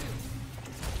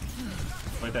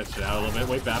Wait that shit out a little bit.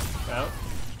 Wait back out.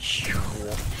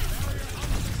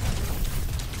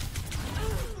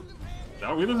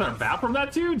 Oh, we lose our BAP from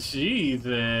that too?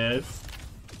 Jesus.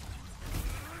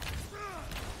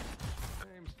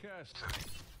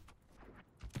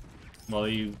 Well,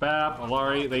 they use BAP,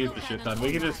 Alari, they use the shit ton.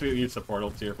 We can just use the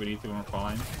portal too if we need to and we're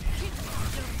fine.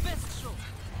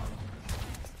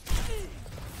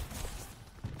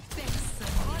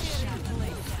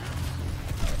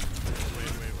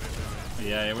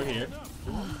 Yeah, we're here.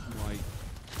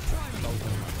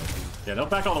 Yeah, they'll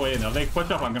back all the way in though. If they push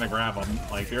up, I'm gonna grab them.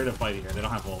 Like, they're in a fight here. They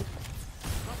don't have ult.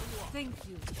 Thank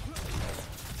you.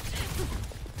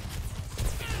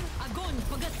 Огонь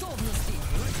по готовности.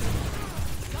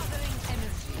 Gathering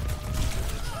energy.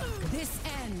 This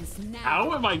ends now.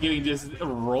 How am I getting just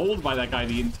rolled by that guy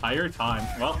the entire time?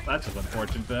 Well, that's just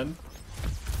unfortunate then.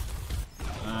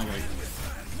 Okay.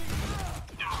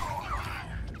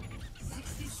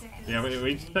 Yeah,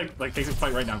 we just take this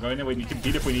fight right now. Go in and we can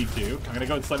beat if we need to. I'm gonna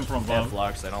go and slam him from above.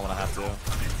 Flux, I don't want to have to.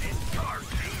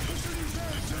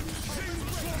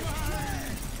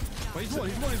 Wait, he's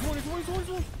one.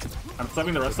 I'm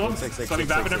slamming the rest of them. Slamming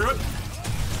back at everyone.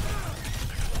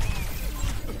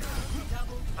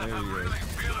 There you go.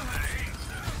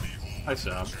 Nice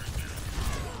job.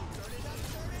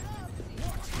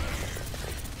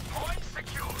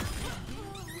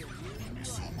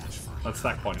 Let's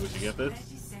stack point. We should get this.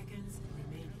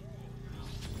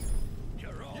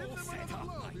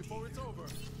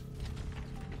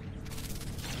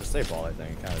 Just stay ball, I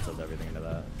think. Kind of does everything into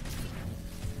that.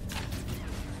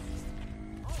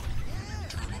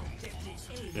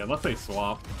 Yeah, unless they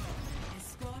swap.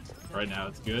 Right now,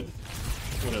 it's good.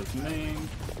 Widow's main.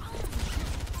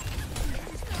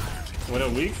 Widow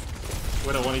weak.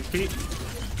 Widow 1 HP.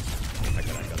 I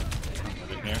got it.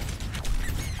 Nothing here.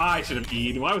 I should have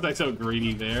E'd. Why was I so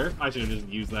greedy there? I should have just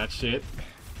used that shit.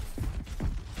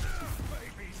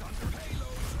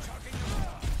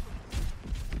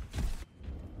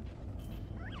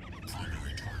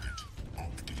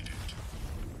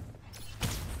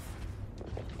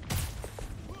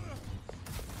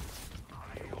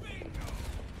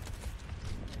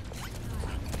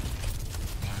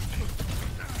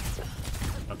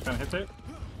 That's gonna hit it.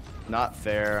 Not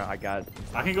fair. I can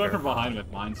go in from behind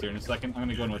with mines here in a second. I'm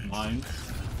gonna go in with mines.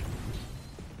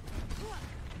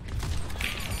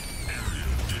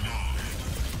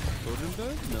 Odin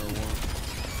dead? No one.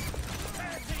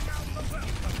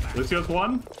 Lucio's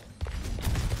 1.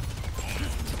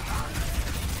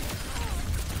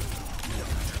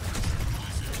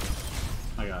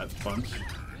 I got punch.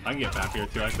 I can get back here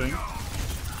too, I think.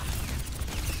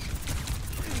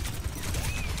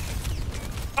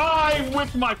 I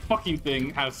whipped my fucking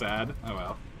thing. How sad. Oh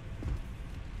well.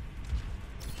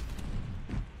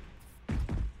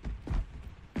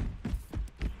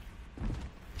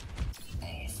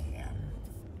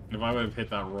 If I would have hit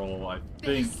that roll, I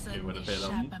think it would have hit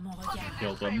him.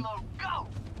 Killed him.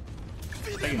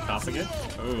 Taking top again?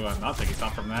 Oh, I'm not taking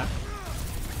top from that.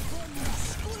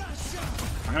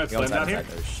 I'm gonna slam down here.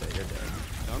 Oh shit, you're dead.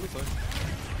 No, I'm fine.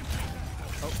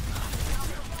 Oh.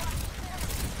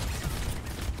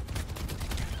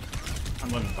 I'm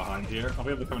living behind here. I'll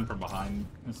be able to come in from behind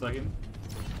in a second.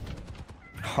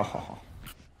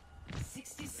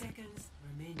 60 seconds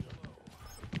remaining.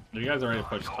 You guys are ready to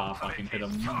push top. I can hit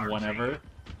him whenever.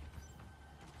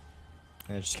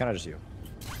 And it's just kind of just you.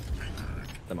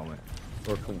 At the moment.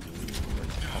 Or clean.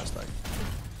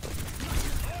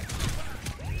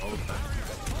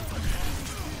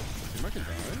 I can die.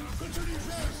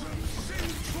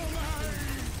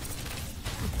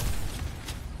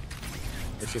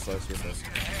 It's too close, you're close.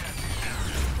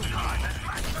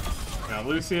 Got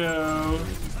Lucio.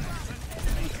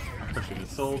 I'm pushing the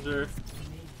soldier.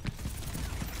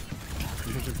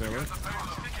 You pushing fairway?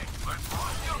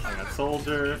 I got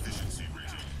soldier.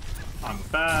 I'm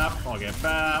BAP. I'll get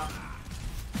BAP.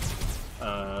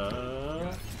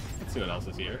 Let's see what else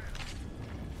is here.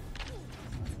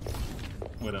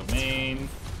 Widow main.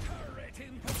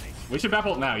 We should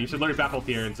baffle now. You should learn baffle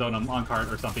here and zone on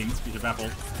cart or something. You should baffle.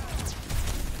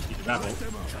 You should baffle.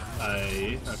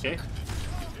 Okay.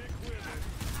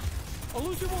 Oh,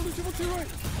 Lucio, to your right.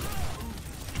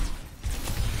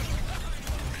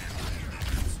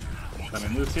 Come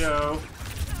in, Lucio.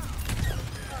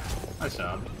 Nice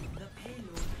job.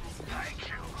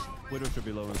 Widow should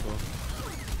be low as well.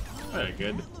 Very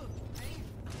good.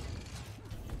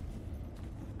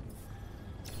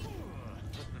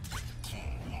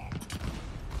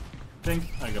 I think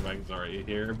I go back to Zarya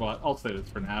here, but I'll say this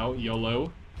for now.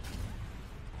 YOLO.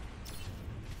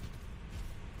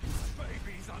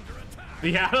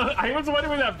 Yeah, I was wondering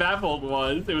where that baffled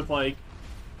was. It was like,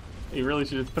 he really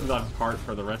should just put it on cart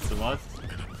for the rest of us.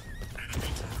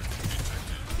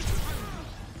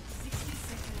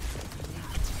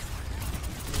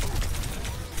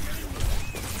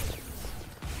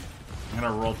 I'm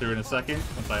gonna roll through in a second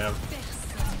once I have.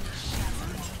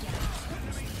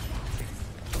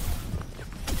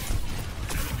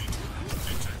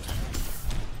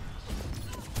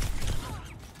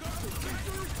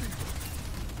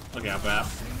 Okay, I'm BAP.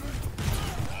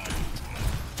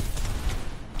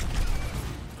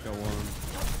 Got one.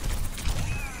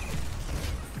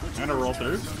 I'm gonna roll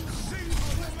through.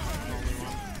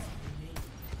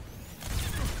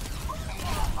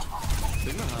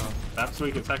 BAP so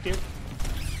we can second.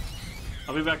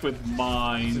 I'll be back with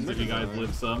mines if you guys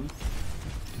live some.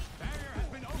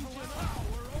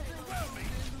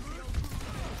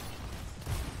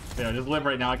 Yeah, just live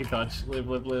right now. I can touch. Live.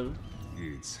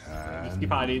 Just keep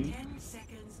hiding. It's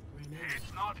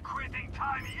not quitting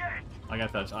time yet. I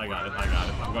got touch. I got it.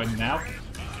 I'm going now.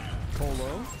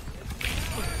 Polo.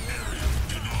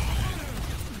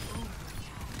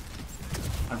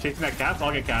 I'm chasing that cast.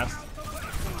 I'll get cast.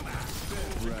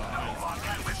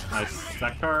 Nice.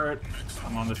 That card.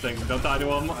 I'm on this thing. Don't die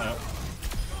to him.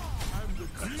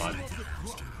 That's fine.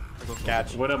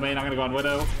 Catch. Widow main. I'm gonna go on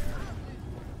Widow.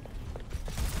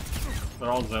 They're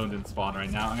all zoned in spawn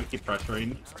right now. I'm gonna keep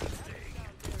pressuring.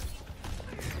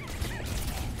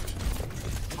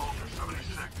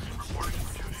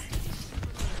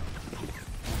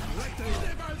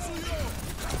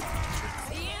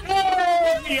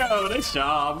 Oh, yo, nice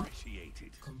job.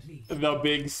 The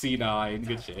big C9.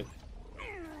 Good shit.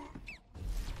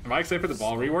 Am I excited for the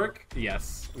ball rework?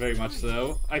 Yes, very much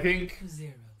so. I think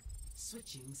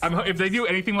if they do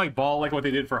anything like ball, like what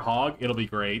they did for Hog, it'll be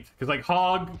great. Because like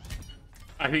Hog,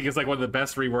 I think is like one of the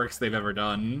best reworks they've ever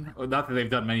done. Not that they've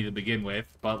done many to begin with,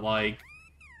 but like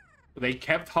they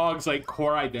kept Hog's like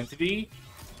core identity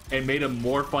and made him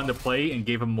more fun to play and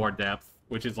gave him more depth,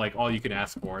 which is like all you can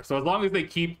ask for. So as long as they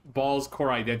keep Ball's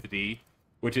core identity,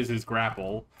 which is his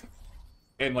grapple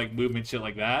and like movement shit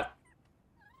like that,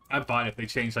 I'm fine if they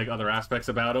change like other aspects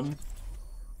about him.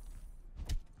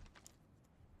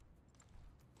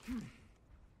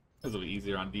 This will be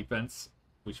easier on defense.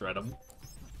 We shred him.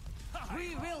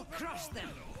 We will crush them.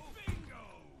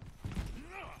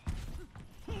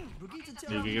 You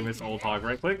can give this old Hog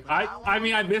right click. I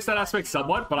mean I miss that aspect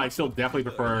somewhat, but I still definitely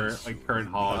prefer like current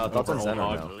Hog over old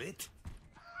Hog.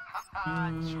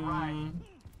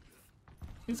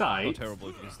 He's alright. Not terrible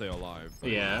if you can stay alive.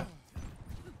 Yeah.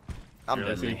 I'm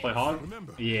Really, busy. you play Hog?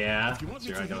 Yeah.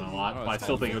 Sure, I done a lot, but I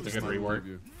still think it was a good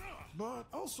rework.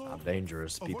 I'm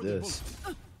dangerous. Beat this.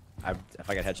 If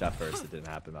I got headshot first, it didn't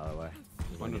happen, by the way.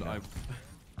 When did I...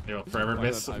 You'll forever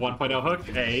miss 1.0 hook.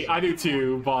 Hey, I do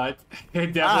too, but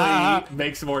it definitely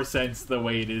makes more sense the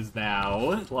way it is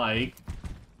now. Like,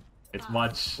 it's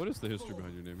much What is the history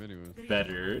behind your name anyway?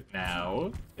 better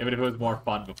now. Even if it was more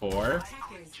fun before.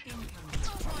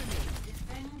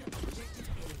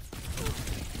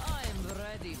 I'm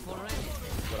ready for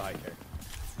anything. What I care.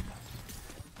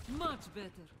 Much better.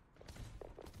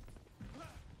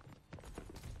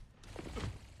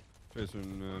 Face in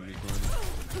Midtown.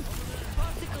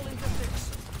 Particle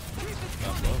intersection.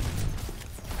 Down low.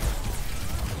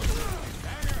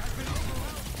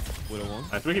 Widow one.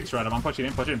 Nice, we can shred him. I'm pushing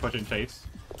in, pushing, chase.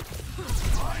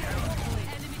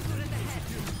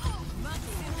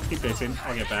 Keep chasing.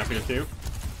 I'll get back here too.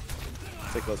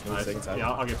 Stay close, move, Nice. Sig inside.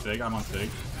 Yeah, I'll get Sig. I'm on Sig.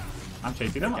 I'm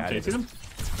chasing him. Okay, I'm chasing him.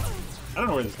 I don't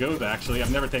know where this goes, actually.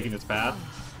 I've never taken this path.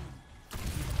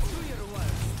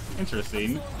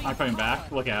 Interesting. I'm coming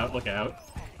back. Look out, look out.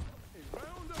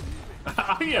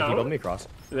 Yo. Keep me across.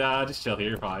 Nah, just chill here,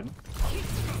 you're fine.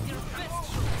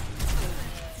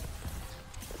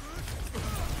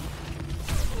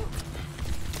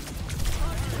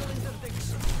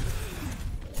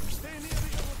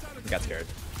 Got scared.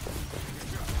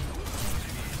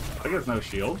 I think there's no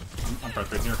shield. I'm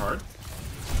frustrated here hard.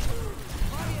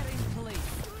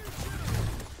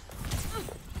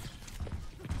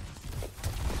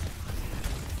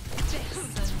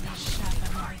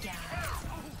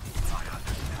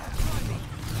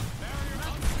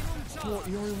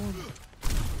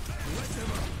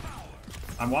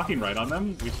 I'm walking right on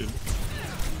them. We should.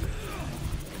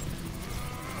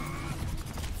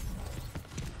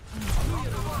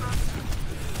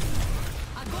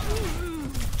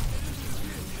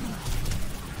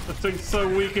 This thing's so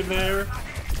weak in there.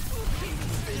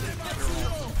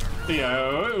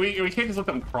 Yeah, we can't just let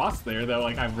them cross there though.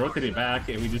 Like I rotated back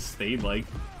and we just stayed like.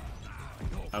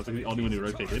 I was like the only one who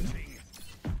rotated.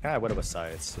 Yeah, what about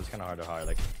sides? It's kind of hard to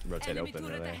like rotate open,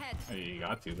 really. You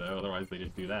got to though, otherwise they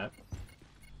just do that.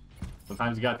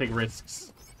 Sometimes you gotta take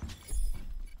risks.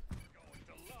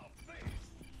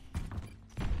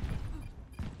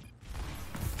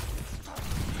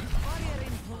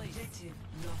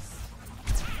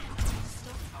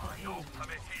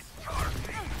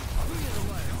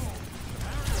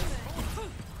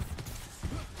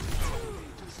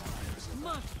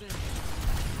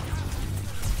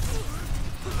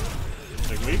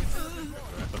 Big weak.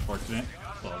 That's unfortunate.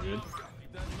 It's all good.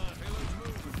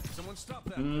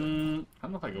 I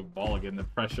don't know if I go ball again to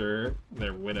pressure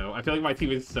their Widow. I feel like my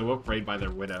team is so afraid by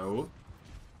their Widow.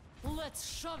 Let's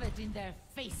shove it in their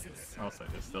faces. I'll say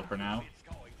this still for now.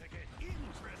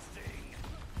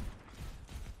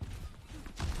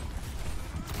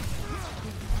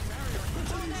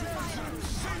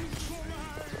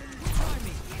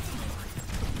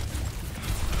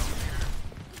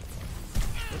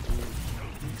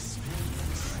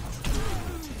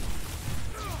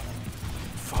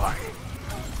 Fuck.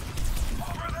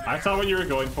 I saw what you were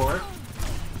going for.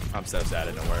 I'm so sad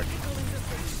it didn't work.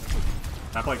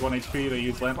 Have like 1 HP, they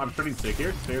use lamp. I'm pretty sick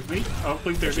here. Stay with me. Oh,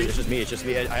 please stay with me. It's just me, it's just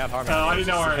me. I have Harbleu. Oh, I didn't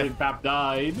know our Bap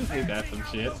died. Hey, that's some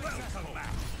shit.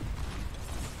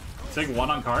 Sig 1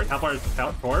 on cart. How far is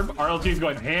Torb? RLG's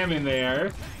going ham in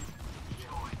there.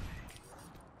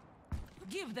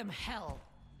 Give them hell.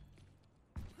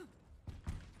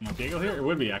 Diego here? It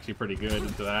would be actually pretty good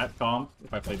into that comp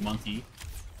if I played Monkey.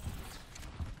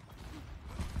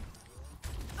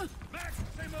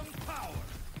 Maximum power.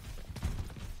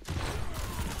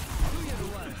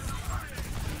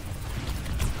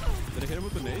 Did I hit him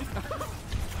with the nade?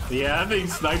 Yeah, that thing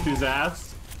sniped his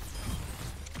ass.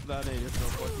 That nade is so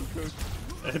fucking good.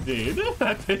 Dude,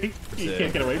 that thing, you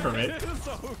can't get away from it. It is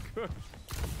so good.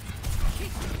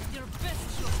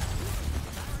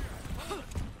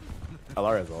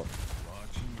 Alara as well.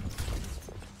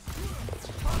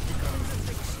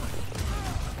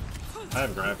 I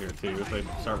have grab here too if they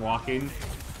start walking.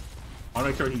 I want to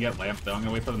make sure we can get lamp though. I'm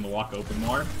gonna wait for them to walk open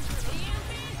more.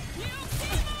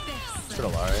 Should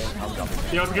Alara. I'm jumping.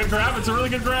 Yo, it's a good grab. It's a really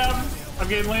good grab. I'm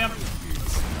getting lamp.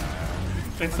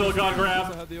 It's still a god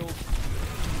grab.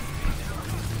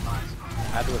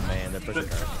 Happy with man. They're pushing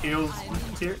her. Heals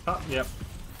here. Oh, yep.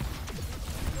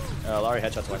 Larry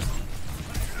headshot twice.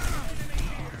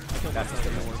 That's just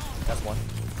one. That's one.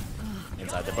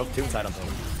 Inside. They're both two inside on them.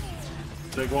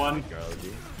 Big one.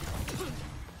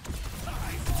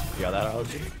 You got that, ROG?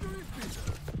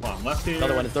 Come on, left here.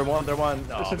 Another one. They're one. They're one.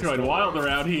 This shit's going wild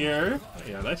around here.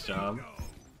 Yeah, nice job.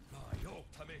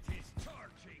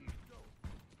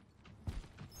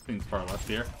 Things far left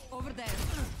here. Over there.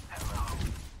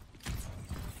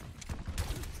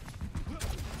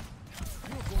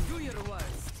 Do your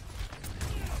worst.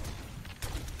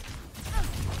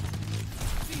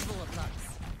 Feeble attacks.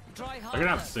 Try hard. They're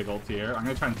gonna have Sig ult here. I'm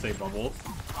gonna try and save bubbles.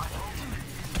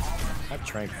 I have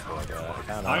Trank for like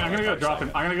I'm gonna go drop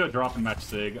and I'm gonna go drop and match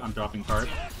Sig. I'm dropping cart.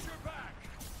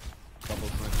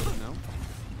 Bubbles might put it now.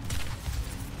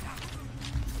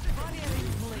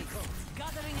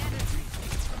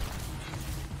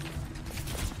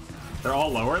 They're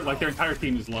all lower. Like their entire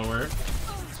team is lower.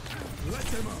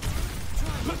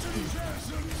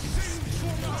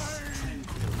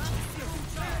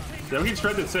 Yeah, we can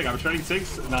shred this Sig. I'm shredding Sig.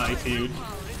 Nice, huge.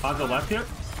 On the left here.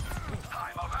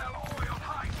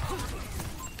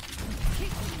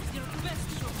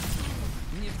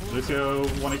 Lucio,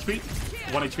 1 HP.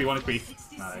 1 HP, 1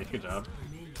 HP. Nice, good job.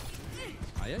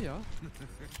 Yeah.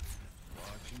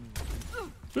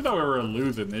 We thought we were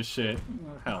losing this shit.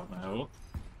 Hell no.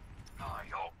 My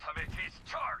ultimate is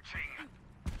charging.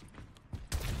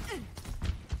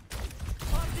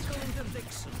 Particle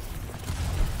interdiction.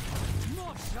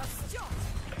 More just shot.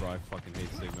 Bro, I fucking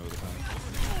hate Sigma with a passion.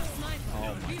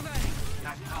 Oh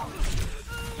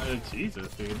my. Jesus,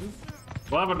 dude.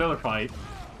 We'll have another fight.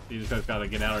 You just guys gotta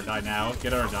get out or die now.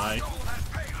 Get out or die.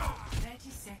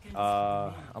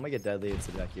 I'm gonna get deadly and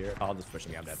sit back here. I'll just push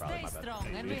me. I'm dead, probably. My bad.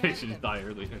 You should just die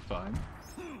early. It's fine.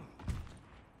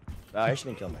 He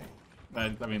shouldn't kill me. I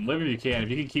mean, live if you can. If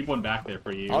you can keep one back there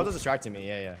for you. I'll just distracting me.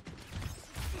 Yeah.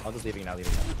 I'll just leaving now.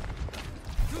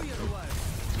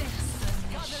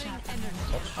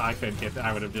 I couldn't get that.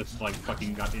 I would have just like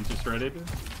fucking got interstrutted.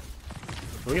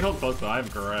 We can hold both, but I have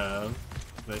grab.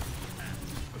 But...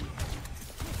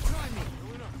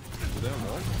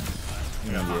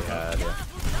 Yeah.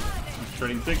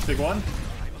 Trading 6, sig 1.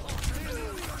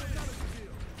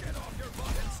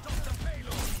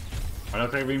 I don't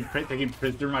think I'm taking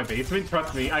prisoner in my basement.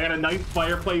 Trust me, I got a nice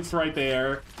fireplace right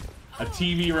there, a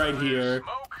TV right here.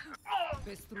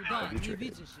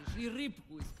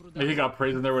 I think a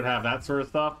prisoner would have that sort of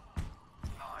stuff.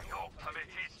 My ultimate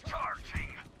is charging.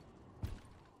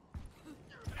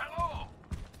 Hello.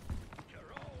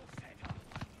 You're all set up.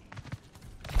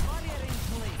 Barrier in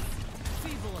place.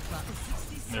 Feeble attack.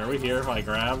 There we here. If I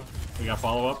grab, we got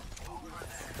follow up.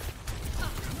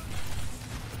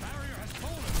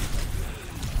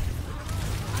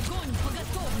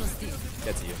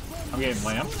 Get to you. I'm getting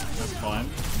lamp. That's fine.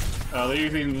 Oh, they're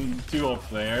using 2 ults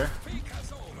there.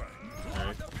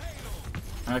 Alright.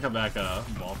 I'm gonna come back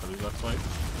ball for these left fights.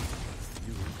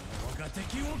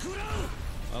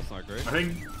 That's not great. I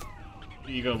think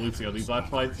you go Lucio. These last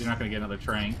fights, you're not gonna get another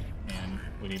Trank, and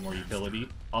we need more utility.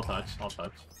 I'll touch. 30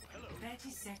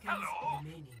 seconds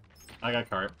remaining. I got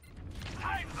cart.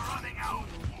 Time's running out.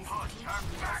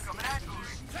 Back of that.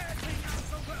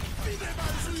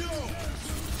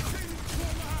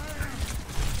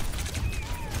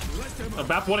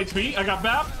 Bap 1 HP. I got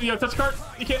Bap. Yo, touch cart.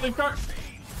 You can't leave cart.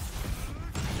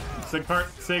 Sig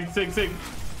cart. Sig.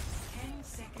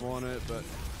 I want it, but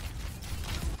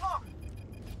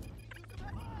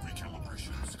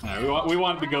Alright, we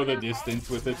wanted to go the distance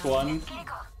with this one.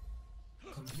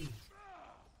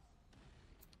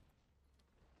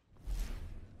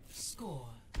 Score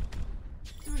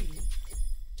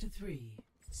 3-3.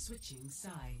 Switching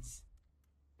sides.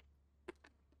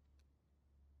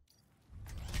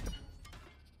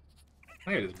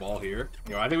 I got his ball here.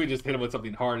 I think we just hit him with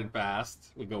something hard and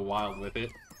fast. We go wild with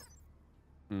it.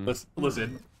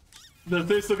 Listen. Does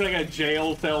this look like a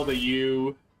jail cell to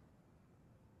you?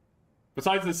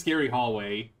 Besides the scary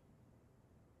hallway.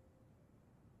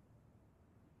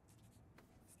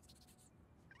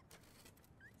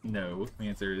 No. The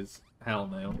answer is hell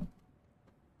no.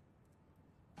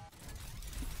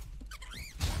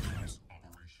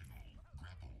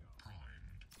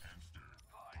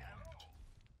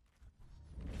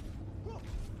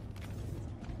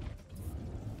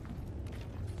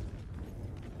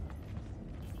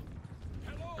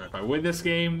 If I win this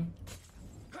game,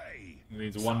 it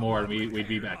means one more and we'd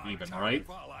be back even, alright?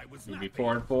 We'd be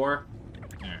 4-4.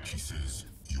 Alright. He says,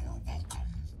 "You're welcome."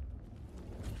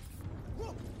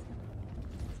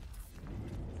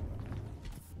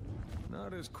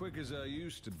 Not as quick as I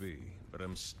used to be, but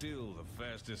I'm still the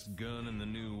fastest gun in the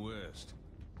New West.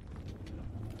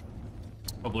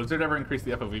 Will Blizzard ever increase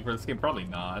the FOV for this game? Probably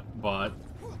not, but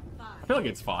I feel like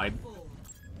it's fine.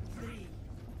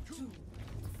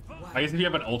 I guess if you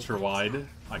have an ultra wide,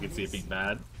 I can see it being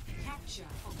bad.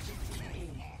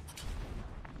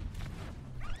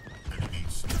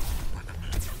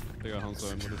 They got home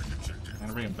zone. I'm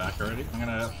gonna bring him back already. I'm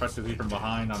gonna press the Z from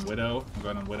behind on Widow. I'm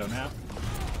going on Widow now.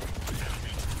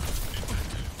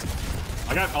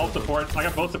 I got all supports. I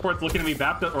got both supports looking at me.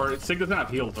 Baptist or Sig doesn't have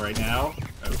heals right now.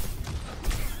 Oh.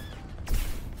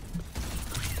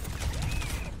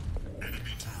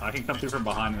 I can come through from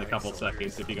behind in a couple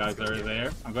seconds if you guys are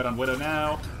there. I'm good on Widow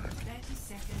now.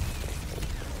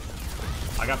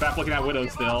 I got Bap looking at Widow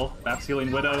still. Bap's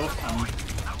healing Widow. I'm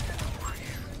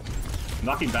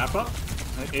knocking Bap up.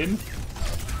 In.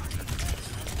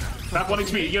 Bap 1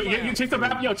 HP. Yo, chase the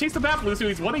Bap. Yo, chase the Bap, Lucio.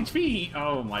 He's 1 HP.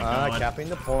 Oh my god. Capping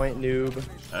the point, noob.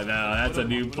 No, that's a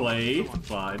noob play.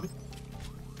 Fine.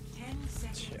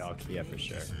 Yeah, for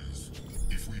sure.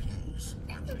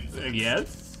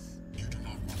 Yes.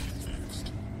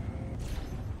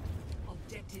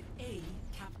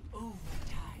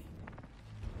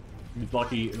 He's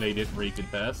lucky they didn't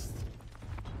recontest.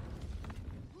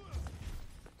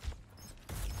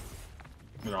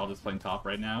 They're all Rialto's playing top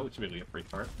right now, which should be a free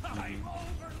card.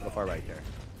 Go far right there.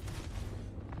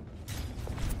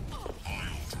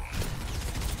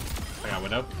 I got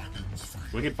Widow.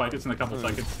 We can fight this in a couple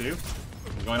seconds too.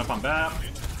 I'm going up on BAP.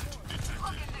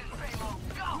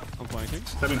 I'm flanking.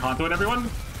 Sending Hanto at everyone.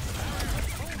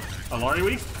 Alari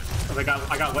weak. I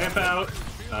got Lamp out.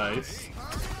 Nice.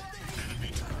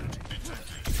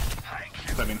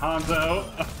 Sending Hanzo.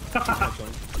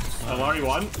 Alari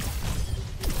won.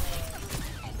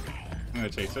 I'm gonna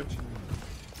chase her.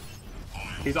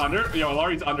 He's under. Yo,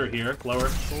 Alari's under here. Lower.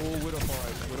 Oh, Widow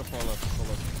far left.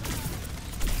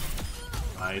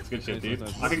 Nice, good shit, dude.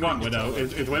 I can go on Widow.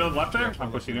 Is Widow left there?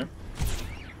 I'm pushing her.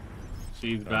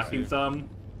 She's backing some.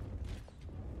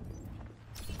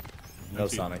 No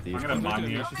Sonic, dude. I'm gonna mine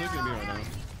here. She's looking at me right now.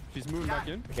 She's moving back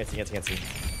in. I can't see.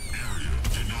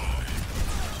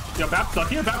 Yo, Bap stuck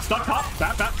here. Bap stuck top.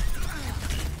 Bap.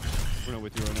 We're not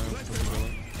with you right now.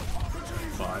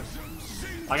 5.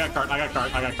 I got cart.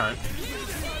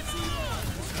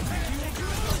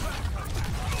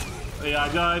 Yeah, I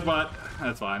died, but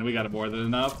that's fine. We got it more than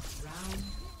enough.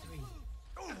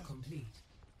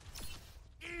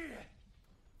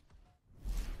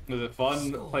 Was it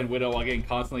fun playing Widow while getting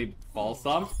constantly ball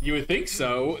stomped? You would think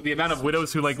so. The amount of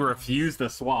Widows who like refuse to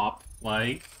swap,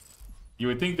 like, you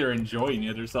would think they're enjoying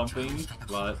it or something,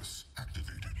 but.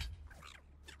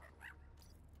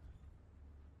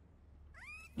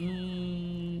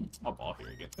 I'll ball here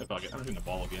again. If I get I'm the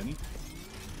ball again.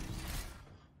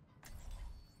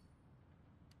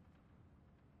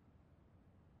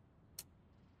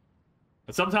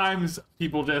 But sometimes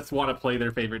people just want to play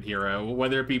their favorite hero,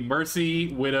 whether it be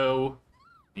Mercy, Widow.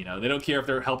 You know, they don't care if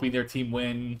they're helping their team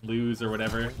win, lose, or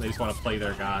whatever. They just want to play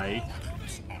their guy.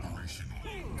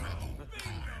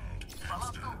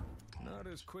 Not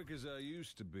as quick as I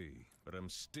used to be, but I'm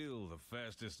still the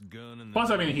fastest gun in the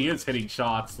Plus, I mean, he is hitting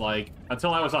shots. Like,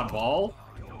 until I was on ball,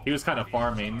 he was kind of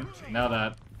farming. Now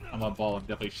that I'm on ball, I'm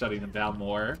definitely shutting him down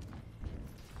more.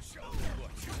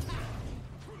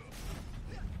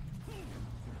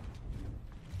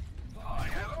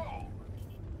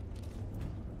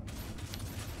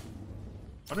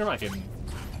 I wonder if I can...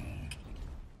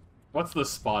 What's the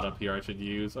spot up here I should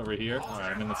use over here?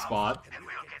 Alright, I'm in the spot.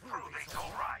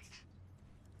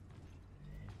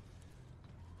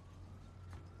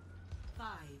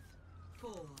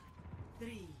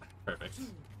 Perfect. 2,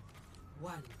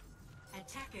 1.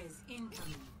 Attackers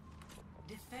incoming.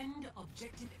 Defend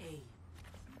objective A.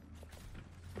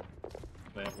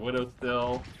 They have Widow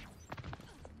still.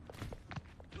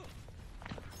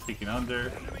 Peeking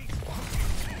under.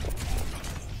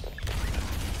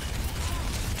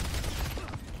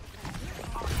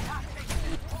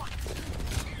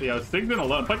 Yeah, Stig's been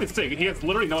alone. Fucking Stig. He has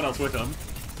literally no one else with him.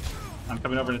 I'm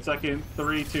coming over in a second.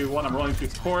 3, 2, 1. I'm rolling through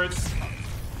supports.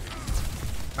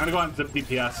 I'm gonna go on zip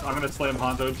DPS. I'm gonna slam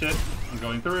Hanzo and shit. I'm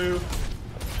going through.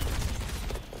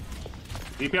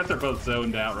 DPS are both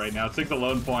zoned out right now. Stig's a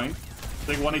lone point.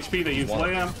 Stig 1 HP. They use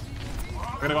slam.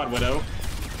 I'm gonna go on Widow.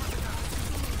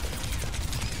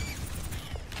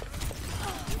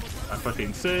 I'm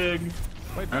pushing Sig.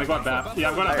 I'm gonna go on Bat. Yeah,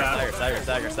 I'm going on Bat.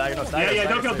 Stagger. Yeah,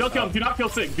 don't kill him. Do not kill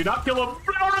Sig. Do not kill him.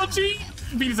 No, G!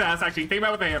 Beat his ass, actually. Take him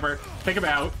out with a hammer. Take him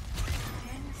out.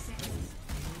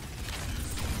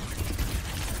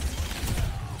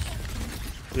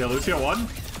 Yeah, Lucio won.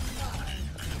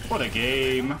 What a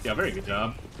game. Yeah, very good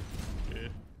job.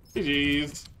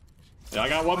 GG's. Yeah, I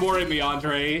got one more in me,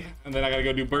 Andre. And then I gotta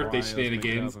go do birthday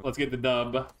shenanigans. Let's get the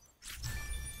dub.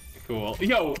 Cool.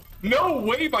 Yo, no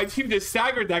way my team just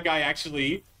staggered that guy,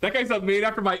 actually. That guy's made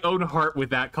after my own heart with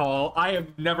that call. I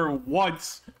have never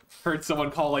once heard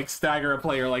someone call, like, stagger a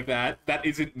player like that. That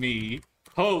isn't me.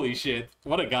 Holy shit.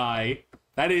 What a guy.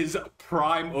 That is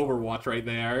prime Overwatch right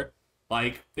there.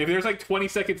 Like, if there's, like, 20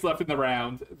 seconds left in the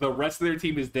round, the rest of their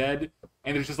team is dead,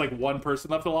 and there's just, like, one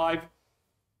person left alive,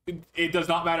 it does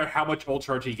not matter how much ult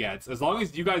charge he gets. As long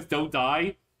as you guys don't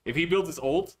die, if he builds his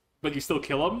ult, but you still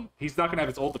kill him, he's not gonna have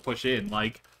his ult to push in.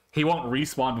 Like, he won't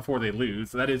respawn before they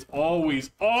lose. That is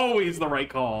always, always the right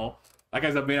call. That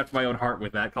guy's a man after my own heart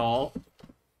with that call.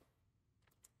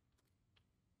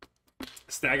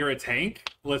 Stagger a tank?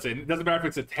 Listen, it doesn't matter if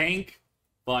it's a tank,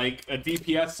 like, a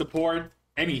DPS support,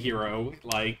 any hero.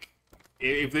 Like,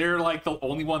 if they're, like, the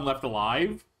only one left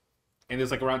alive, and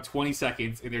there's, like, around 20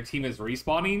 seconds, and their team is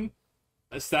respawning,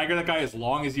 stagger that guy as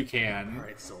long as you can,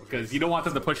 because you don't want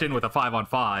them to push in with a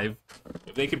 5-on-5.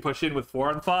 If they can push in with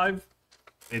 4-on-5,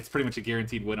 it's pretty much a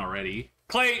guaranteed win already.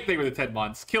 Clay, thank you for the 10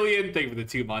 months. Killian, thank you for the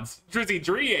 2 months. Drizzy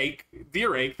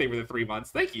Deerake, thank you for the 3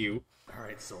 months. Thank you.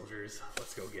 Alright, soldiers,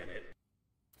 let's go get it.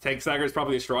 Tank stagger is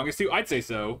probably the strongest too. I'd say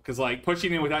so, because like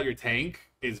pushing in without your tank,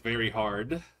 is very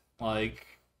hard. Like,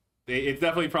 it's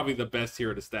definitely probably the best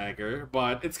hero to stagger,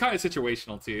 but it's kind of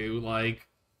situational too. Like,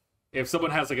 if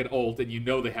someone has like an ult and you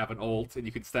know they have an ult and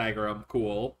you can stagger them,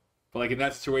 cool. But like in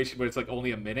that situation where it's like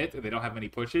only a minute and they don't have many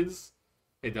pushes,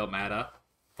 it don't matter.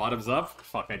 Bottoms up.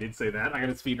 Fuck, I did say that. I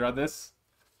gotta speedrun this.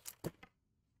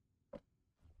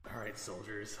 Alright,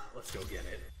 soldiers, let's go get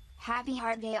it. Happy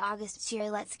Heart Day August cheer,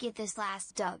 let's get this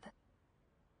last dub.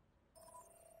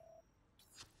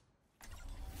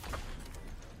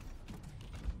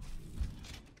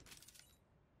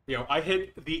 Yo, I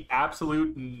hit the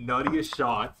absolute nuttiest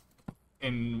shot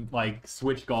in like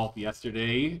Switch Golf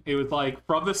yesterday. It was like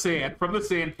from the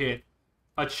sand pit,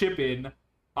 a chip in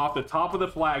off the top of the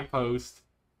flag post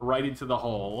right into the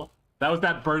hole. That was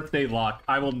that birthday luck.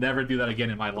 I will never do that again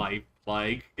in my life.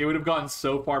 Like, it would have gone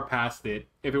so far past it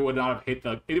if it would not have hit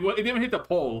the... It didn't even hit the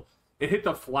pole. It hit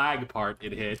the flag part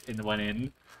it hit and went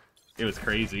in. It was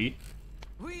crazy.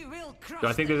 Do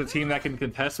I think there's a team that can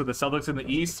contest with the Celtics in the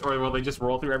East, or will they just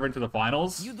roll through everyone to the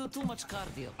finals? You do too much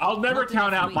cardio. I'll never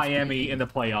count out Miami in the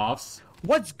playoffs.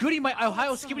 What's goody, my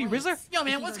Ohio Skibbity Rizzler? Yo,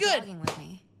 man, what's good?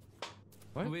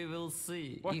 What? We will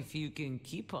see if you can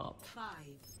keep up. 5,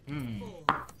 4,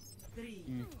 3,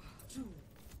 2,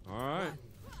 Alright.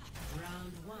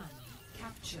 Round 1.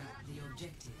 Capture the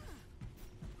objective.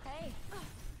 Hey,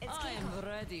 I am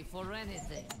ready for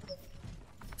anything.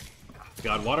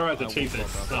 God, water has to chase it.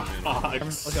 Let's go,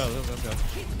 let's go.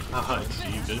 Oh,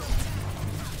 Jesus.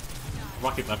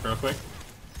 Rocket left real quick.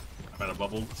 I'm out of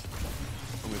bubbles.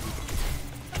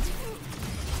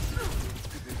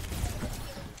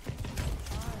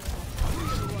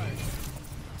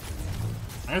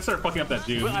 I'm gonna start fucking up that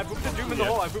dude. I booped the doom in the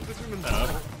hole. I booped the doom in the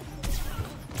hole.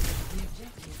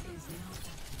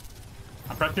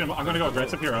 I'm pressing him. I'm gonna go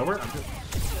aggressive here. Over.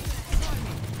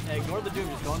 Hey, ignore the doom.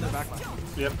 Just go on their back line.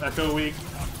 Yep. Echo weak.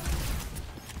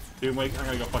 Doom weak. I'm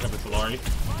gonna go fuck up the Solari.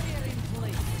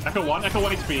 Echo 1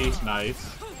 HP. Nice.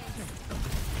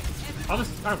 I'll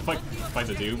fight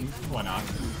the Doom. Why not?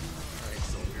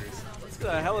 What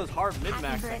the hell is Harv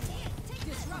mid-maxing?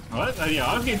 What? Yeah,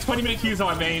 I was getting 20-minute queues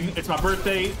on my main. It's my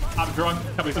birthday. I'm drunk.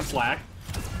 Cut me some slack.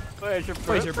 Wait, it's your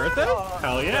birthday?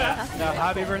 Hell yeah. No,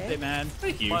 happy birthday, man.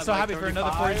 Thank you. I'm so happy for another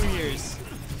 42 years.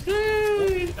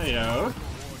 Hey, yo.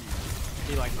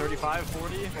 Be like 35,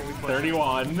 40?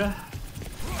 31.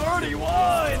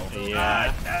 31!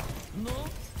 Yeah.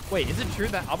 Wait, is it true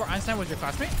that Albert Einstein was your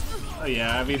classmate? Oh,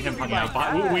 yeah, me and him hung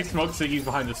out. We smoked ciggies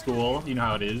behind the school. You know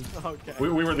how it is. Okay. We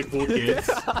were the cool kids.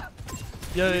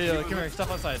 Yo, come here, step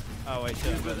outside. Oh, wait,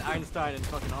 shit. It was Einstein and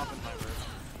fucking Oppenheimer.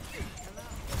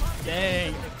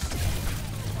 Dang.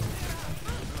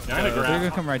 Yeah, I'm gonna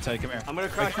grab. Come right side, come here. I'm gonna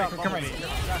crash out. Come right.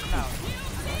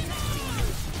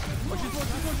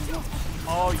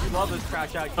 Oh, you love this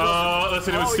crash out. Oh,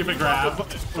 listen, it was stupid grab.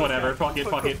 Whatever, fuck it.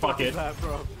 What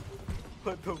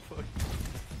the fuck?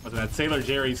 Listen, that Sailor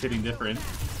Jerry's hitting different.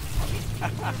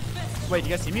 Wait, you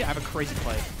guys see me? I have a crazy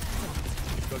play.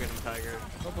 Go get him, Tiger.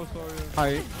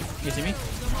 Hi, you see me?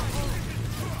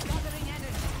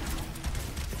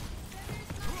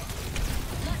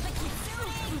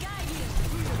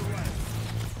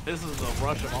 This is the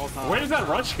rush of all time. Where does that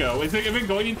rush go? Is it even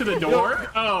going into the door?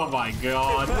 Oh my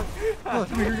god. I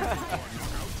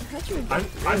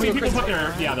see people put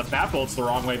their, the bat bolts the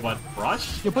wrong way, but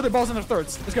rush? You put their balls in their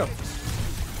throats. Let's go.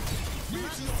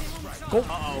 Gulp.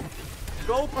 Uh-oh.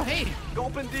 Gulp. Hey.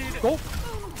 Gulp indeed. Gulp.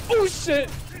 Oh shit.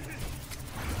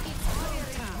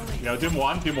 Yo, Doom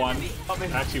 1.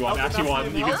 Actually one.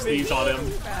 You can sneeze on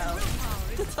him.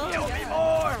 Kill me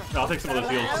more. I'll take some of the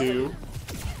shields too.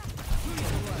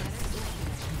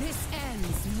 This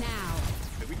ends now.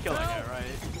 Did we kill that guy,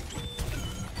 right?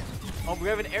 Oh, we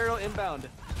have an aerial inbound.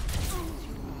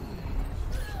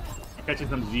 I'm catching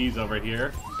some Z's over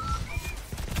here.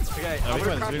 Okay, I'm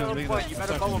gonna crash out on the point. You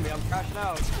better follow me. I'm crashing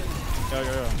out. Go.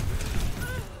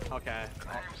 Okay.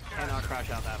 Cannot crash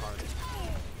out that hard.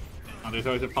 Oh, there's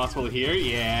always a possible here.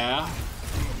 Yeah.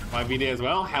 My VD as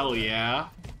well. Hell yeah.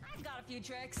 I've got a few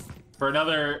tricks. For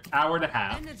another hour and a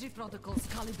half. Energy protocols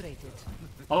calibrated.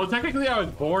 Although technically I was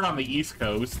born on the East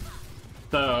Coast,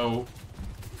 so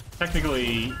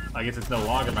technically I guess it's no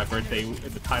longer my birthday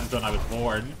in the time zone I was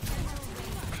born.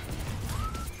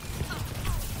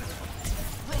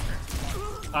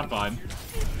 I'm fine.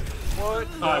 What?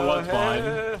 I was fine.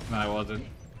 No, I wasn't.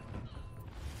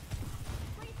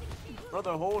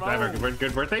 Brother, hold Did I have on. a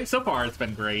good birthday? So far, it's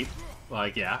been great.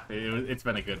 Like, yeah, it's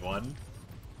been a good one.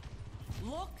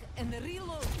 Look and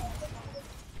reload.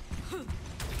 Oh,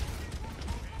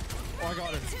 I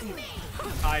got it.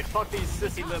 Alright, fuck these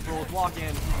sissy liberals. Walk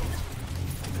in.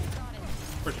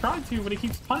 We're trying to, but he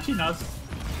keeps punching us.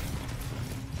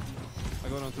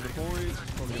 going on to the point.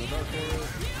 Probably gonna die for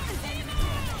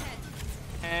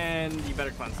it. And you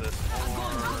better cleanse this.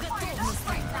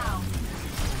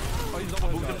 Oh, he's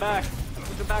almost Move them back.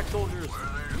 Move them back, soldiers.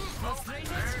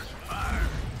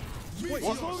 Wait,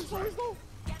 he's low.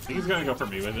 He's gonna go for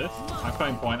me with this. I'm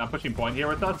playing point. I'm pushing point here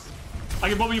with us. I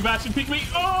can bubble you back and peek me.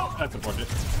 Oh, that's unfortunate.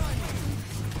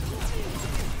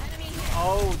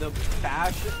 Oh, the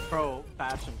fashion, bro,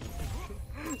 fashion.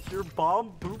 Your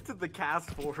bomb booped the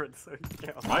cast forward, so you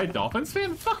can't. Am I a Dolphins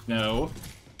fan? Fuck no.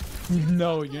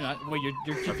 No, you're not. Wait, you're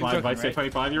My advice to a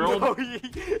 25-year-old. No,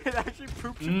 it actually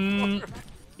pooped you.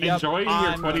 Enjoy your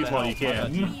 20s while you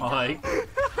can. Like,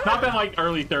 not that like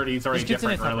early 30s are any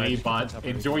different really, but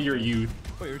enjoy your youth.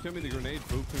 Wait, you're telling me the grenade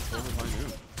booped his forward behind you?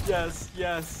 Yes,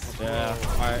 yes. Yeah.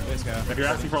 Alright, let's go. If you're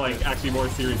asking for like actually more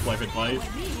serious life advice.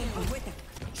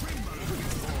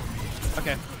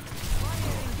 Okay.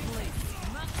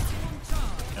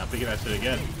 Yeah, I'm thinking that shit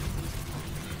again.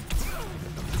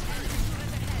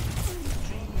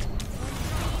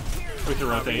 We should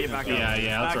rotate.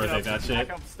 Yeah, let's rotate that shit.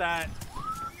 Back up stat.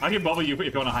 I can bubble you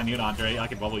if you want to high noon Andre. I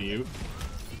can bubble you.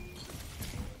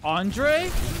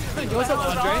 Andre? Hey, what's up,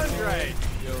 Andre?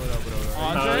 Yo, what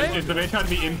up? Andre? Is the man trying to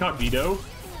be incognito?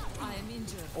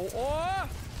 Oh!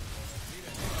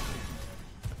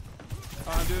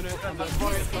 I'm doing it. I'm doing it.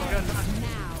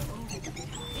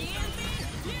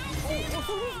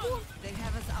 They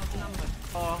have us outnumbered.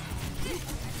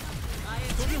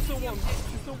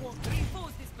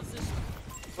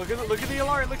 Look at the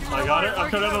alarm. Look at the alarm. I got it.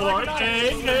 I'm turning on the alarm.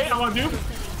 Hey, I'm on Doom.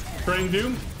 Turning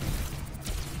Doom.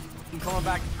 I'm coming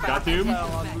back. Got Doom.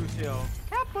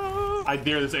 Capo. I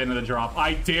dare this end of the drop.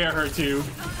 I dare her to.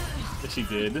 She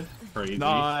did. Crazy.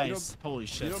 Nice. Holy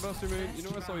shit. You know, Buster, man, you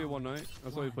know, I saw you one night. I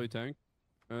saw you play tank.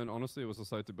 And honestly, it was a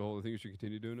sight to behold. I think you should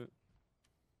continue doing it.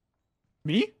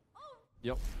 Me?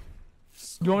 Yep.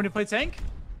 You want me to play tank?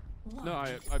 No,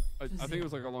 I think it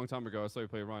was like a long time ago. I saw you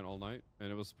play Ryan all night,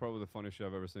 and it was probably the funniest shit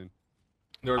I've ever seen.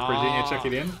 Northern Virginia, check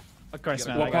it in. Of course,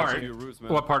 man. What part?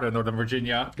 What part of Northern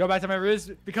Virginia? Go back to my roots.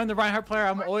 Become the Reinhardt player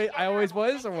I always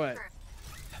was, or what?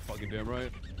 Fucking damn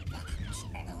right.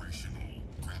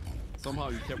 Somehow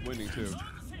you kept winning too.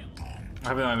 I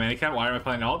have my main account. Why am I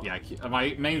playing alt? Yeah,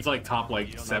 my main's like top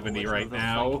like 70 right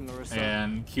now,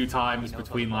 and queue times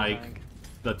between like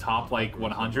the top like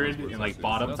 100 and like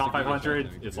bottom top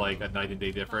 500 is like a night and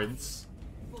day difference.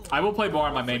 I will play more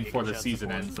on my main before the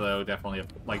season ends, though. Definitely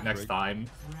like next time.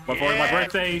 But for my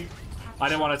birthday, I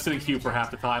didn't want to sit in queue for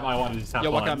half the time. I wanted to just have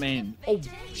fun. Yo, what got main? Oh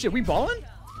shit, we balling?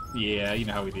 Yeah, you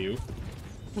know how we do.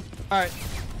 All right.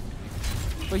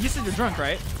 Well, you said you're drunk,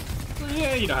 right?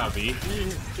 Yeah, you know how it be.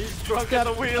 He's drunk at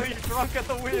the wheel. He's drunk at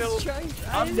the wheel.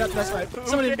 Yep, that's right.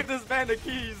 Somebody give this man the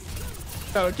keys.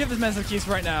 Oh, give this man some keys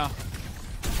right now.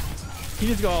 He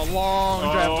needs to go a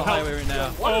long drive up the highway right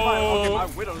now.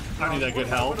 I need that good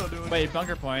health. Wait,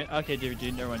 bunker point. Okay,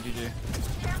 GG. Never mind, GG.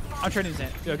 I'm trading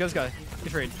Zant. Yo, go this guy.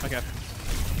 Good trade. Okay.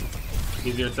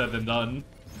 Easier said than done.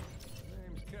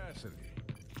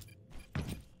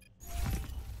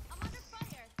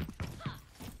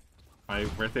 My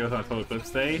birthday was on Total Eclipse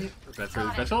Day. That's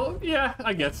really special? Yeah,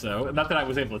 I guess so. Not that I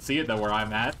was able to see it though where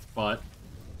I'm at, but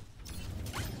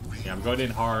yeah, I'm going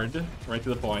in hard, right to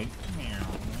the point.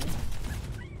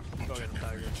 Go get him,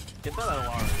 Tiger. Get that alarm.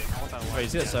 I want that alarm. Wait, you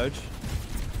see that Soj?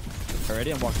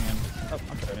 Already, I'm walking in. Oh,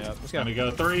 I'm turning up. Let's go. Gonna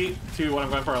go 3, 2, 1. I'm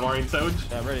going for Alarian Soj.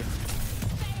 Yeah, ready.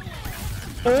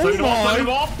 Oh my!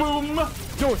 Ball, boom!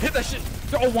 Yo, hit that shit.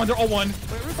 They're all one. They're all one.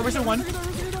 Orison one.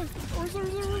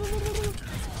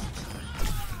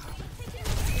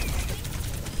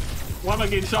 Why am I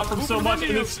getting shot from so much?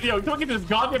 And it's, yo, don't get this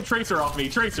goddamn Tracer off me.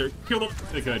 Tracer, kill them.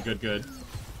 Good.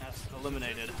 That's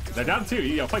eliminated. They're down 2.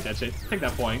 Yo, fight that shit. Take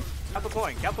that point. Cap the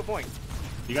point. Cap the point.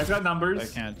 You guys got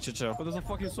numbers. I can't. Chicho. But there's a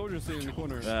fucking soldier sitting in the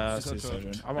corner. I see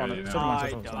soldier. I'm on it.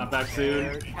 I'm back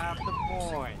soon. Cap the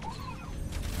point.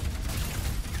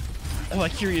 All I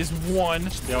hear is one.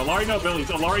 Yo, Alari no abilities.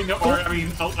 Alari no, or I mean,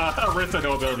 Arisa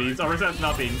no abilities. Arisa has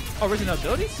nothing. Oh, Arisa no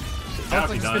abilities? Yeah,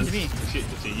 she like does. to me. She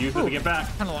used it to get back.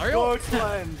 Candelario? Good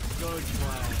plan. Good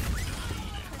plan.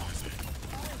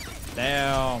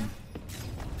 Damn.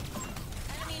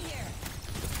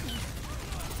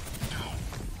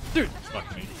 Dude.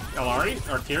 Fuck me. Alari?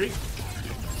 Or Kiri?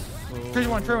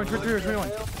 3-1. 3-1.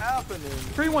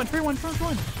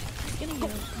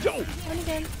 Yo!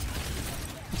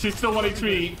 She's still 1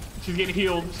 HP. She's getting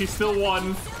healed. She's still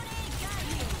 1.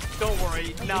 Don't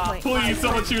worry. Nah. Please,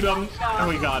 someone shoot him. And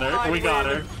we got her.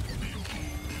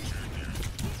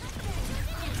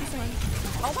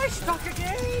 Am I stuck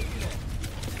again?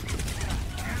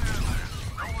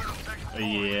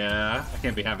 Yeah, I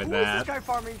can't be having Who is that. this guy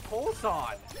farming pulse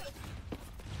on?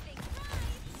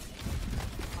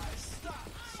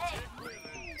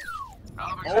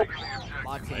 Oh,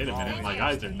 Wait a minute, my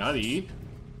guys are nutty.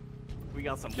 We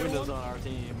got some windows on our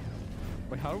team.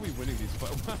 Wait, how are we winning these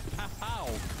fights? How?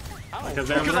 How? Because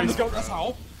That's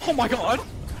how. Oh my god.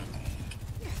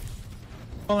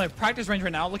 Oh, my practice range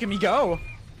right now. Look at me go.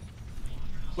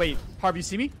 Wait, Harb, you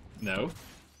see me? No.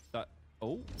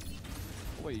 Oh.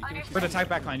 Wait, you can For the attack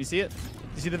backline, you see it?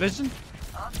 You see the vision?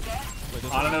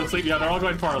 I don't know, sleep. Yeah, they're all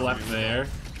going to our left there.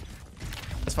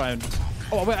 That's fine.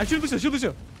 Oh wait, I shoot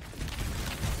Lucio.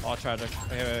 Oh, tragic.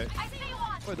 Wait.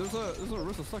 Wait, there's a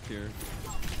Rissa suck here.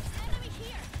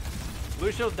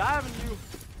 Lucio's diving you.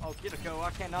 Oh, get a go.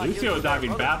 I cannot. Lucio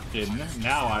diving Bastion.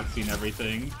 Now I've seen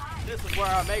everything. This is where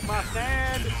I make my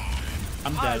stand.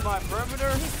 I'm dead. My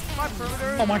perimeter. My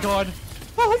perimeter. Oh my god.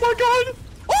 Oh my god.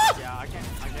 Oh! Yeah, I can't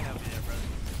help you there,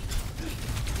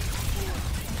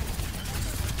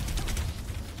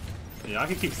 bro. Yeah, I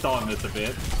can keep stalling this a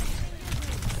bit.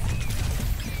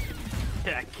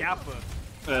 Yeah, Kappa.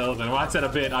 Well, when I said a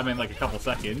bit, I mean like a couple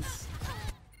seconds.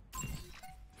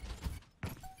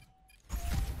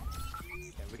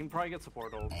 Okay, we can probably get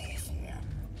support ult.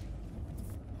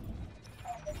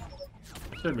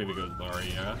 Should maybe go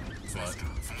Zarya, but...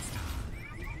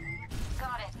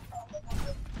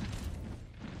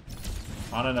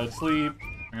 Ana no sleep.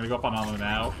 I'm gonna go up on Ana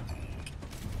now.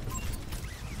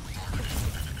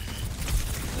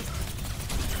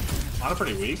 Ana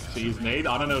pretty weak. She used nade.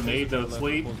 Ana no nade, no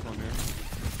sleep.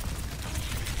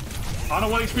 Ana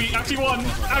 1 HP. Actually won!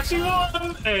 Actually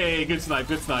won! Hey, good snipe,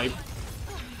 good snipe.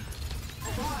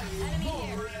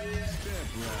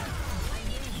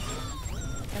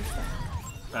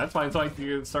 That's fine. It's like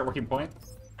you start working point.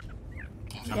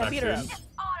 I'm back soon.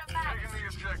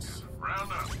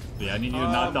 Yeah, I need you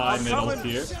to not die middle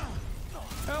here.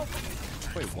 Help!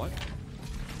 Wait, what?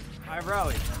 I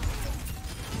rallied.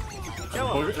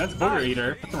 That's Booger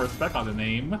Eater. Put some respect on the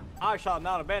name. I shall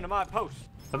not abandon my post.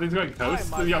 Something's going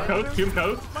coast. Yo, coast, Tomb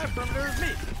coast. My perimeter is me.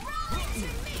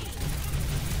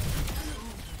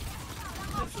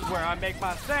 This is where I make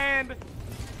my stand.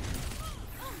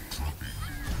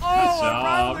 Oh,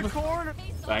 around the corner.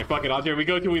 Alright, fuck it, Andre. We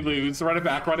go till we lose. Run it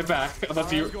back, run it back.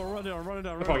 Unless you. Let's go, run it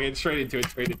down. Fuck it, straight into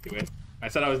it. I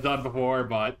said I was done before,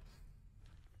 but.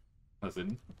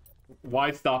 Listen.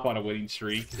 Why stop on a winning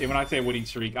streak? And when I say winning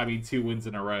streak, I mean 2 wins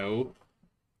in a row.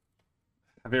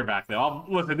 They're back though.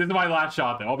 Listen, this is my last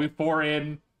shot though. I'll be 4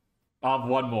 in. I'll have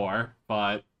 1 more,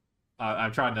 but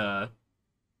I'm trying to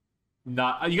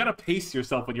not. You gotta pace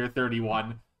yourself when you're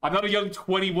 31. I'm not a young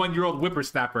 21-year-old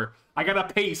whippersnapper. I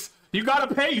gotta pace. You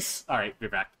gotta pace. All right, we're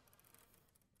back.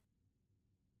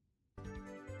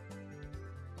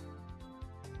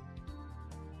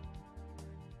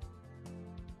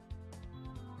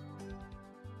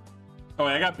 Oh,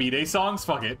 wait, I got B-Day songs?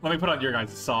 Fuck it. Let me put on your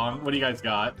guys' song. What do you guys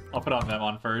got? I'll put on them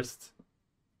on first.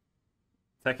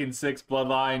 Tekken 6,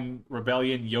 Bloodline,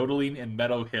 Rebellion, Yodeling, and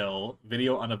Meadow Hill.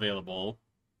 Video unavailable.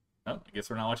 Oh, I guess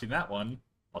we're not watching that one.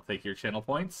 I'll take your channel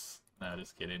points. Nah,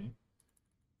 just kidding.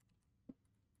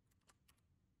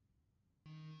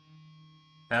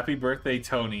 Happy birthday,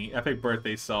 Tony. Epic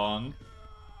birthday song.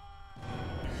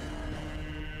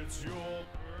 It's your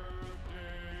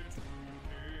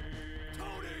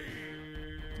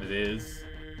It is.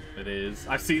 It is.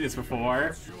 I've seen this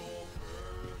before.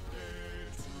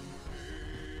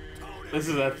 This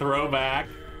is a throwback.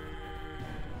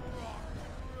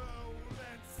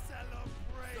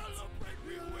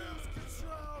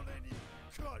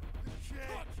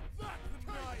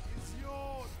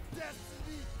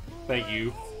 Thank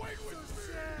you.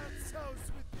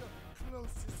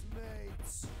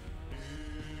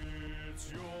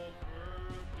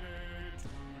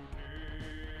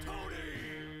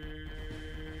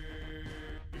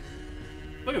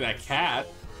 Look at that cat.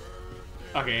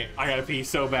 Okay, I gotta pee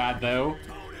so bad though.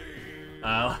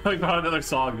 Let me put on another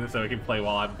song so I can play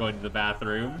while I'm going to the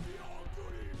bathroom.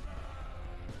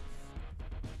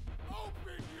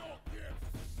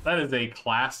 That is a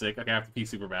classic. Okay, I have to pee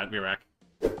super bad. Be right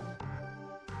back.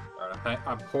 Alright,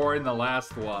 I'm pouring the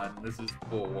last one. This is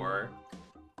 4.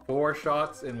 4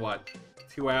 shots in what?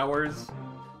 2 hours?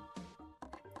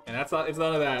 And that's not. It's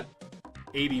none of that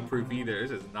 80 proof either.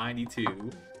 This is 92.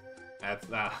 That's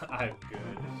I'm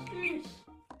good. Sheesh.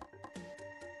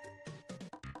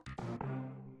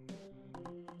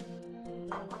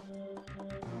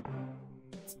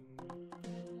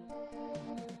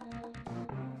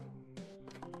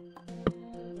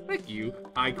 Thank you.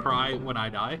 I cry when I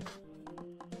die.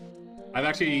 I've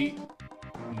actually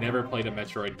never played a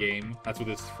Metroid game. That's what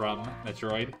this is from,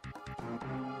 Metroid.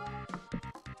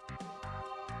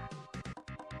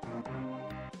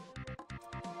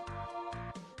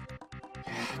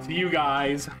 to you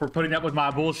guys for putting up with my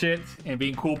bullshit and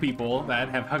being cool people that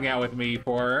have hung out with me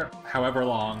for however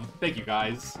long. Thank you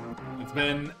guys. It's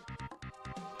been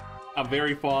a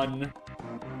very fun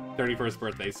 31st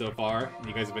birthday so far.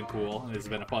 You guys have been cool. This has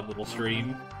been a fun little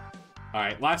stream.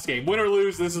 Alright, last game. Win or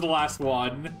lose, this is the last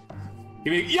one.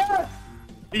 Give me... Yeah!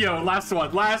 Yo, last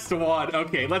one. Last one.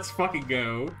 Okay, let's fucking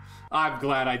go. I'm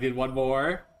glad I did one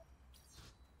more.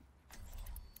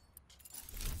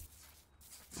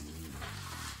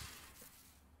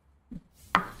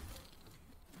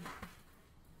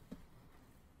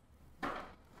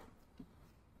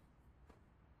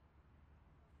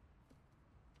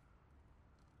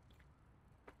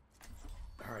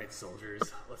 Alright, soldiers,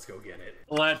 let's go get it.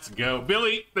 Let's go.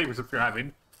 Billy, thank you for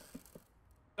subscribing.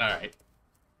 Alright.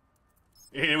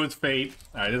 It was fate.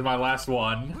 Alright, this is my last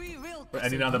one. We're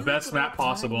ending on the best map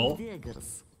possible.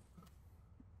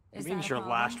 It means your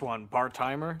last one,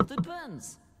 part-timer?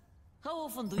 Depends. How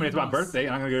often do I mean, it's my birthday,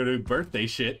 and I'm gonna go do birthday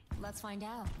shit. Let's find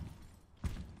out.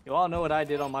 You all know what I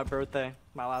did on my birthday?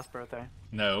 My last birthday?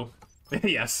 No.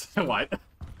 Yes. What?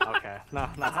 Okay. No,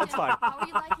 that's fine. How are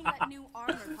you liking that new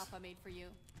armor Papa made for you?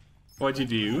 What'd you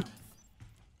do?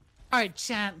 Alright,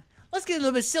 champ. Let's get a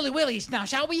little bit silly willies now,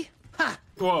 shall we? Ha!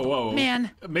 Whoa, whoa.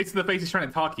 Man. Mates in the face, he's trying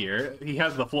to talk here. He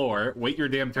has the floor. Wait your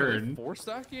damn turn.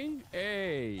 4-stacking?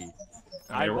 Hey.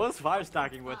 I was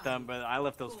 5-stacking with them, but I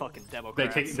left those fucking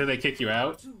Democrats. Did they kick you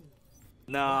out?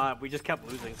 Nah, we just kept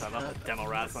losing, so I left the demo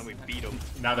rats when we beat them.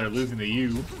 Now they're losing to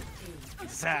you.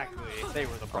 Exactly. They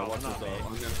were the problem, not me.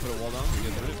 I'm gonna put a wall down. You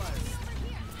get it?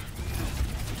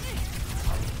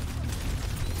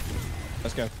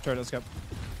 Let's go. Turn, let's go.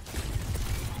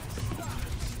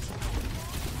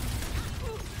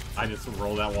 I just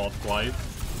rolled that wall twice.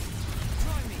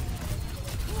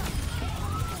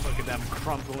 Look at them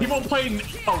crumbling. People playing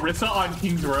Orisa on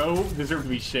King's Row deserve to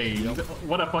be shamed.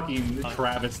 What a fucking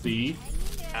travesty.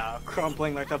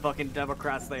 Crumbling like the fucking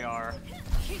Democrats they are.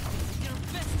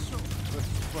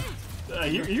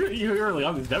 You're early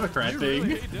on this Democrat thing.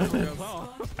 Really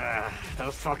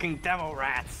those fucking demo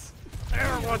rats.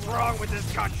 What's wrong with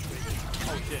this country?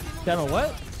 Oh shit. Demo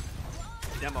what?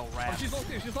 Demo rats.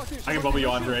 I can bubble you,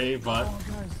 Andre, but...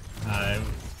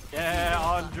 yeah,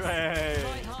 Andre!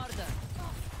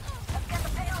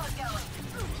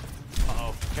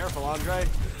 Uh-oh. Careful, Andre.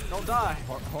 Don't die.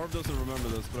 Harb doesn't remember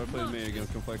this, but I played main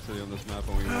against Complexity on this map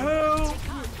and we won.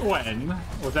 When?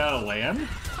 Was that a LAN?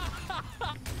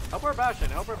 Help her Bastion,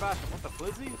 help her Bastion. What the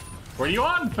flizzy? Were you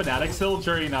on Fnatic still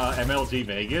during MLG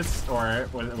Vegas, or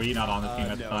were you not on the team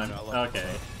at the time? No, okay.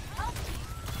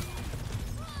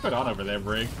 Put on over there,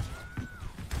 Brig.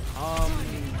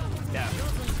 Yeah.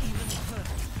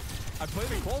 I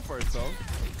played in qualifiers though.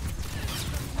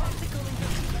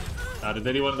 Did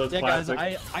any one of those classic?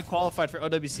 Guys, I qualified for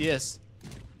OWCS.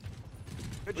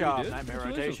 Good job, Nightmare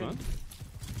Rotation.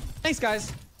 Thanks,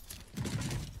 guys.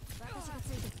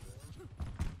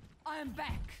 I am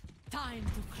back. Time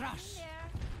to crush.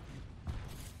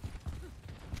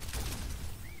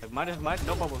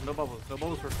 No bubbles, no bubbles. No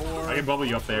bubbles for 4. I can bubble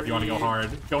you up there if you want to go hard.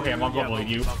 Go ham, I'm bubbling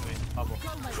you. Bubble.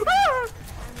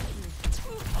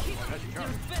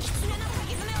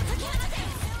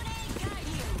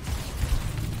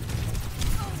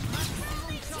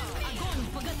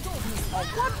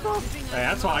 Hey,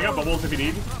 that's fine. I got bubbles if you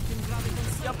need.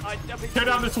 Tear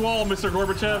down this wall, Mr.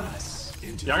 Gorbachev.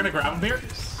 Y'all gonna grab him here?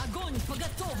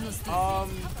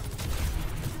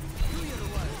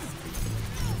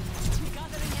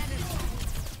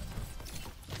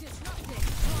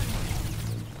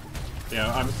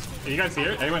 Yeah, are you guys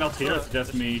here? Anyone else here? It's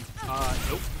just me.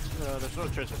 Nope. There's no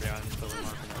Tracer behind.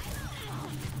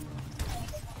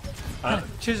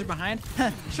 Tracer behind?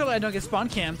 Surely I don't get spawn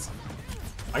camped.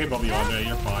 I can bubble you, Andre.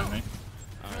 You're fine, mate.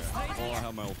 Alright. Well, I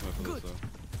have my ultimate for this,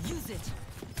 though. Use it.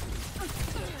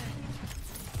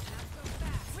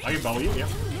 I can bubble you, yeah.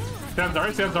 Stand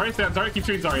sorry. Keep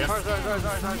shooting, sorry, yeah.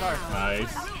 Sorry.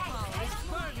 Nice.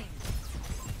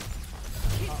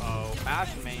 Uh-oh.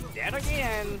 Bash main dead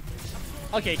again.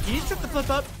 Okay, can you trip the flip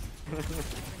up?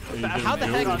 How the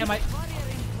heck am I...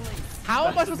 How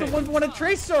am I supposed to 1v1 a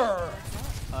Tracer?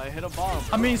 I hit a bomb.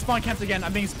 I'm being spawn camped again.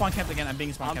 I'm being spawn camped again.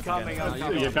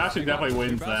 Yeah, Bastion definitely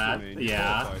wins that.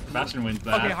 Yeah, Bastion wins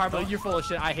that. Okay, Harbleu, you're full of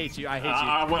shit. I hate you. When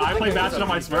I play Bastion on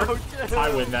my Smurf,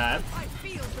 I win that.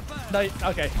 No,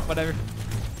 okay, whatever.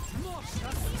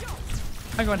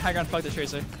 I'm going high ground. Fuck the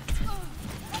Tracer.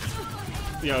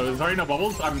 Yo, there's already no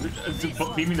bubbles. I'm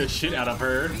just beaming the shit out of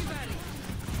her.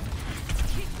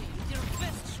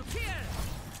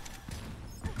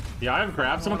 Yeah, I have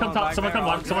grab. Someone come top. Someone come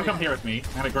left. Someone come here with me.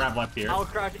 I'm gonna grab left here. I'll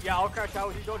crash. Yeah, I'll crash out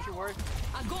with you. Don't you worry.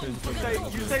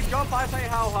 You say jump. I say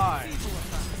how high.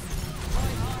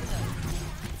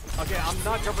 Okay, I'm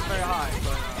not jumping very high,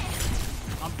 but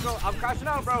I'm crashing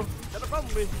out, bro. Get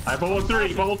above me. I bubble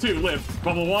 3, bubble 2, live.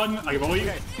 Bubble 1, I can bubble you.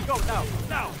 Okay, keep going now.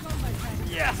 Now.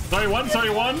 Yes. Sorry, 1, sorry,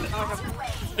 1.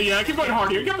 Yeah, keep going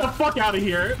hard here. Get the fuck out of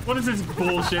here. What is this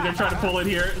bullshit they're trying to pull in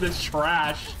here? This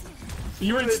trash.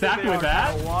 You were in stack with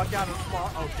that? Walk out of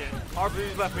spot. Okay.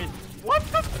 Harbleu left me. What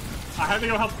the? I had to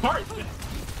go help the cart.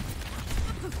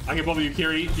 I can bubble you,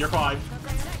 Kiri. You're fine.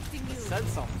 You said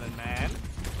something, man.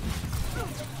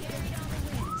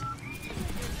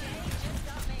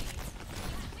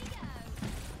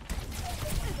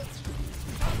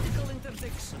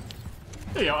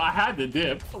 Yo, I had to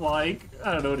dip. Like,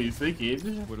 I don't know what he's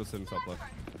thinking. Widow's sitting top left.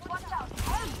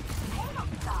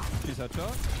 She's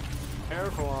headshot.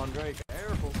 Careful, Andre.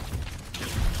 Careful.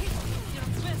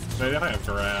 Maybe I have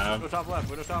grab. Widow top left.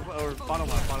 Widow top left. Or bottom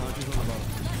left. Bottom left. She's on the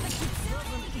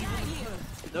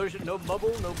bottom. No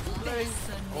bubble. No play.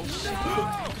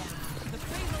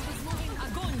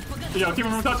 Yo, keep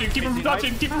him from touching. Keep him from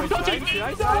touching. Keep him from touching. No,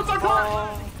 it's not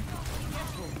cart.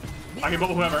 I can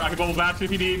bubble whoever. I can bubble Bastion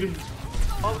if you need.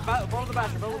 Bubble the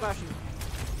Bastion. Bubble the Bastion.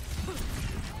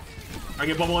 I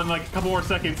can bubble in like a couple more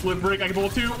seconds. Live break. I can bubble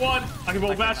 2, 1. I can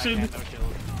bubble Bastion. Is it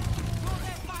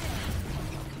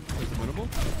winnable?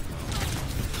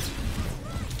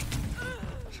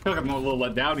 I feel like I'm a little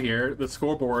let down here. The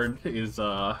scoreboard is,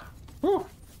 whew.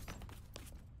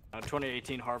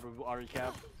 2018 Harbleu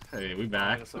recap. Hey, we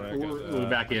back. We're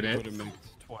back in it.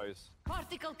 Twice.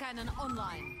 Particle cannon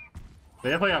online. They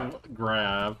definitely have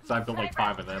grab, because I've built like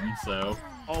 5 of them, so.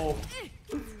 Oh.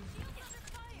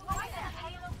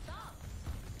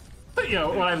 But, you know,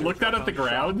 when I looked down at the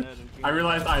ground, I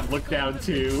realized I'd looked down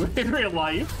too in real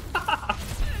life.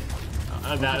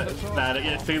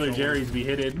 that Sailor Jerry's be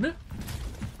hidden. We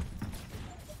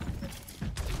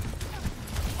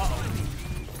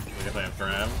definitely have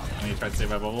grab. I need to try to save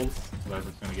my bubbles, otherwise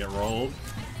it's gonna get rolled.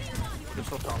 Just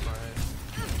top right.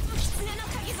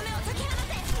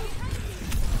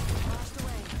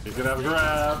 He's gonna have a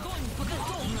grab.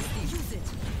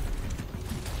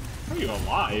 How are you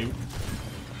alive?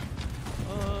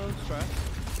 Trash.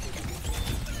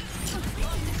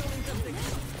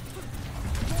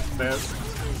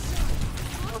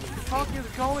 What the fuck is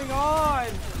going on?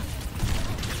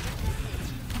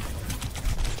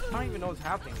 I don't even know what's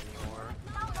happening anymore.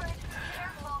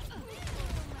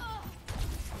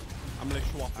 I'm gonna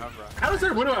swap. How does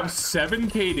their Widow have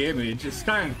 7k damage? It's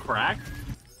kind of cracked.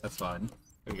 That's fine.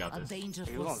 We got this.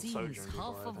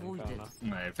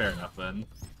 Alright, fair enough then.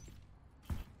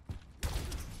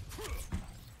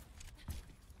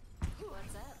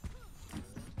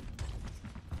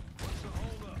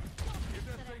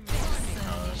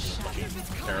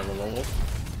 Terrible roll.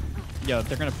 Yo,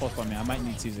 they're gonna pulse on me. I might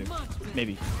need Suzu.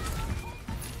 Maybe.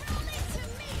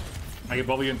 I can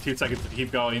bubble you in 2 seconds to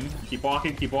keep going. Keep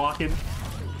walking, keep walking.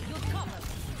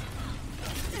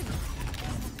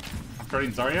 I'm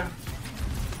starting Zarya.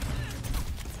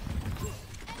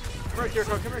 Come here,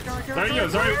 come here. Sorry, yo,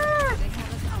 sorry.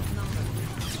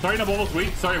 Sorry, no bubbles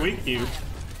weak. Sorry, weak. You.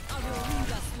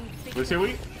 Lucio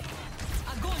weak.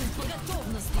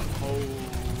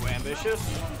 Oh, ambitious.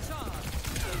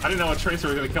 I didn't know a Tracer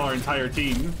was gonna kill our entire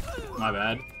team. My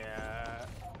bad. Yeah.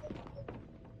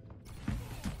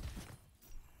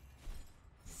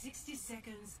 60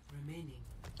 seconds remaining.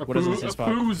 What is this spot?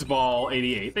 Foosball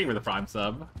 88. Thank you for the prime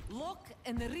sub. Lock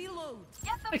and reload.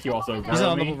 Thank you also. He's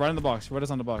on the right in the box. What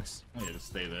is on the box? I need to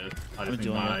stay there. I just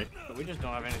need my. We just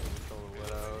don't have anything to control the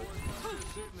Widow.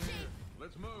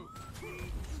 Let's move.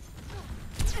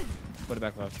 Put it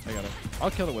back left. I got it.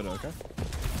 I'll kill the Widow, okay?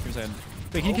 Here's in.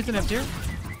 Wait, can you get the nest here?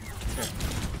 Okay.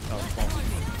 Oh, fall.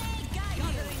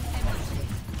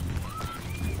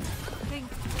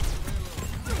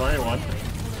 Sorry, 1.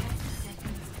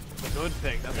 Good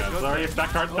pick. That's a good sorry, pick. back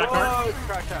card. Good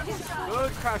crash out.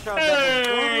 Good crash out.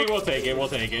 Hey, we'll take it. We'll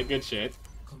take it. Good shit.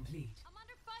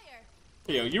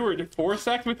 Yo, you were 4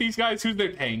 sacked with these guys? Who's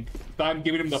their tank? I'm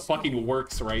giving him the fucking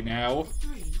works right now.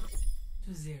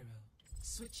 3-0.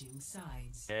 Switching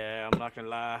sides. Yeah, I'm not gonna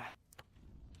lie.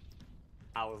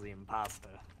 I was the imposter.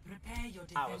 Prepare your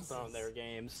defenses. I was throwing their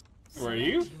games. Were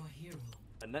you?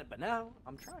 But now,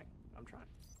 I'm trying.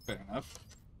 Fair enough.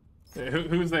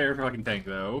 Who's their fucking tank,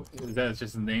 though? Is that just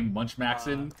his name, Munch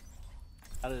Maxon?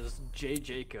 That is J.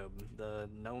 Jacob, the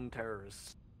known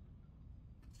terrorist.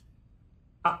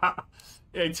 A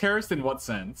terrorist in what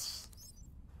sense?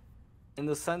 In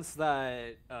the sense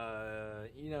that,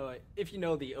 you know, if you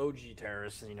know the OG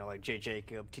terrorists, you know, like J.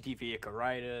 Jacob, TTV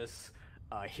Icaritis,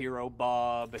 Hero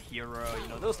Bob, Hero, you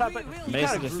know, those type of...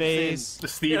 Mace in the face. The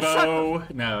Steve-O.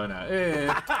 No.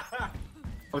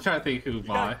 I'm trying to think who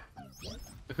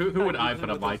Who would I put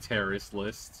on my terrorist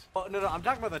list? Oh, no, I'm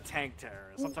talking about the tank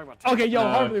terrorists. I'm talking about tank Okay, yo,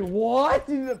 Harbleu, what?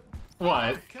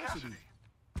 What?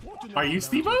 Are you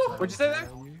Steve-O? What'd you say there?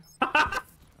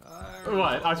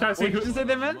 What? I'm trying to see What did you say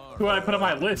there, man? who I put on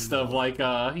my list of, like,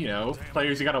 you know,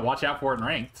 players you gotta watch out for in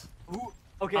ranked.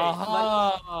 Okay,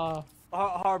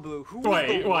 Harbleu, who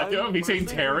Wait, what? Are we saying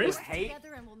person terrorist? you hate?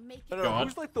 No, God.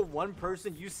 who's like the one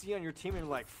person you see on your team and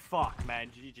you're like, fuck, man,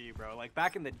 GG, bro. Like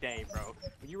back in the day, bro,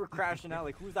 when you were crashing out,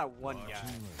 like who's that one guy?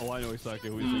 Oh, I know exactly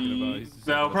who he's thinking about. He's just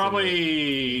So like,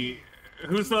 probably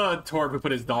who's the Torb who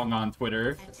put his dong on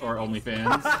Twitter or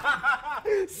OnlyFans?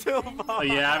 Silvok.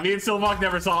 Yeah, me and Silvok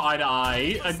never saw eye to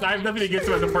eye. I have nothing against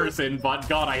him as a person, but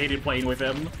God, I hated playing with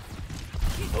him.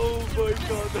 Oh my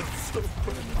God, that's so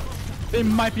funny. It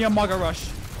might be a Mugger Rush.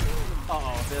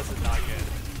 Uh-oh, this is not good.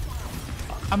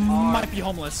 I might be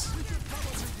homeless.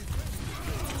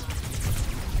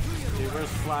 Dude, where's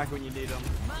Flack when you need him?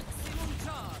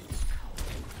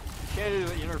 Can't do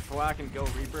the inner Flack and go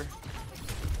Reaper.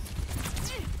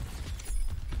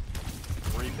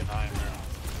 Reaping iron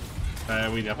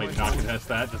now. We definitely did not contest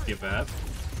that. Just give that.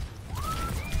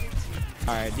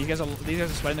 All right, these guys are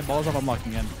sweating the balls off. I'm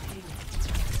locking in.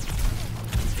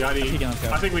 Johnny,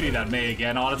 I think we need that May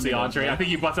again. Honestly, Andre, I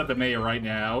think you bust out the May right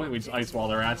now. We just ice wall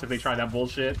their ass if they try that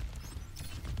bullshit.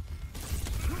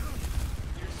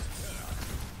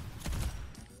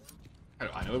 How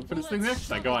do I know to put this thing there?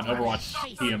 I go on Overwatch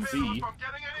TMZ.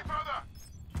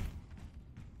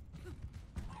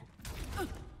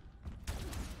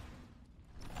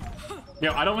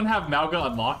 Yo, I don't even have Malga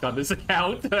unlocked on this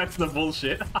account. That's the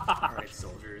bullshit. Alright,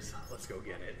 soldiers, let's go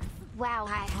get it. Wow,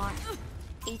 hi, heart.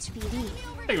 HBD.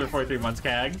 Thank you for 43 months,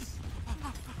 Cags.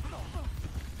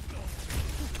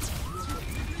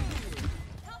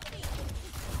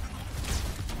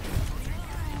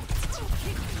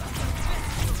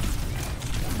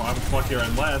 Oh, I'm fuck here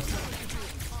and left.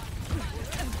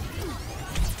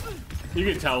 You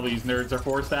can tell these nerds are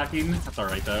 4-stacking. That's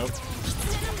alright, though.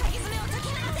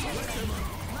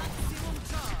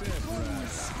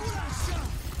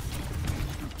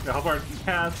 Yeah, help our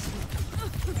cats.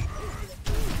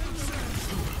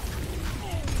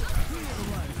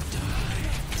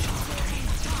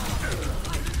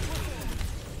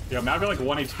 Yeah, Mal got like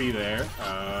 1 HP there.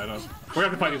 I don't... We're gonna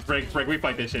have to fight this break. We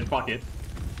fight this shit. Fuck it.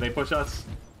 They push us.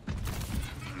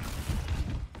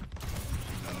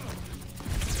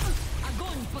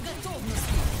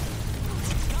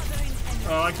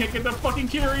 Oh, I can't get the fucking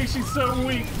Kiri. She's so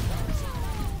weak.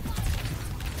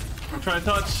 I'm trying to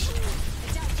touch.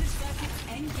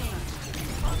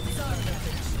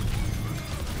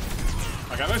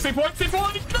 I got my save point. Save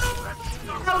point. No!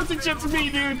 How is it just me,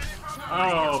 dude?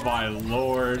 Oh my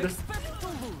lord.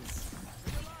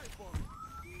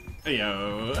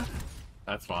 Yo.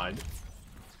 That's fine.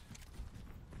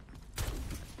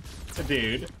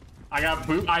 Dude. I got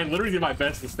boot. I literally did my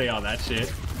best to stay on that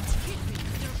shit.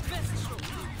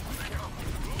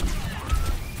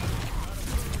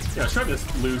 Yeah, shred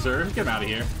this loser. Get him out of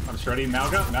here. I'm shredding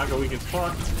Malga. Malga weak as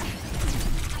fuck.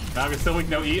 Malga still weak,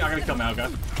 no E. I gotta kill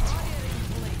Malga.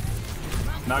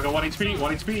 Malga 1 HP,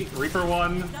 1 HP. Reaper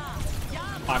 1.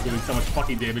 I'm doing so much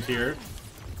fucking damage here.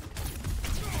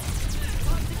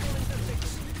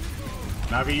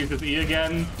 Malga uses E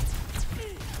again.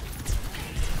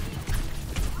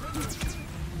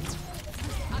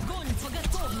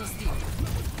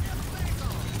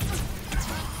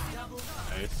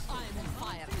 Nice.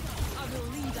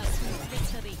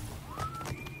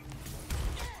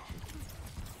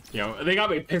 Yo, they got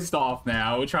me pissed off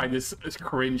now trying this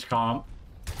cringe comp.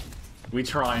 We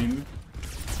trying.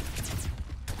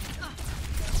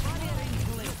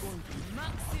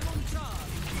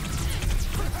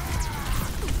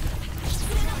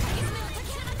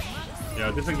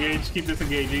 Yo, disengage, keep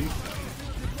disengaging.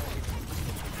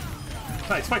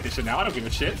 Nice, fight this shit now, I don't give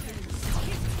a shit.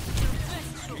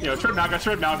 Yo, shred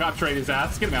Malga, trade his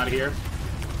ass. Get him out of here.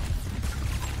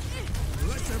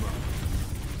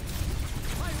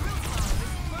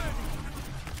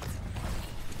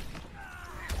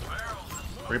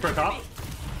 Reaper top.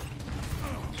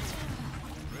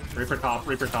 Reaper top,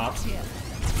 Reaper top.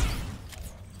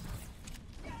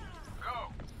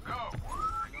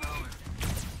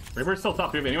 Reaper's still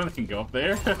top. Do you have anyone that can go up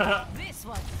there?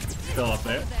 Still up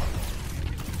there.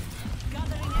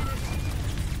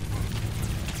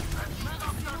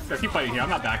 Yeah, keep fighting here. I'm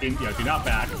not backing. Yo, do not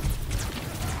back.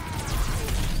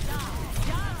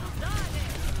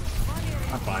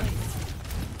 I'm fine.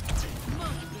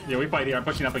 Yeah, we fight here. I'm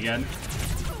pushing up again.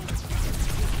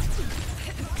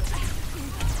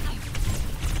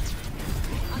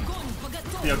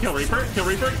 Yo, kill Reaper. Kill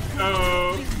Reaper.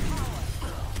 Oh.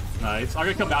 Nice. I'm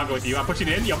gonna come down, go with you. I'm pushing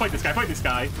in. Yo, fight this guy, fight this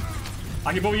guy.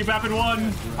 I can bubble you bap in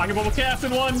one. I can bubble cast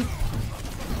in one.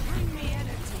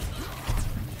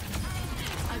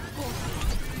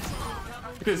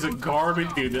 This is a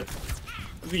garbage, dude.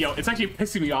 Yo, it's actually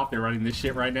pissing me off they're running this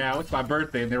shit right now. It's my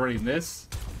birthday and they're running this.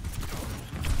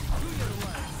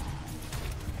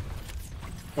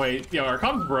 Wait, yo, are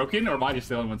comms broken or am I just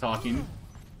the only one talking?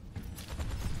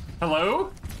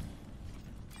 Hello?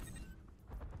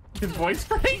 His voice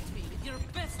break?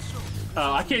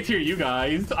 I can't hear you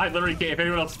guys. I literally can't. If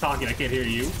anyone else is talking, I can't hear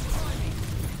you.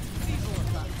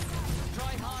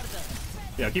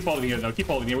 Yeah, keep holding here though. Keep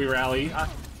holding here. We rally.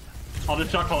 I'll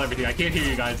just shot call everything. I can't hear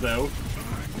you guys though.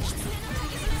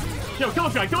 Yo, kill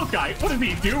this guy. Kill this guy. What is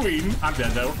he doing? I'm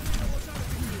dead though.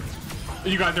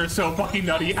 You guys are so fucking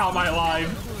nutty. How am I alive?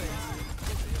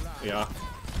 Yeah.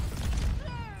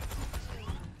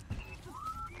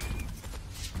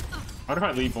 What if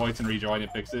I leave voice and rejoin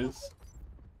it fixes?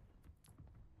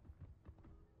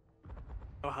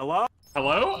 Oh, hello?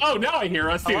 Hello? Oh, now I hear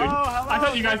us, dude. Hello? I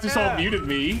thought you guys just all muted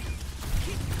me.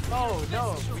 Oh,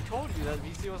 no. We told you that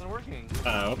VC wasn't working.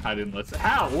 Oh, I didn't listen.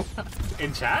 How?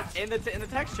 In chat? In the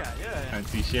text chat, yeah. I didn't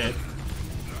see shit.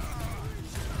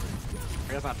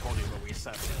 I guess I told you what we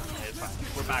said. It's fine.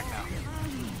 We're back now.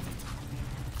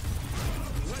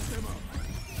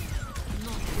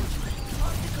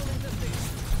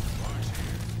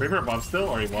 Reaper above still,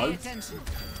 or he was?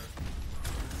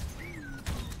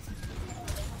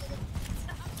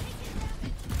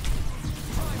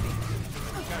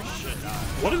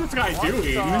 What is this guy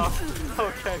doing?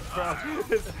 Okay, bro.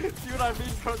 See what I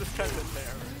mean, bro? This guy's in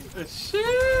there.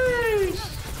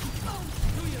 Sheesh!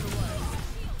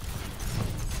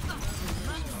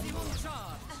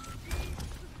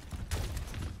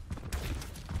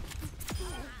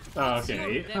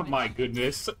 Okay, oh my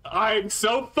goodness. I'm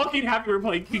so fucking happy we're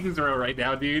playing King's Row right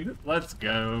now, dude. Let's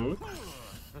go.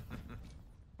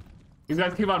 These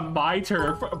guys came on my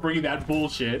turf bringing that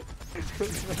bullshit.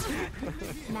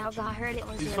 Now got heard it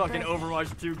was These your fucking birthday.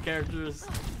 Overwatch 2 characters.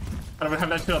 I don't have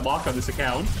that shit unlocked on this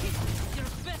account.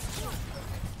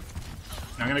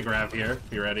 I'm gonna grab here.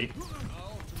 Be ready.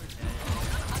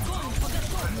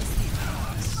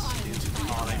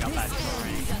 Oh, they got that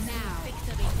story.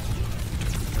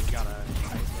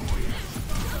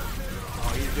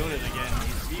 Oh, he's doing it again.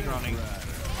 He's speedrunning.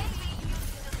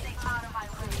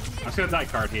 I'm just gonna die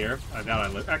card here. I doubt I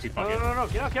live. Actually, fuck it. No.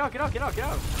 Get out, get out, get out, get out, get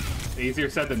out. Easier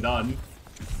said than done.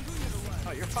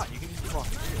 Oh, you're fine. You can just walk.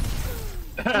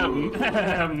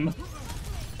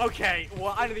 Okay,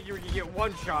 well, I didn't think you were gonna get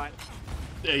one shot.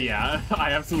 Yeah,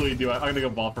 I absolutely do. I'm gonna go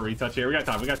ball for retouch here. We got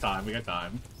time, we got time, we got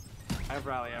time. I have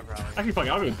rally, I have rally. Actually, fuck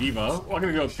it, I'll go Diva. I'm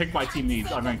gonna go pick my team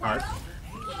needs. I'm going card.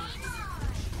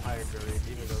 I agree.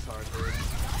 Diva goes hard, dude.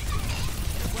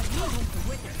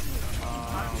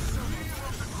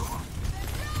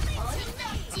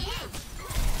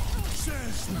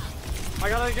 I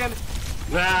got it again.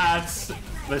 That's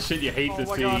the shit you hate to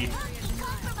see. God.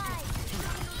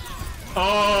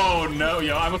 Oh no,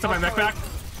 yo, I almost have my mech back.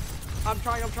 I'm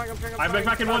trying. I'm mech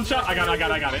back in one shot. I got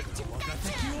it.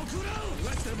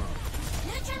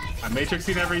 I'm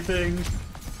matrixing everything.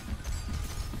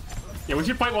 Yeah, we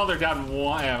should fight while they're down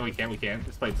one. Yeah, we can't.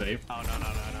 Just play it safe. Oh,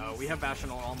 no. We have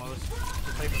Bastional almost.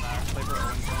 Just play for that. Play for a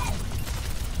win.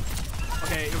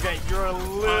 Okay, you're a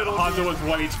little... Hanzo was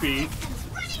 1 HP.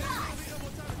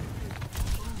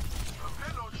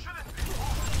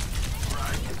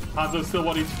 Hanzo's still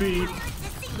 1 HP.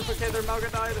 It's okay, their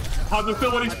Malga died. Hanzo's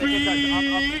still 1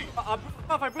 HP.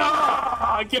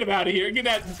 Get him out of here. Get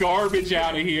that garbage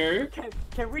out of here.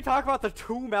 Can we talk about the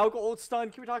 2 Malga ult stun?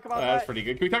 Can we talk about that? That's pretty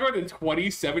good. Can we talk about the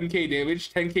 27k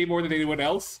damage? 10k more than anyone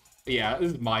else? Yeah,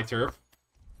 this is my turf.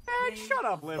 Man, shut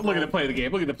up, Liv. Look at the play of the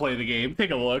game. Look at the play of the game.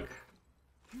 Take a look.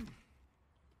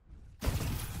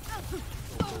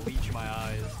 Bleach my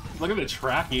eyes. Look at the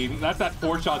tracking. That's that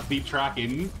 4 shots deep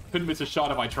tracking. Couldn't miss a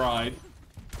shot if I tried.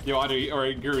 Yo, Andre,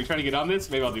 or Guru, trying to get on this?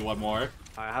 Maybe I'll do one more.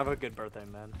 Alright, have a good birthday,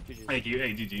 man. GG's. Thank you.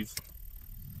 Hey, GG's.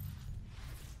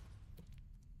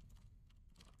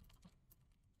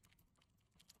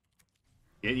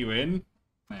 Get you in?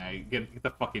 Nah, get the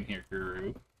fuck in here,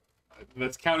 Guru.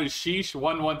 Let's count as sheesh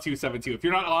 11272. If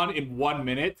you're not on in 1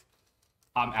 minute,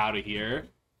 I'm out of here.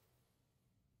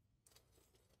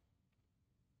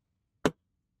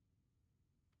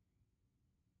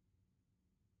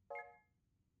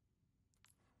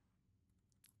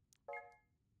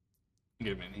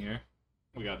 Get him in here.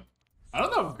 We got... I don't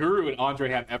know if Guru and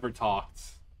Andre have ever talked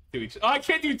to each other. Oh, I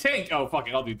can't do tank! Oh, fuck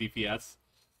it. I'll do DPS.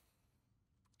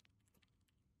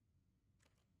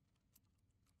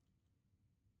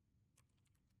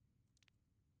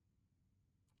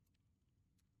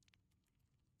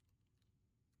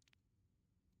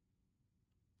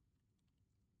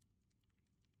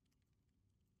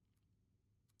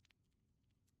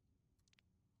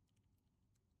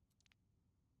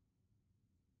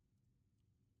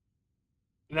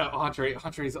 No, Andre's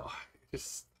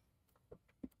just.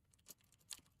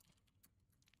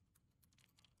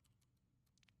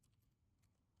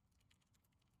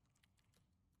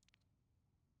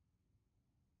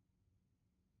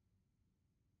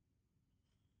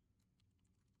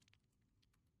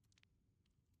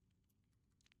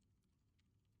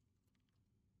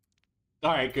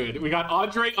 All right, good. We got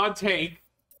Andre on tank,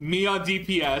 me on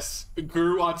DPS,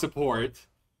 Guru on support.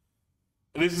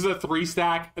 This is a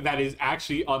 3-stack that is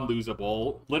actually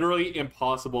unlosable. Literally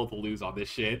impossible to lose on this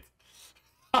shit.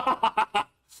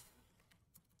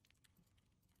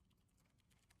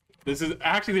 This is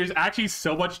actually, there's actually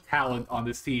so much talent on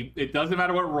this team. It doesn't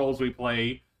matter what roles we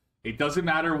play. It doesn't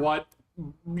matter what,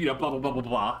 you know, blah, blah, blah, blah,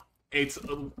 blah. It's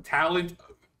talent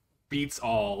beats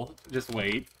all. Just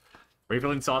wait. Are you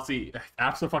feeling saucy?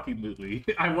 Absolutely.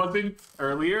 I wasn't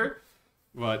earlier,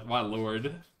 but my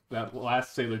lord. That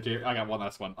last Sailor Jerry. I got one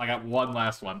last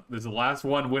one. This is the last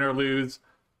one. Win or lose.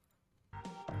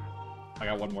 I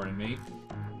got one more in me.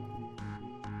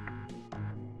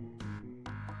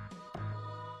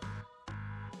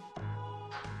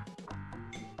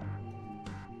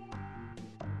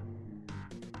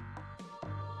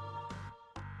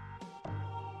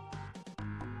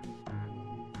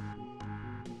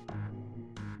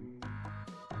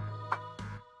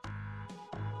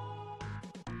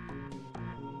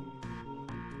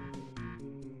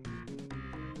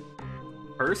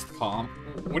 First comp?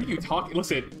 What are you talking?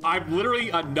 Listen, I'm literally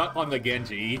a nut on the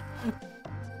Genji.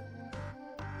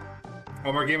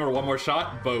 One more game or one more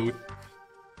shot? Both.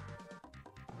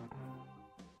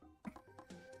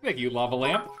 Thank you, Lava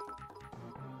Lamp.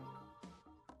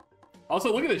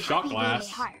 Also, look at the shot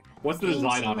glass. What's the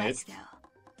design on it?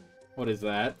 What is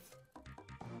that?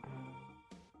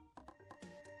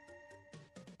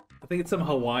 I think it's some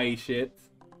Hawaii shit.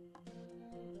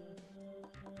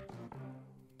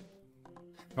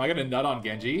 Am I gonna nut on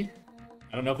Genji?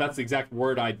 I don't know if that's the exact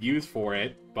word I'd use for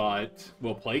it, but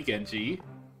we'll play Genji.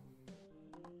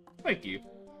 Thank you.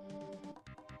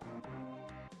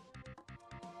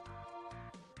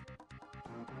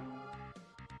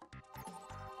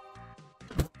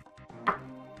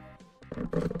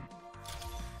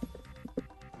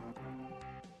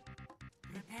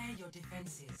 Prepare your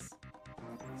defenses.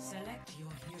 Select your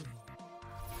hero.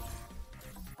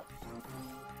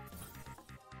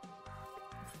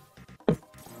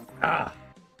 Ah.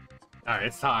 Alright,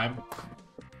 it's time.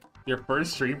 Your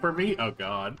first stream for me? Oh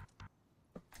god.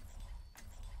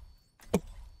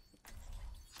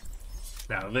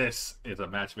 Now this is a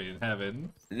match made in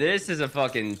heaven. This is a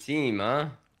fucking team, huh?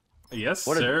 Yes,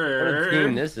 sir. What a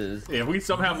team this is. If we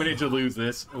somehow manage to lose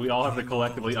this, we all have to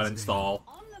collectively uninstall.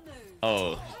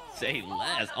 Oh, say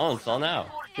less. I'll install now.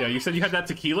 Yeah, you said you had that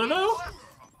tequila though?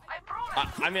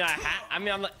 I'm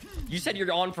like, you said you're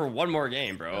on for one more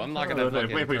game, bro. I'm not gonna.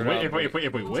 If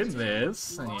we win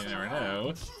this, you never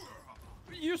know.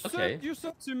 You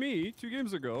said to me 2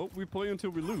 games ago, we play until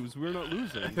we lose. We're not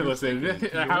losing. Listen,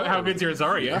 how good's your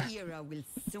Zarya?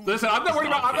 Listen, I'm not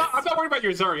worried about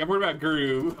your Zarya. I'm worried about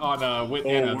Guru on with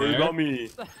Anna. Worry about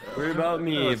me. Worry about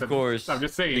me, Listen, of course. I'm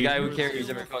just saying. The guy who carries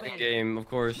every fucking game, of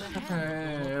course.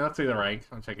 Let's see the rank.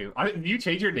 I'm checking. Did you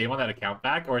change your name on that account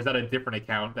back, or is that a different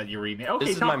account that you rename? Okay,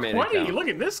 this is top my main 20. account. Look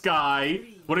at this guy.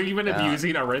 What have you been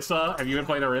abusing, Orisa? Have you been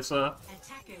playing Orisa?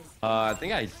 I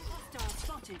think it's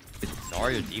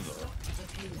Zarya Diva.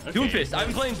 Okay. Doomfist. I've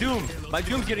been playing Doom. My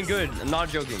Doom's getting good. I'm not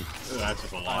joking. That's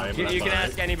just a lie. You can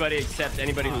ask anybody except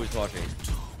anybody who was watching.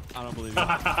 I don't believe it.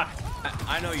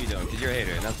 I know you don't, because you're a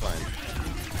hater, and that's fine.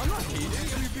 I'm not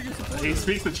hating. He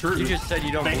speaks the truth. You just said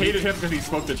you don't. They hated him because he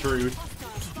spoke the truth.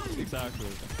 Exactly.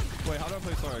 Wait, how do I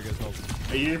play Zarya, guys? Help.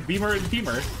 You Beamer and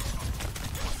Beamer.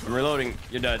 I'm reloading.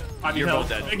 You're dead. You're both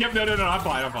dead. Yep, no,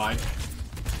 I'm fine.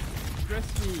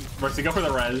 Mercy, go for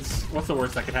the res. What's the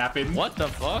worst that could happen? What the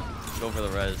fuck? Go for the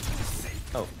res.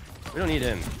 Oh, we don't need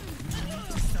him.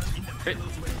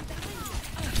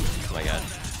 Oh my god.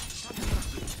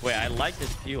 Wait, I like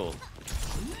this fuel.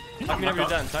 How come you never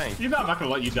done tank? I'm not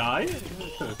gonna let you die.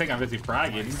 I think I'm busy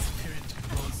fragging.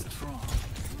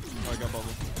 I got bubble.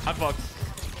 I fucked.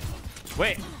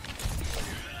 Wait.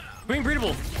 Queen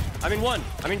breedable.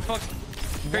 Fuck.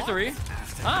 Phase 3.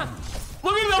 Ah!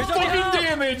 Look at the fucking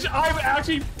damage! I'm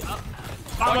actually...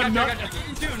 I'm a nut.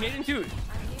 Need in two.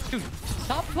 Dude,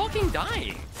 stop fucking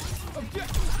dying.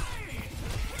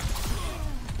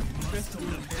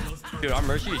 Dude, our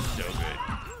Mercy is so good.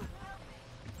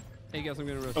 Hey guys, I'm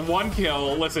gonna risk. 1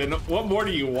 kill. Listen, what more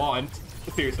do you want?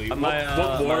 Seriously, what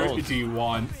more do you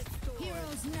want?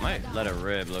 Might let it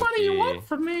rip, low What do you key. want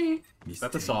from me? Is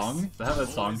that the song? Is that how that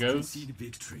song goes?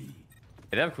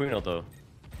 They have Queen ult though.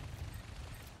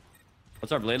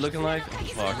 What's our blade looking like?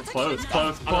 Fuck. Close.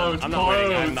 I'm not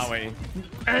waiting. I'm not waiting.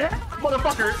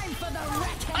 Motherfucker!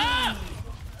 Ah!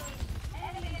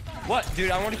 What,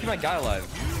 dude? I want to keep my guy alive.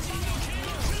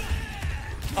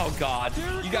 Oh god,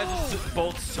 you guys are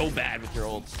both so bad with your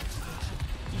ults.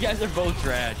 You guys are both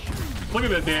trash. Look at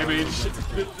that damage.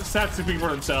 Stats speaking for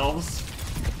themselves.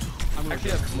 I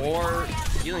actually have more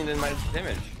healing than my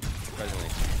damage, presently.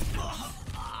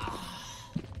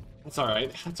 It's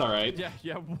alright. It's alright.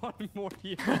 Yeah, one more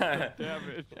heal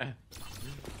damage. I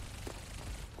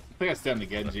think I stand the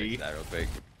Genji. That real quick.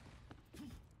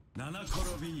 I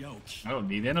don't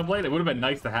need Nano Blade. It would have been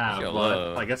nice to have,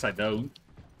 but I guess I don't.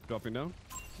 Dropping down.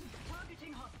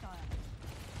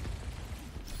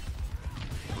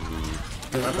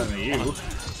 What happened to you?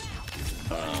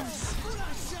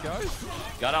 Guys?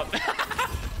 Got up.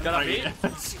 Got up, me?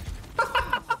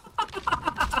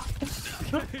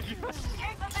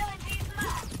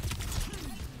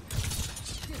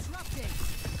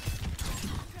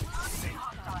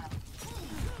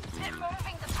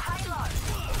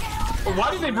 Why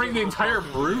did they bring the entire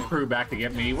Brew crew back to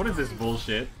get me? What is this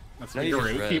bullshit? That's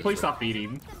Guru. Can you please stop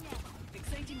feeding?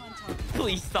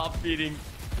 Please stop feeding.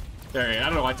 Alright, I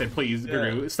don't know why I said please,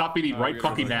 Guru. Stop feeding right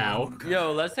fucking now.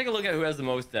 Yo, let's take a look at who has the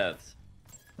most deaths.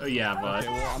 Oh yeah, but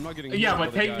Okay, well, I'm not getting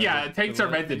tanks are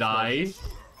meant to die.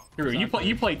 Guru, you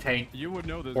play tank. You would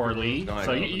know this poorly, no,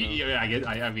 so I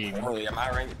mean. Holy, am I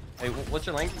ranked? Hey, what's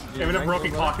your length? Even a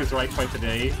broken clock is right fight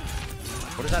today.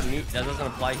 What does that mean? That doesn't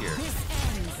apply here.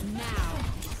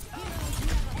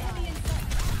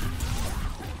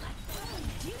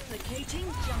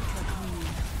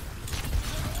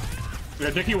 We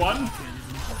got Dickie one.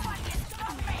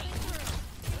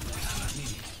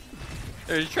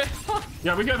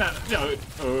 Yeah, we got that. No,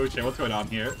 oh shit, what's going on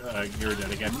here? You're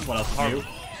dead again. What else is new?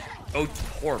 Oh,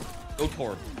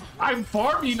 Torb. I'm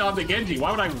farming on the Genji. Why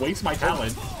would I waste my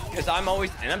talent? Because I'm always.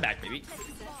 And I'm back, baby.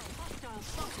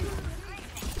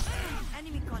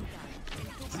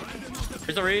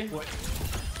 Here's a re.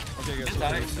 Okay, guys,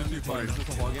 so is this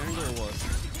a hog angler or what?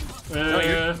 No,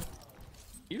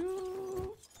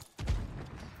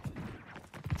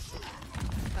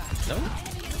 No? I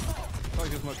feel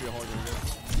like this might be a hog angler.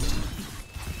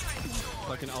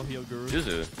 Like an I'll heal Guru.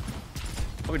 Juzu.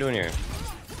 What are we doing here?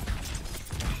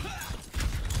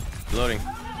 Loading.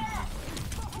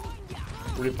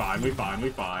 We fine.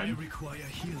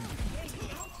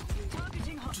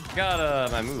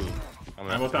 Got my move. I'm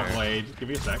almost that blade. Give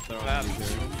me a sec.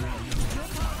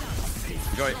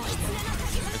 Enjoy it.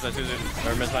 Miss my Susan.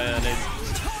 Or miss my nade.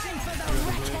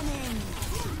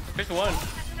 Pick the one.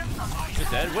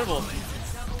 Just dead. Wibble.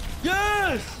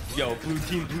 Yes! Yo, blue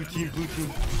team.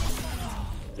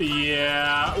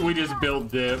 Yeah, we just build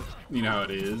dip. You know how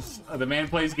it is. The man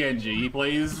plays Genji. He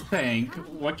plays tank.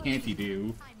 What can't he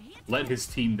do? Let his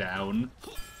team down.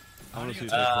 I want to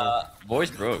see voice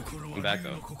broke. I'm back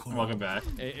though. Welcome back.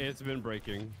 It's been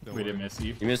breaking. We didn't miss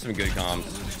you. You missed some good comms.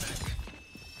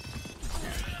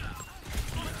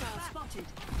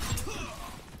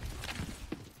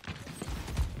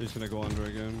 He's gonna go under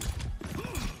again.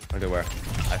 Under where?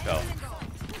 I fell.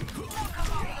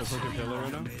 Let's look at pillar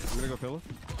right now. I'm gonna go pillar.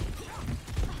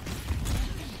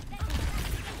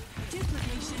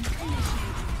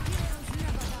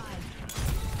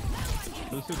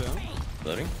 Let's do down.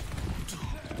 Loading.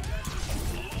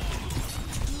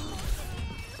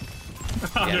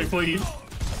 Andre, please.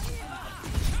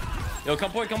 Yo,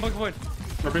 come point.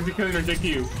 We're busy killing our dick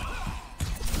you.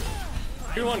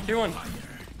 Q1.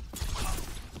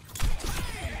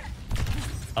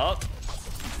 Up.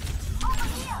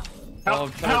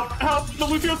 Help! The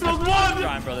Lucio Smells one! I'm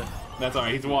trying, brother. That's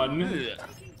alright, he's one.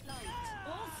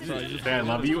 Hey, I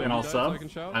love you and I'll sub.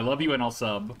 I love you and I'll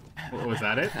sub. Was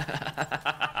that it?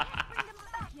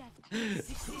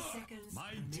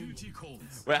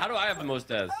 Wait, how do I have the most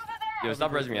deaths? Yo,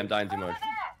 stop resing me. I'm dying too much.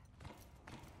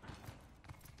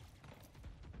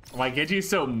 Why Genji's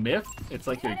so myth? It's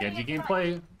like your Genji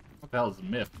gameplay? What the hell is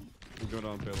myth? We'll go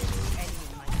down pillar.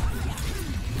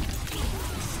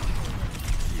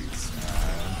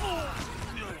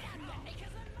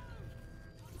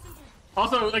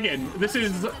 Also, again, this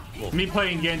is me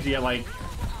playing Genji at like,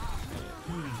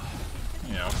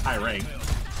 you know, high rank.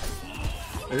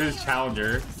 This is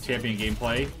Challenger, champion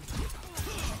gameplay.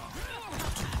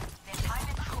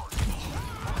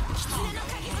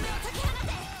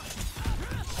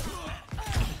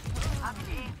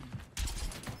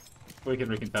 We can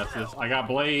recontest this. I got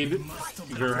Blade.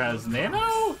 Guru has Nano?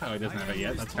 Oh, he doesn't have it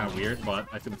yet. That's kind of weird, but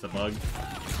I think it's a bug.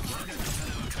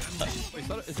 Wait,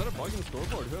 is that a bug in the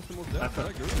scoreboard? Who has the most deaths?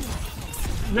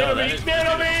 Nano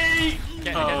me!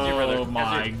 Oh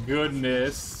my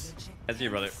goodness. I see you,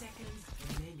 brother.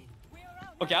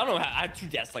 Okay, I don't know. I had 2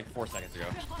 deaths like 4 seconds ago.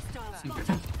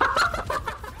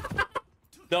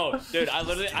 No, dude, I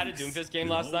had a Doomfist game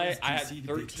last night. I had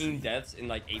 13 deaths in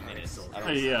like 8 minutes.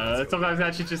 Yeah, sometimes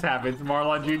that shit just happens.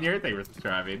 Marlon Jr., thank you for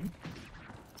subscribing.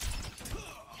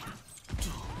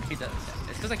 It's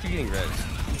because I keep getting red.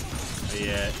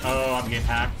 Yeah. Oh, I'm getting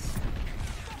hacked.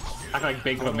 Act like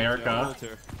Bank of America.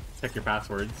 Check your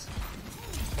passwords.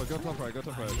 Oh, go top right, go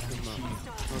top right.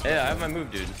 Yeah, I have my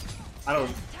move, dude. I don't.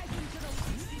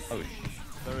 Oh,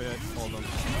 there we go. Hold on.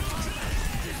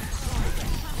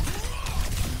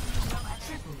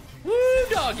 Woo,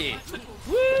 doggy!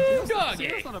 Woo, doggy!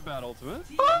 That's not a bad ultimate.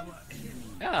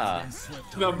 Yeah.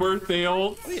 The birthday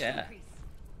ult. Oh, yeah.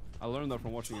 I learned that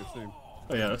from watching your stream.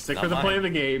 Oh, yeah. Stick for the play of the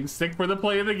game. Stick for the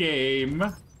play of the game.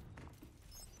 Let's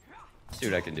see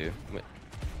what I can do. Wait.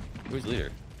 Who's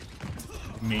leader?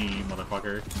 Me,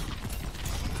 motherfucker.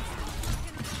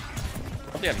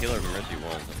 I don't think I have healer of Mercy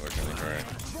once, unfortunately. Alright.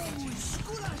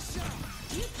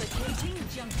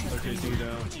 Okay, two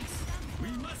down.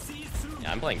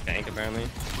 Yeah, I'm playing tank apparently.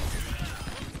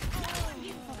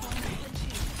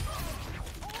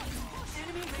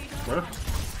 What?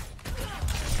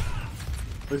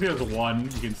 At least he has 1. You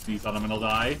can sneeze on him and he'll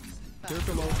die.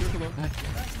 Careful low, careful low.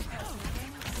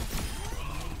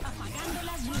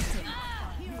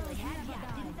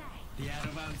 The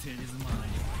outer mountain is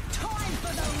mine. Time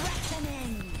for the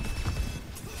reckoning!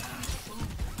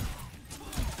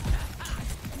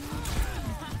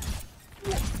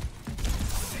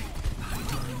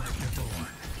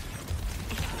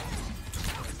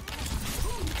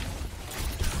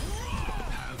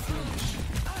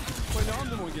 Wait, now I'm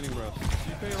the one getting rough.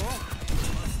 You pay her off.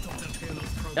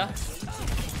 Yeah.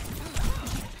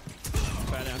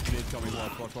 Bad Anthony is coming.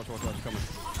 Watch, coming.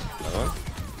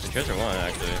 The treasure one,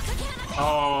 actually.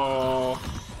 Oh.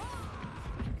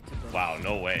 Wow,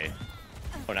 no way.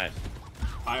 Oh, nice.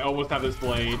 I almost have this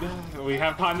blade. We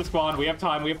have time to spawn. We have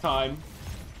time. We have time.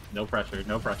 No pressure.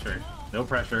 No pressure. No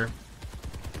pressure.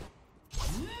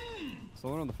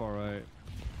 Someone on the far right.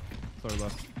 Sorry,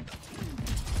 left.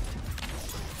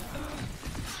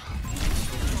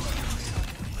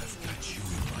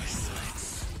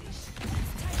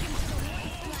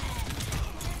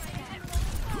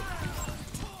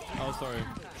 Oh, sorry.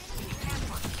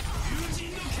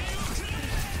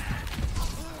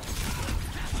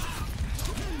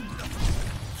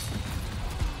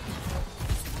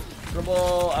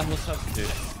 Dribble, I almost have to do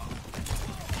it.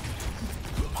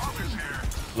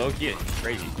 Low-key,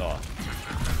 crazy thought.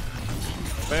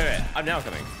 Wait, I'm now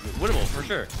coming. Winnable, for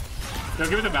sure. No,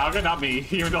 give it to Malga, not me.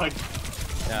 You were like...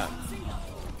 Yeah.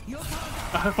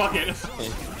 Fuck it.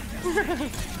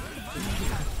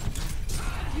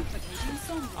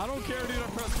 I don't care, dude.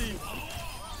 I'm pressing.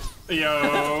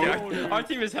 Yo. Our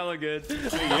team is hella good.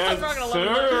 Yes, I'm not gonna sir.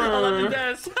 I love you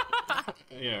guys.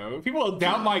 Yo, people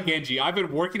doubt my Genji. I've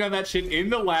been working on that shit in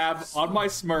the lab on my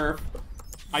Smurf.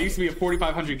 I used to be a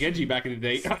 4500 Genji back in the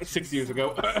day, 6 years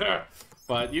ago.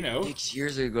 But, you know. 6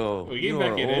 years ago. We get you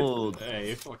back are in old. it.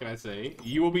 Hey, what can I say?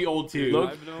 You will be old too.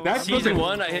 Look, that's season listen,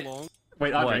 1, I hit...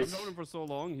 Wait, Andre. I've known him for so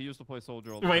long. He used to play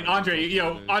Soldier all the Wait, time. Andre,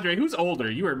 yo, Andre, who's older,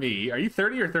 you or me? Are you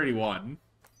 30 or 31?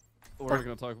 We're not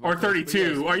gonna talk about or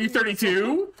 32? Are you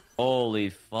 32? Holy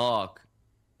fuck.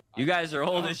 You guys are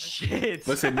old as shit.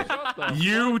 Listen,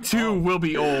 you too will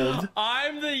be old.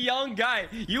 I'm the young guy.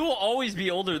 You will always be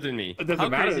older than me. It doesn't How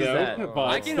matter crazy is though. that? But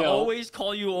I can still. always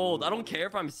call you old. I don't care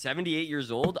if I'm 78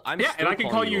 years old. I'm Yeah, and I can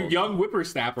call you old. young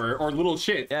whippersnapper or little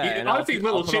shit. Yeah, and honestly, I'll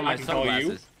little put shit on my I can call you.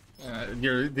 sunglasses.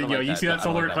 You like see that I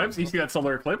solar like that eclipse? You see that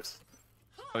solar eclipse?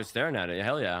 I was staring at it.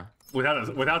 Hell yeah.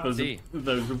 Without those See.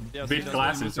 Yeah, big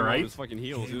glasses, right? His fucking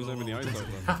heels. He was having the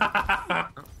eyesight.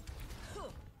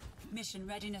 Mission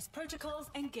readiness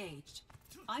protocols engaged.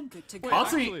 I'm good to go. Wait,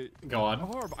 actually, go on.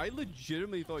 Harb, I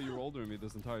legitimately thought you were older than me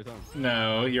this entire time.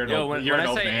 No, you're an Yo, old, when you're an I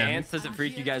old say man. ants, does it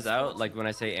freak you guys out? Like when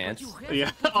I say ants?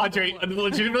 Yeah, Andre,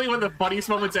 legitimately one of the funniest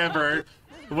moments ever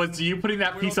was you putting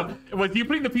that piece of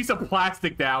the piece of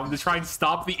plastic down to try and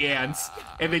stop the ants,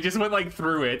 and they just went like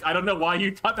through it. I don't know why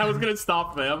you thought that was gonna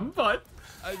stop them, but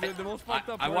The most fucked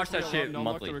up I part watch is that we shit allowed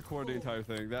monthly. to record the entire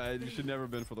thing. That it should never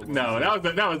been for the world. no,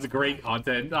 that was great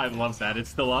content. I love that. It's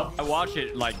still up. I watch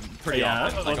it like pretty Yeah,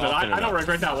 often. Like, listen, often I don't enough.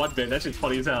 regret that one bit. That shit's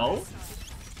funny as hell.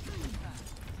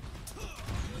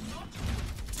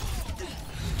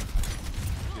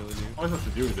 What am I supposed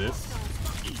to do with this?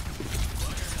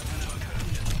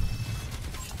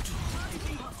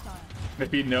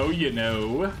 If you know, you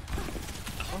know.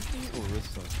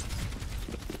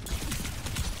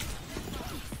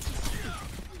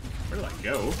 Where did I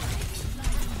go?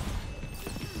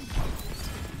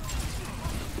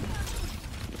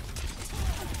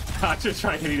 I'm just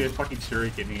trying hitting this fucking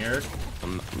shuriken here.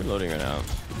 I'm reloading right now.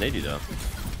 They do though.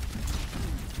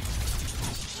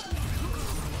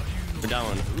 We're down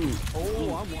one. Ooh.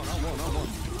 Oh, I'm one.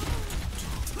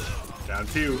 Down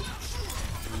 2.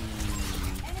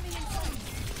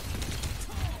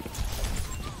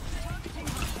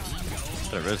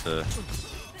 Arista.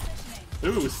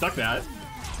 Ooh, stuck that.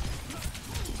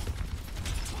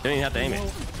 Didn't even have to aim it.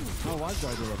 Oh, why did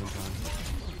I do 11 times?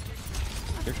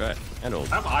 You're right. And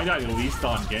old. I got at least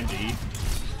on Genji.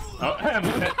 Oh,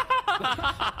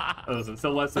 listen,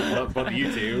 still less than both of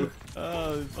you two.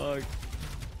 Oh, fuck.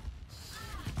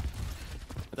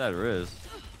 That Riz.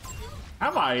 How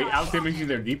am I out-damaging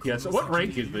their DPS? What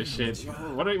rank is this shit?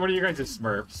 What are you guys'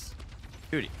 smurfs?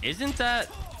 Dude, isn't that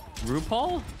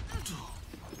RuPaul?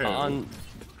 On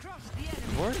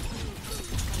board?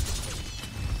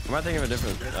 Am I thinking of a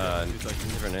different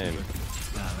name?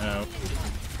 I don't know.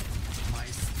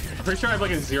 I'm pretty sure I have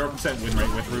like a 0% win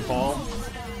rate with RuPaul.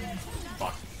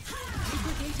 Fuck.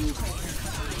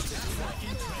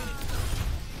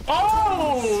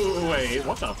 Oh wait,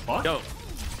 what the fuck? Yo.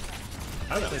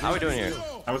 How are we doing here?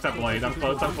 I was that blade. I'm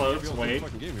close. Wait. I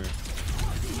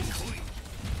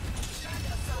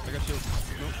got killed.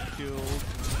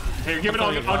 Here, give it.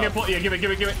 I'll get. Yeah, give it.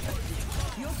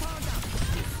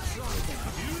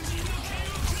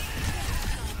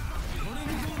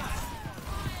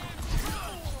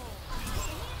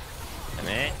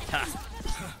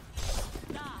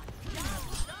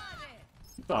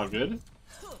 It's all good.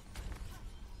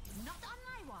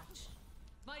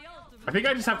 I think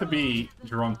I just have to be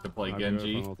drunk to play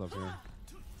Genji.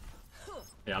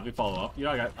 Yeah, I'll be follow up. You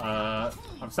know, I got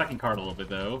I'm second card a little bit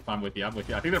though. I'm with you. I think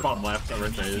they're bottom left.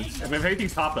 Arista is. I mean, if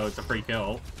anything's top though, it's a free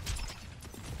kill.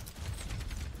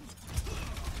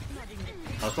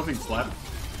 Oh, something slept.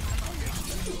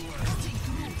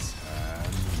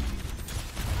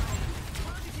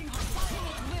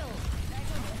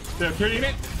 They're killing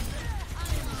it.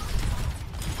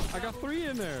 I got 3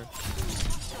 in there.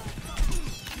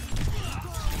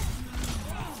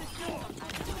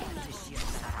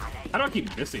 How do I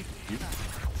keep missing these?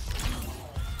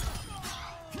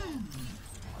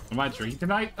 Am I drinking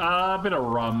tonight? A bit of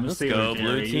rum. Let's go,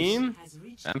 blue team.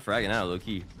 I'm fragging out, low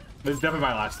key. This is definitely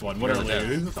my last one. Win or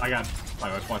lose. I got.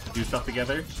 My wife wants to do stuff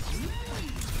together.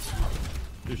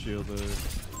 Your shield there.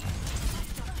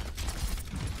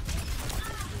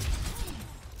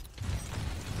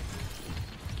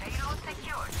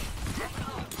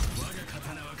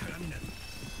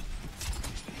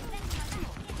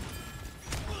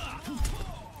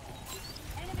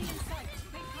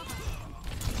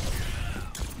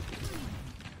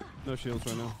 No shields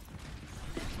right now.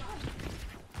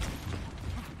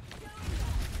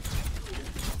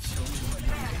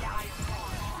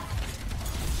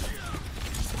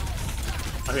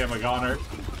 I think I'm a goner.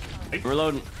 Hey. We're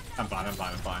loading. I'm fine. That's no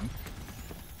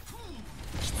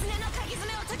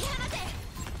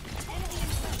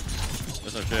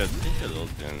shit.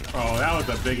 Oh, that was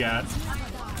a big ass.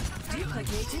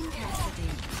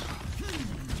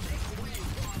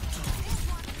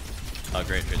 Oh,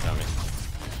 great Tommy.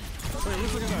 Wait,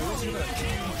 look at that.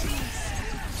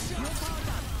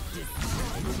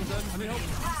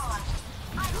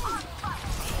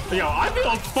 Yo, I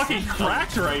feel fucking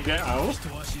cracked right now.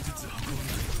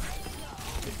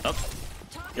 Up.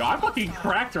 Yo, I'm fucking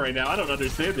cracked right now. I don't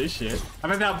understand this shit.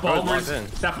 I'm at that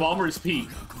Balmer's peak.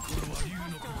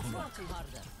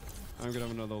 I'm gonna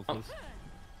have another ult.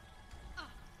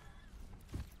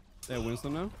 They have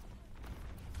Winston now?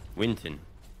 Winton.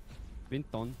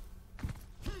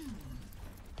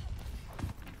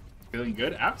 Feeling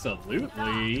good?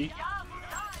 Absolutely.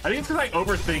 I think it's because I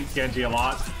overthink Genji a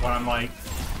lot when I'm like...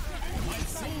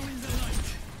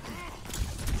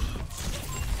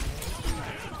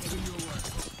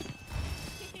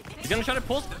 He's gonna try to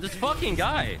pull this fucking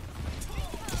guy.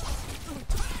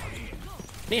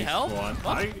 Need help?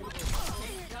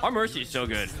 Our Mercy is so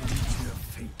good.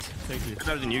 Thank you.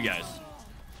 Better than you guys.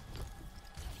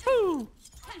 Woo!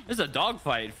 This is a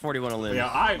dogfight, 41 on limbs. Yeah,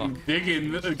 I'm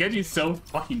digging. Genji's so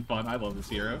fucking fun. I love this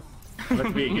hero.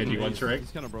 Let's be a Genji one trick.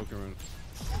 He's kind of broken around.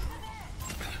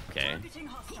 Okay.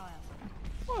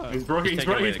 He's broken. He's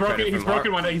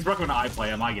broken when I play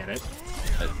him. I get it.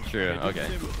 That's true. Okay.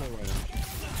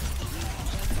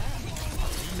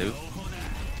 Dude.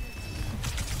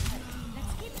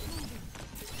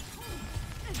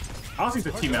 Honestly,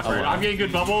 it's a team effort. I'm getting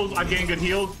good bubbles. I'm getting good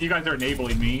heals. You guys are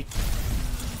enabling me.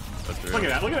 Look at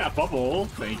that. Look at that bubble.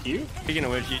 Thank you. Speaking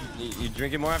of which, you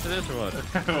drinking more after this or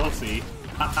what? We'll see.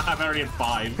 I'm already at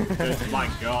 5. My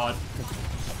god.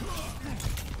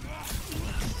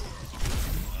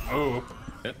 Oh.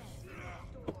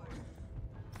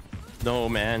 No,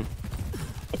 man.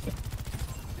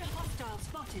 Hostile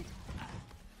spotted.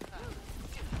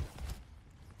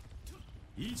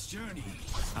 Each journey.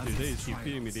 Dude, they keep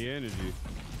feeding me the energy.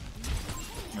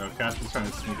 No, Cass is trying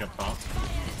to sneak up top.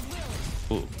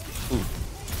 Ooh. Ooh.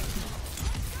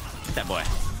 That boy.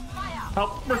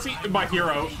 Help! Mercy! My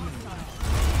hero!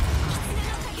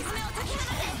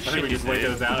 I think we just wait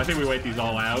those out. I think we wait these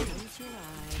all out.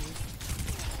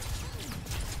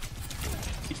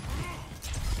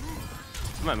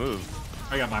 My move.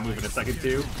 I got my move in a second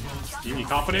too. You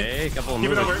confident? Okay, couple of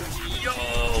Give moves. it over.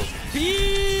 Yo!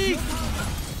 Peek!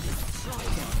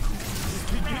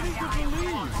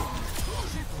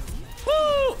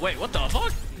 Woo! Wait, what the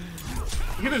fuck?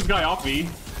 Get this guy off me.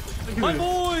 My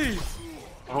boy!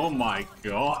 Oh my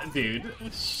god, dude.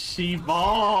 She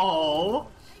ball.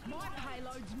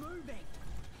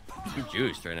 Too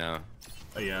juiced right now.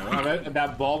 Oh, yeah,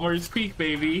 that Balmer's peak,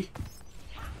 baby.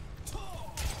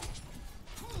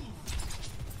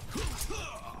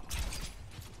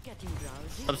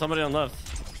 Somebody on left.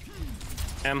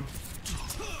 M.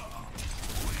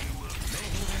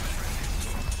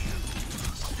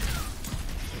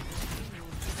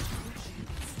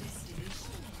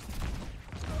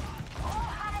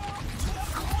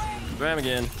 Ram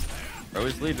again. Bro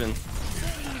is sleeping.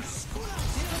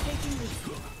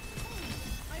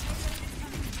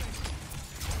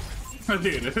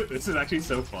 Dude, this is actually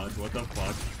so fun. What the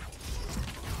fuck?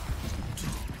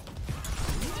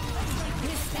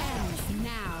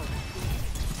 Now.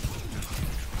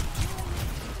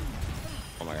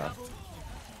 Oh my god.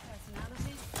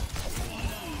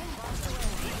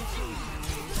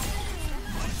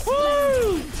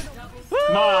 Woo!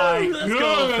 My Let's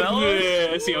go,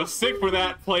 goodness! Yo, sick for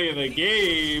that play of the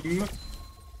game.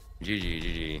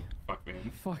 GG. Fuck,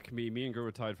 man. Fuck me. Me and Gert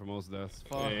were tied for most deaths.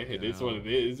 Fuck. Hey, it is what it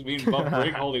is. Me and Buff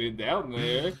Break holding it down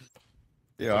there.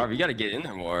 Yo, Harv, you gotta get in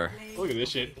there more. Look at this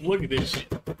shit. Look at this shit.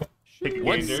 Take a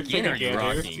What gander. skin Take are a you gander.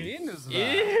 rocking?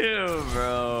 Ew,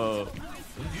 bro.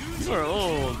 You are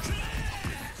old.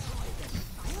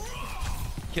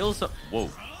 Kill some. Whoa.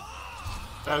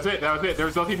 That was it. That was it. There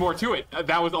was nothing more to it.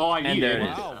 That was all I And needed. there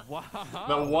it is. Wow.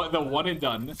 The one and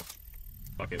done.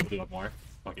 Fuck it. We'll do one more.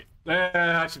 Fuck it.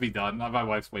 I should be done. My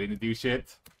wife's waiting to do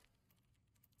shit.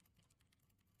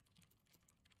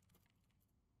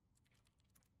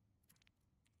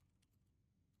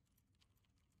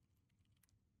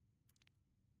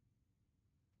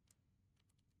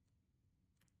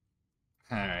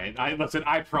 Alright. Listen,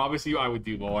 I promise you I would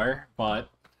do more, but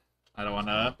I don't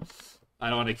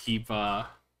wanna keep the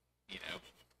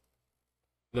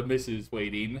missus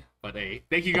waiting. But hey,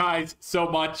 thank you guys so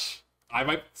much. I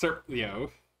might start,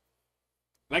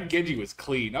 that Genji was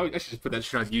clean. I should just put that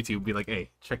shit on YouTube and be like, hey,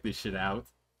 check this shit out.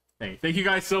 Hey, thank you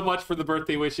guys so much for the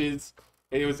birthday wishes.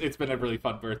 It's been a really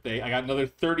fun birthday. I got another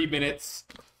 30 minutes.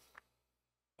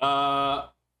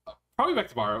 Probably back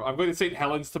tomorrow. I'm going to St.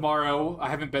 Helens tomorrow. I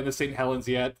haven't been to St. Helens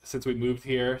yet since we moved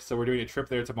here, so we're doing a trip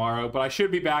there tomorrow. But I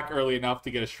should be back early enough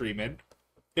to get a stream in.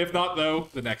 If not, though,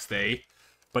 the next day.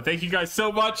 But thank you guys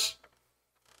so much.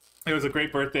 It was a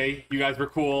great birthday. You guys were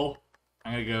cool.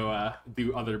 I'm going to go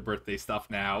do other birthday stuff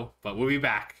now, but we'll be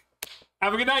back.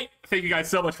 Have a good night. Thank you guys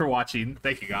so much for watching.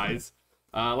 Thank you guys.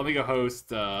 Let me go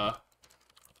host. I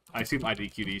assume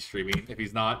Iddqd streaming. If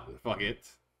he's not, fuck it.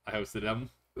 I hosted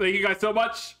him. Thank you guys so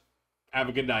much. Have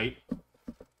a good night.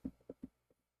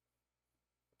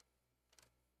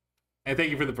 And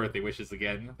thank you for the birthday wishes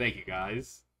again. Thank you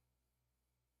guys.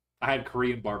 I had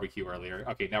Korean barbecue earlier.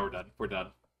 Okay, now we're done. We're done.